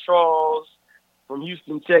Donovan Charles from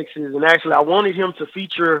Houston, Texas. And actually, I wanted him to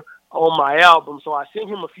feature on my album, so I sent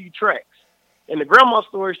him a few tracks. And the Grandma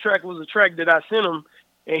Stories track was a track that I sent him,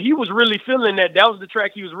 and he was really feeling that. That was the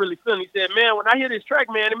track he was really feeling. He said, man, when I hear this track,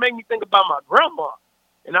 man, it made me think about my grandma.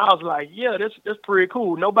 And I was like, yeah, that's pretty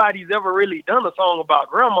cool. Nobody's ever really done a song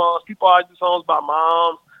about grandmas. People always do songs about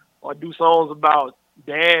moms or do songs about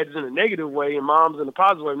dads in a negative way and moms in a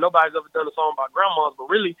positive way. Nobody's ever done a song about grandmas, but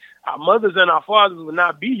really our mothers and our fathers would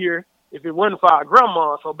not be here if it wasn't for our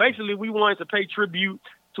grandmas. So basically we wanted to pay tribute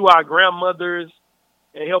to our grandmothers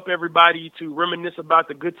and help everybody to reminisce about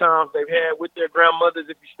the good times they've had with their grandmothers.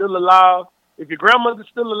 If you're still alive, if your grandmother's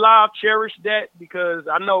still alive, cherish that, because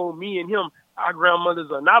I know me and him, our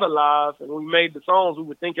grandmothers are not alive, and when we made the songs, we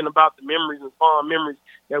were thinking about the memories and fond memories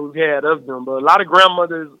that we've had of them. But a lot of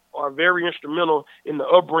grandmothers are very instrumental in the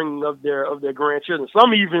upbringing of their grandchildren.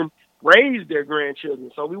 Some even raised their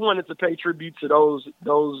grandchildren. So we wanted to pay tribute to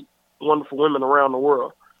those wonderful women around the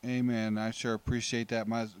world. Amen. I sure appreciate that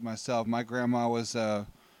myself. My grandma was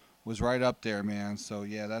right up there, man. So,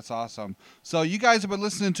 yeah, that's awesome. So you guys have been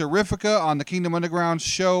listening to Rivka on the Kingdom Underground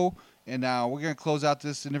show. And we're going to close out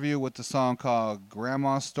this interview with the song called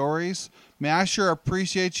Grandma Stories. Man, I sure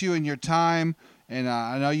appreciate you and your time. And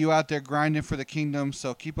I know you out there grinding for the kingdom,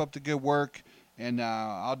 so keep up the good work. And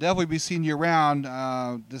I'll definitely be seeing you around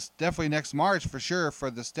definitely next March for sure for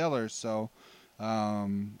the Stellars. So I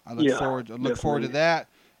look forward to that.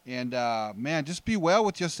 And, man, just be well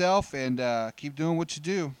with yourself and keep doing what you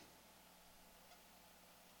do.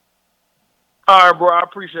 All right, bro. I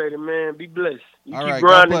appreciate it, man. Be blessed. You all keep right,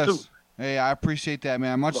 grinding, God bless. too. Hey, I appreciate that,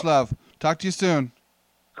 man. Much love. Talk to you soon.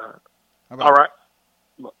 Bye-bye. All right.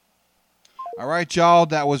 All right, y'all.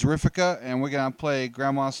 That was Rivka, and we're going to play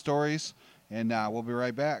Grandma's Stories, and we'll be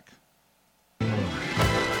right back.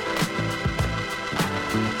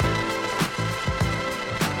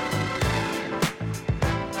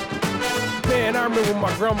 Man, I remember when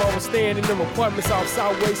my grandma was staying in them apartments off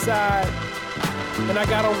Southway Side. And I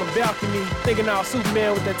got on the balcony thinking I was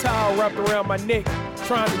Superman with that towel wrapped around my neck,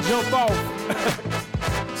 trying to jump off.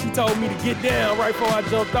 She told me to get down right before I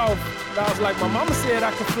jumped off. And I was like, my mama said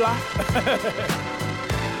I could fly.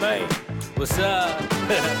 Man. What's up?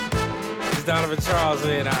 It's Donovan Charles,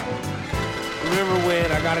 man. I remember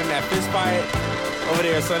when I got in that fist fight over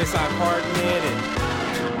there at Sunnyside Park, man,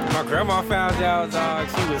 and my grandma found out, dog.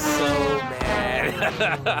 She was so mad.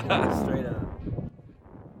 Straight up.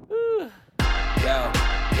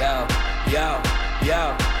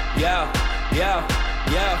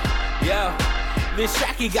 Yo. Miss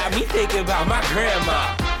Shacky got me thinking about my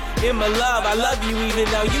grandma. In my love, I love you even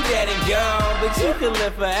though you dead and gone, but you can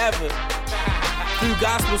live forever. Through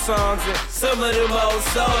gospel songs and some of them old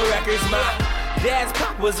soul records, my dad's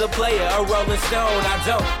pop was a player, a Rolling Stone. I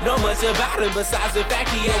don't know much about him besides the fact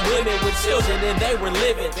he had women with children and they were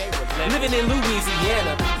living in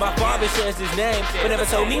Louisiana. My father shares his name, but never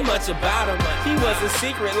told me much about him. He was a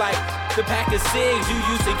secret like the pack of cigs you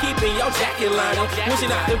used to keep in your jacket liner.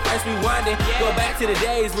 Wishing I could press rewinding, go back to the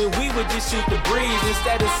days when we would just shoot the breeze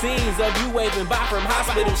instead of scenes of you waving by from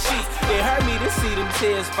hospital sheets. It hurt me to see them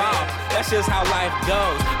tears fall. That's just how life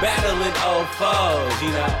goes, battling old foes,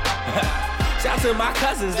 you know. Shout to my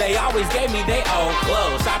cousins, they always gave me their old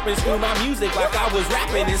clothes. Shopping screw my music like I was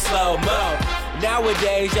rapping in slow-mo.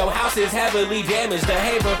 Nowadays, your house is heavily damaged. A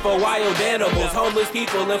haven for wild animals, homeless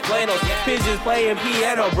people in flannels, pigeons playing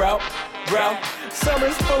piano, bro.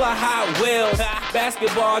 Summer's full of Hot Wheels,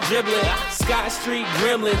 basketball dribbling, Scott Street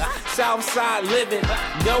gremlins, Southside living,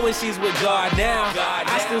 knowing she's with God now.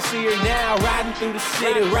 I still see her now, riding through the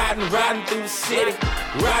city, riding through the city,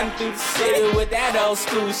 riding through the city with that old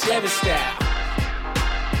school Chevy style.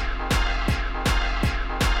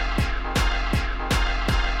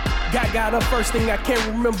 Got the first thing I can't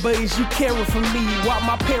remember is you caring for me while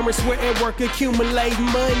my parents were at work accumulating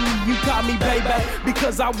money. You called me baby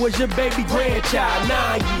because I was your baby grandchild.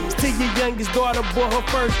 9 years till your youngest daughter bore her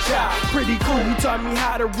first child. Pretty cool, you taught me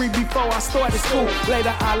how to read before I started school.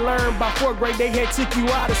 Later I learned by 4th grade they had took you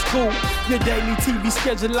out of school. Your daily TV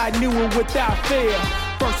schedule I knew it without fail.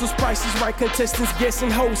 First was prices right, contestants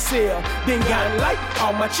guessing wholesale. Then got light,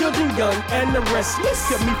 all my children young and the restless.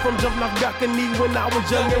 Kept me from jumping off balcony when I was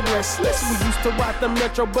young and restless. We used to ride the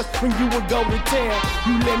metro bus when you would go to town.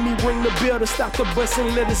 You let me ring the bell to stop the bus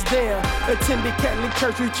and let us down. Attended Catholic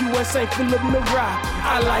church with USA full of Mariah.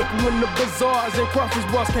 I like when the bazaars and crawfish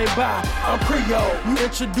bars came by. I'm Creole, you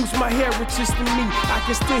introduced my heritage to me. I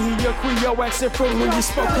can still hear your Creole accent from when you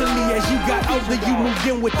spoke to me. As you got older, you moved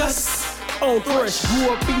in with us. On Thrush, grew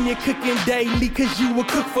up in your cooking daily, cause you would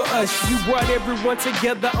cook for us. You brought everyone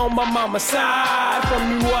together on my mama's side.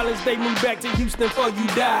 From New Orleans, they moved back to Houston before you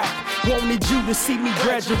died. Wanted you to see me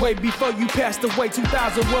graduate before you passed away.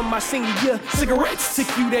 2001, my senior year, cigarettes took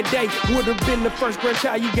you that day. Would've been the first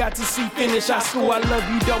grandchild you got to see finish high school. I love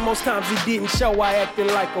you though, most times it didn't show. I acted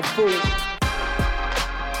like a fool.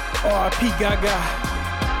 R.I.P. Gaga,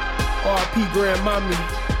 R.I.P.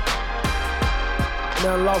 Grandmommy.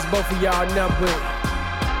 Now I lost both of y'all now, but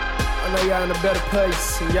I know y'all in a better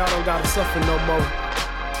place and y'all don't gotta suffer no more.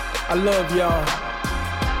 I love y'all.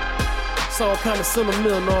 Song kinda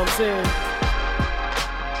sentimental, know what I'm saying?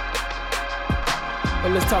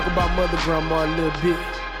 But let's talk about Mother Grandma a little bit.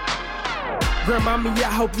 Grandmommy,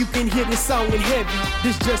 I hope you can hear this song in heaven.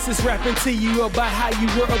 This justice rapping to you about how you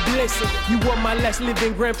were a blessing. You were my last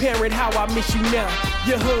living grandparent, how I miss you now.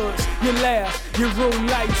 Your hugs, your laughs, your room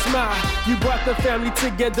light smile. You brought the family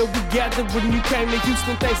together, we gathered when you came to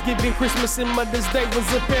Houston. Thanksgiving, Christmas, and Mother's Day was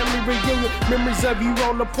a family reunion. Memories of you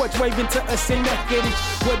on the porch waving to us in that finish.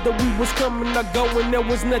 Whether we was coming or going, there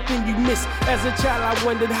was nothing you missed. As a child, I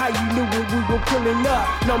wondered how you knew when we were pulling up.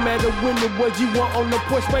 No matter when it was, you were on the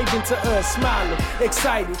porch waving to us, smiling,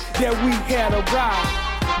 excited that we had arrived.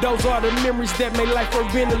 Those are the memories that made life for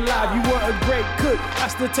being alive. You were a great cook. I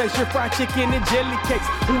still taste your fried chicken and jelly cakes.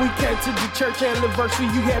 When we came to the church anniversary,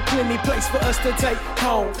 you had plenty place for us to take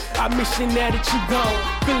home. I miss you now that you gone.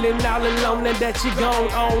 Feeling all alone now that you gone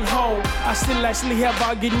on home. I still actually have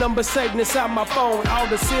all your numbers saved inside my phone. All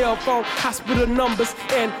the cell phone, hospital numbers,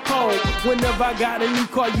 and home. Whenever I got a new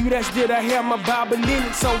car, you that did I have my Bible in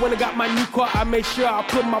it. So when I got my new car, I made sure I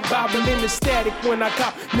put my Bible in the static when I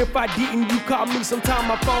call. And if I didn't, you call me sometime.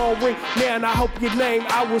 My phone ring. Man, I hope your name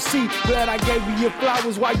I will see. Glad I gave you your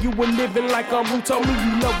flowers while you were living like Who told me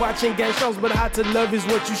you love watching game shows, but how to love is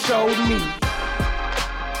what you showed me.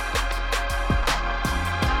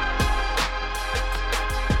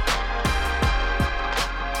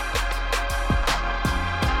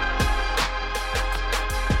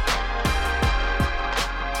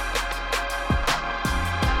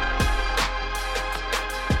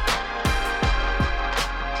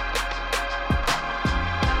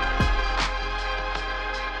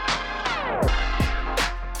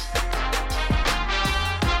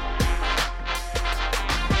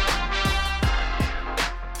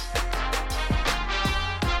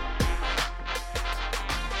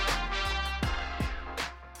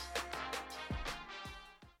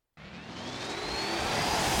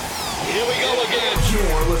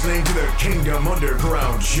 You're listening to the Kingdom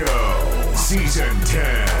Underground Show, Season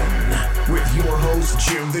 10, with your host,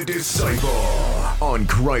 Jim the Disciple, on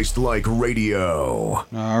Christ-like Radio.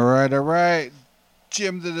 All right.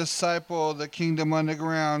 Jim the Disciple, the Kingdom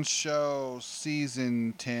Underground Show,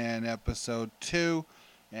 Season 10, Episode 2,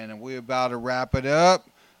 and we're about to wrap it up.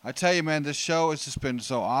 I tell you, man, this show has just been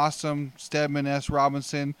so awesome. Steadman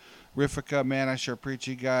Robinson, Riffica, man, I sure appreciate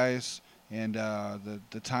you guys. And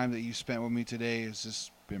the time that you spent with me today has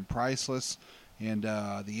just been priceless. And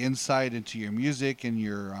the insight into your music and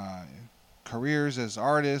your careers as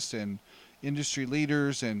artists and industry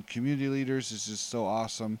leaders and community leaders is just so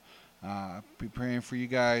awesome. Be praying for you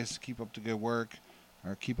guys. Keep up the good work,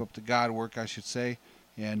 or keep up the God work, I should say.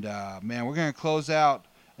 And, man, we're going to close out.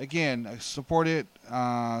 Again, support it.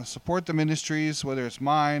 Support the ministries, whether it's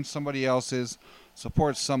mine, somebody else's.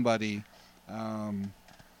 Support somebody.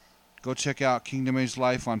 Go check out Kingdom Age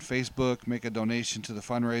Life on Facebook. Make a donation to the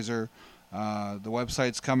fundraiser. The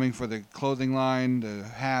website's coming for the clothing line, the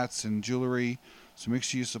hats and jewelry. So make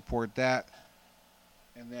sure you support that.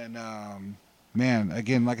 And then, man,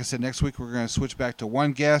 again, like I said, next week we're going to switch back to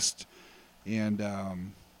one guest and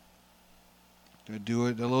do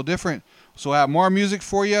it a little different. So we'll have more music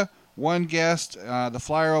for you. One guest. The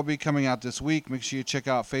flyer will be coming out this week. Make sure you check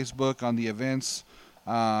out Facebook on the events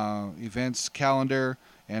calendar.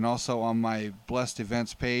 And also on my Blessed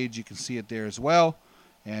Events page, you can see it there as well.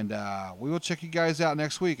 And we will check you guys out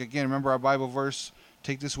next week. Again, remember our Bible verse.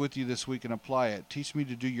 Take this with you this week and apply it. Teach me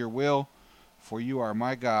to do your will, for you are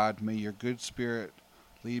my God. May your good spirit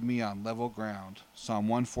lead me on level ground. Psalm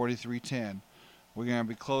 143:10. We're going to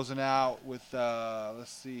be closing out with,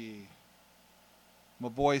 let's see. My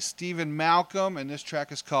boy Stephen Malcolm, and this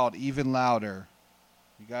track is called Even Louder.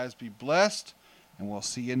 You guys be blessed, and we'll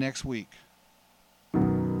see you next week.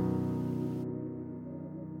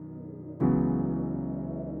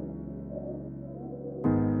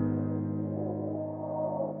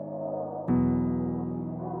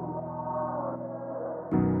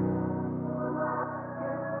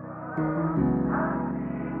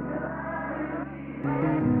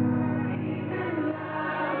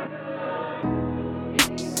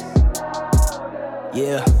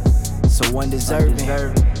 Yeah, so undeserving,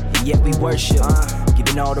 and yet we worship,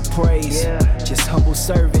 giving all the praise, just humble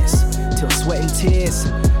servants, till sweat and tears,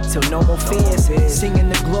 till no more fears, singing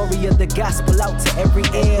the glory of the gospel out to every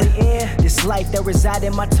ear. This life that reside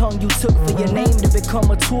in my tongue you took for your name to become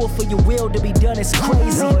a tool for your will to be done is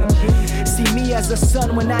crazy. See me as a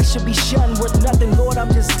son when I should be shunned, worth nothing, Lord,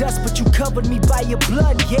 I'm just dust, but you covered me by your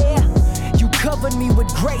blood, You covered me with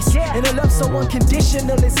grace, and a love so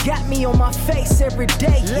unconditional, it's got me on my face every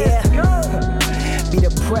day, Be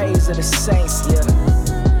the praise of the saints,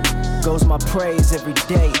 Goes my praise every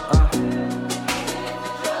day,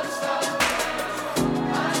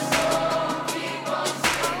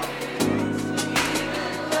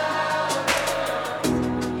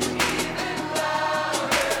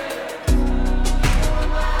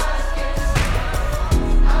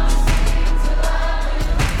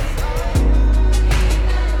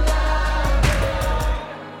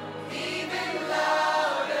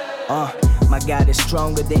 My God is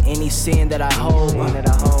stronger than any sin that I hold.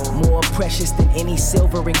 More precious than any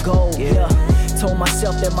silver and gold. Told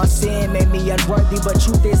myself that my sin made me unworthy, but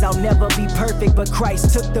truth is I'll never be perfect. But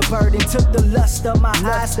Christ took the burden, took the lust of my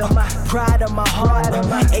eyes, pride of my heart,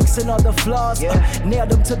 aches and all the flaws. Nailed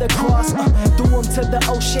them to the cross, threw them to the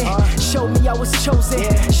ocean. Showed me I was chosen.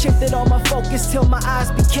 Shifted all my focus till my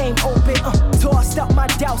eyes became open. Tossed out my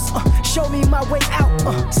doubts, showed me my way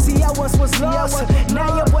out. See, I once was lost,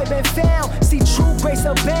 now your boy been found. See, true grace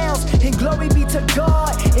abounds, and glory be to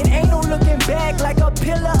God. It ain't no looking back like a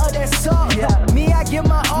pillar of that salt. Me, I give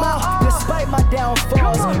my all, despite my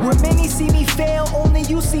downfalls. Where many see me fail, only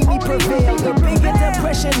you see me prevail. The bigger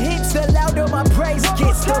depression hits, the louder my praise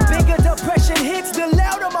gets. The bigger depression hits, the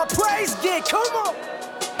louder my praise gets. Come on.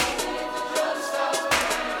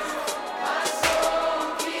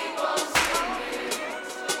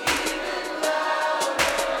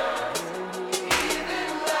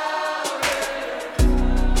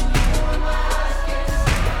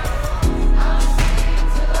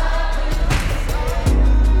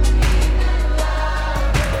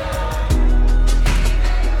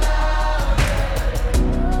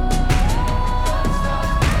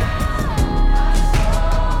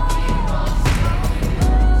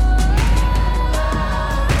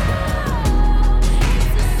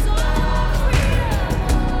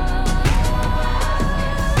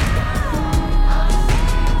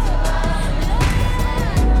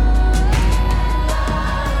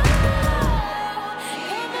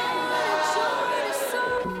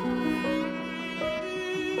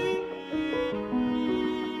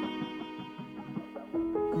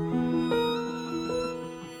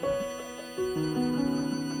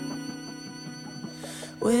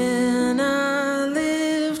 When I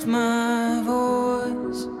lift my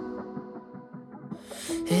voice,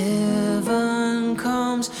 heaven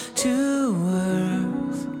comes to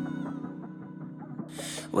earth.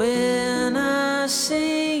 When I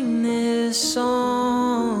sing this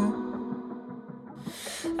song,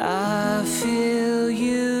 I feel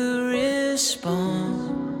you respond.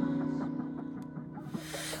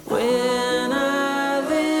 When I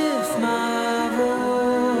lift my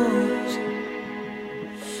voice,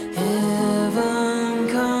 heaven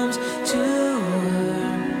comes to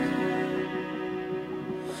earth.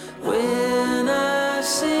 When I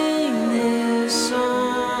sing this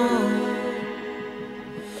song,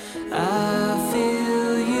 I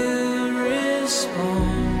feel you respond.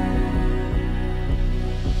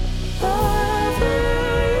 I feel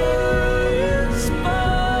you respond.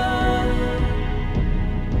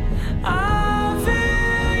 I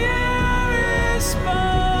feel you respond.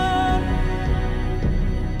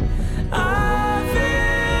 I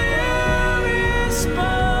feel you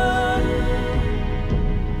respond.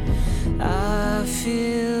 I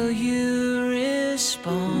feel you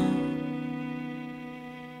respond.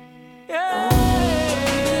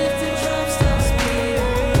 If the drum stops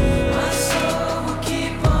beating, my soul will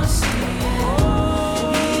keep on singing.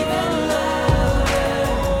 Even louder,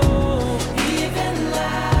 even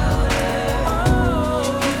louder.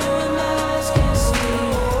 Even when my eyes can't see,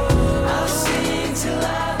 I'll sing till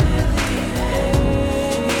I believe it.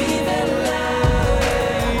 Even louder,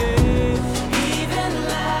 even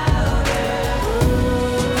louder.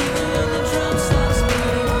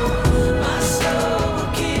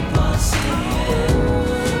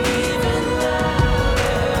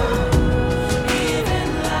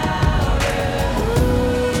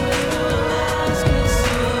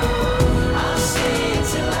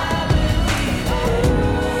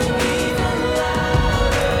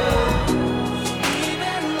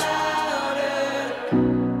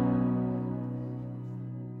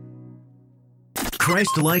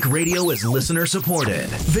 Christ-Like Radio is listener supported.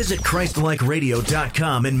 Visit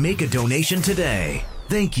ChristLikeRadio.com and make a donation today.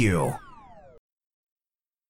 Thank you.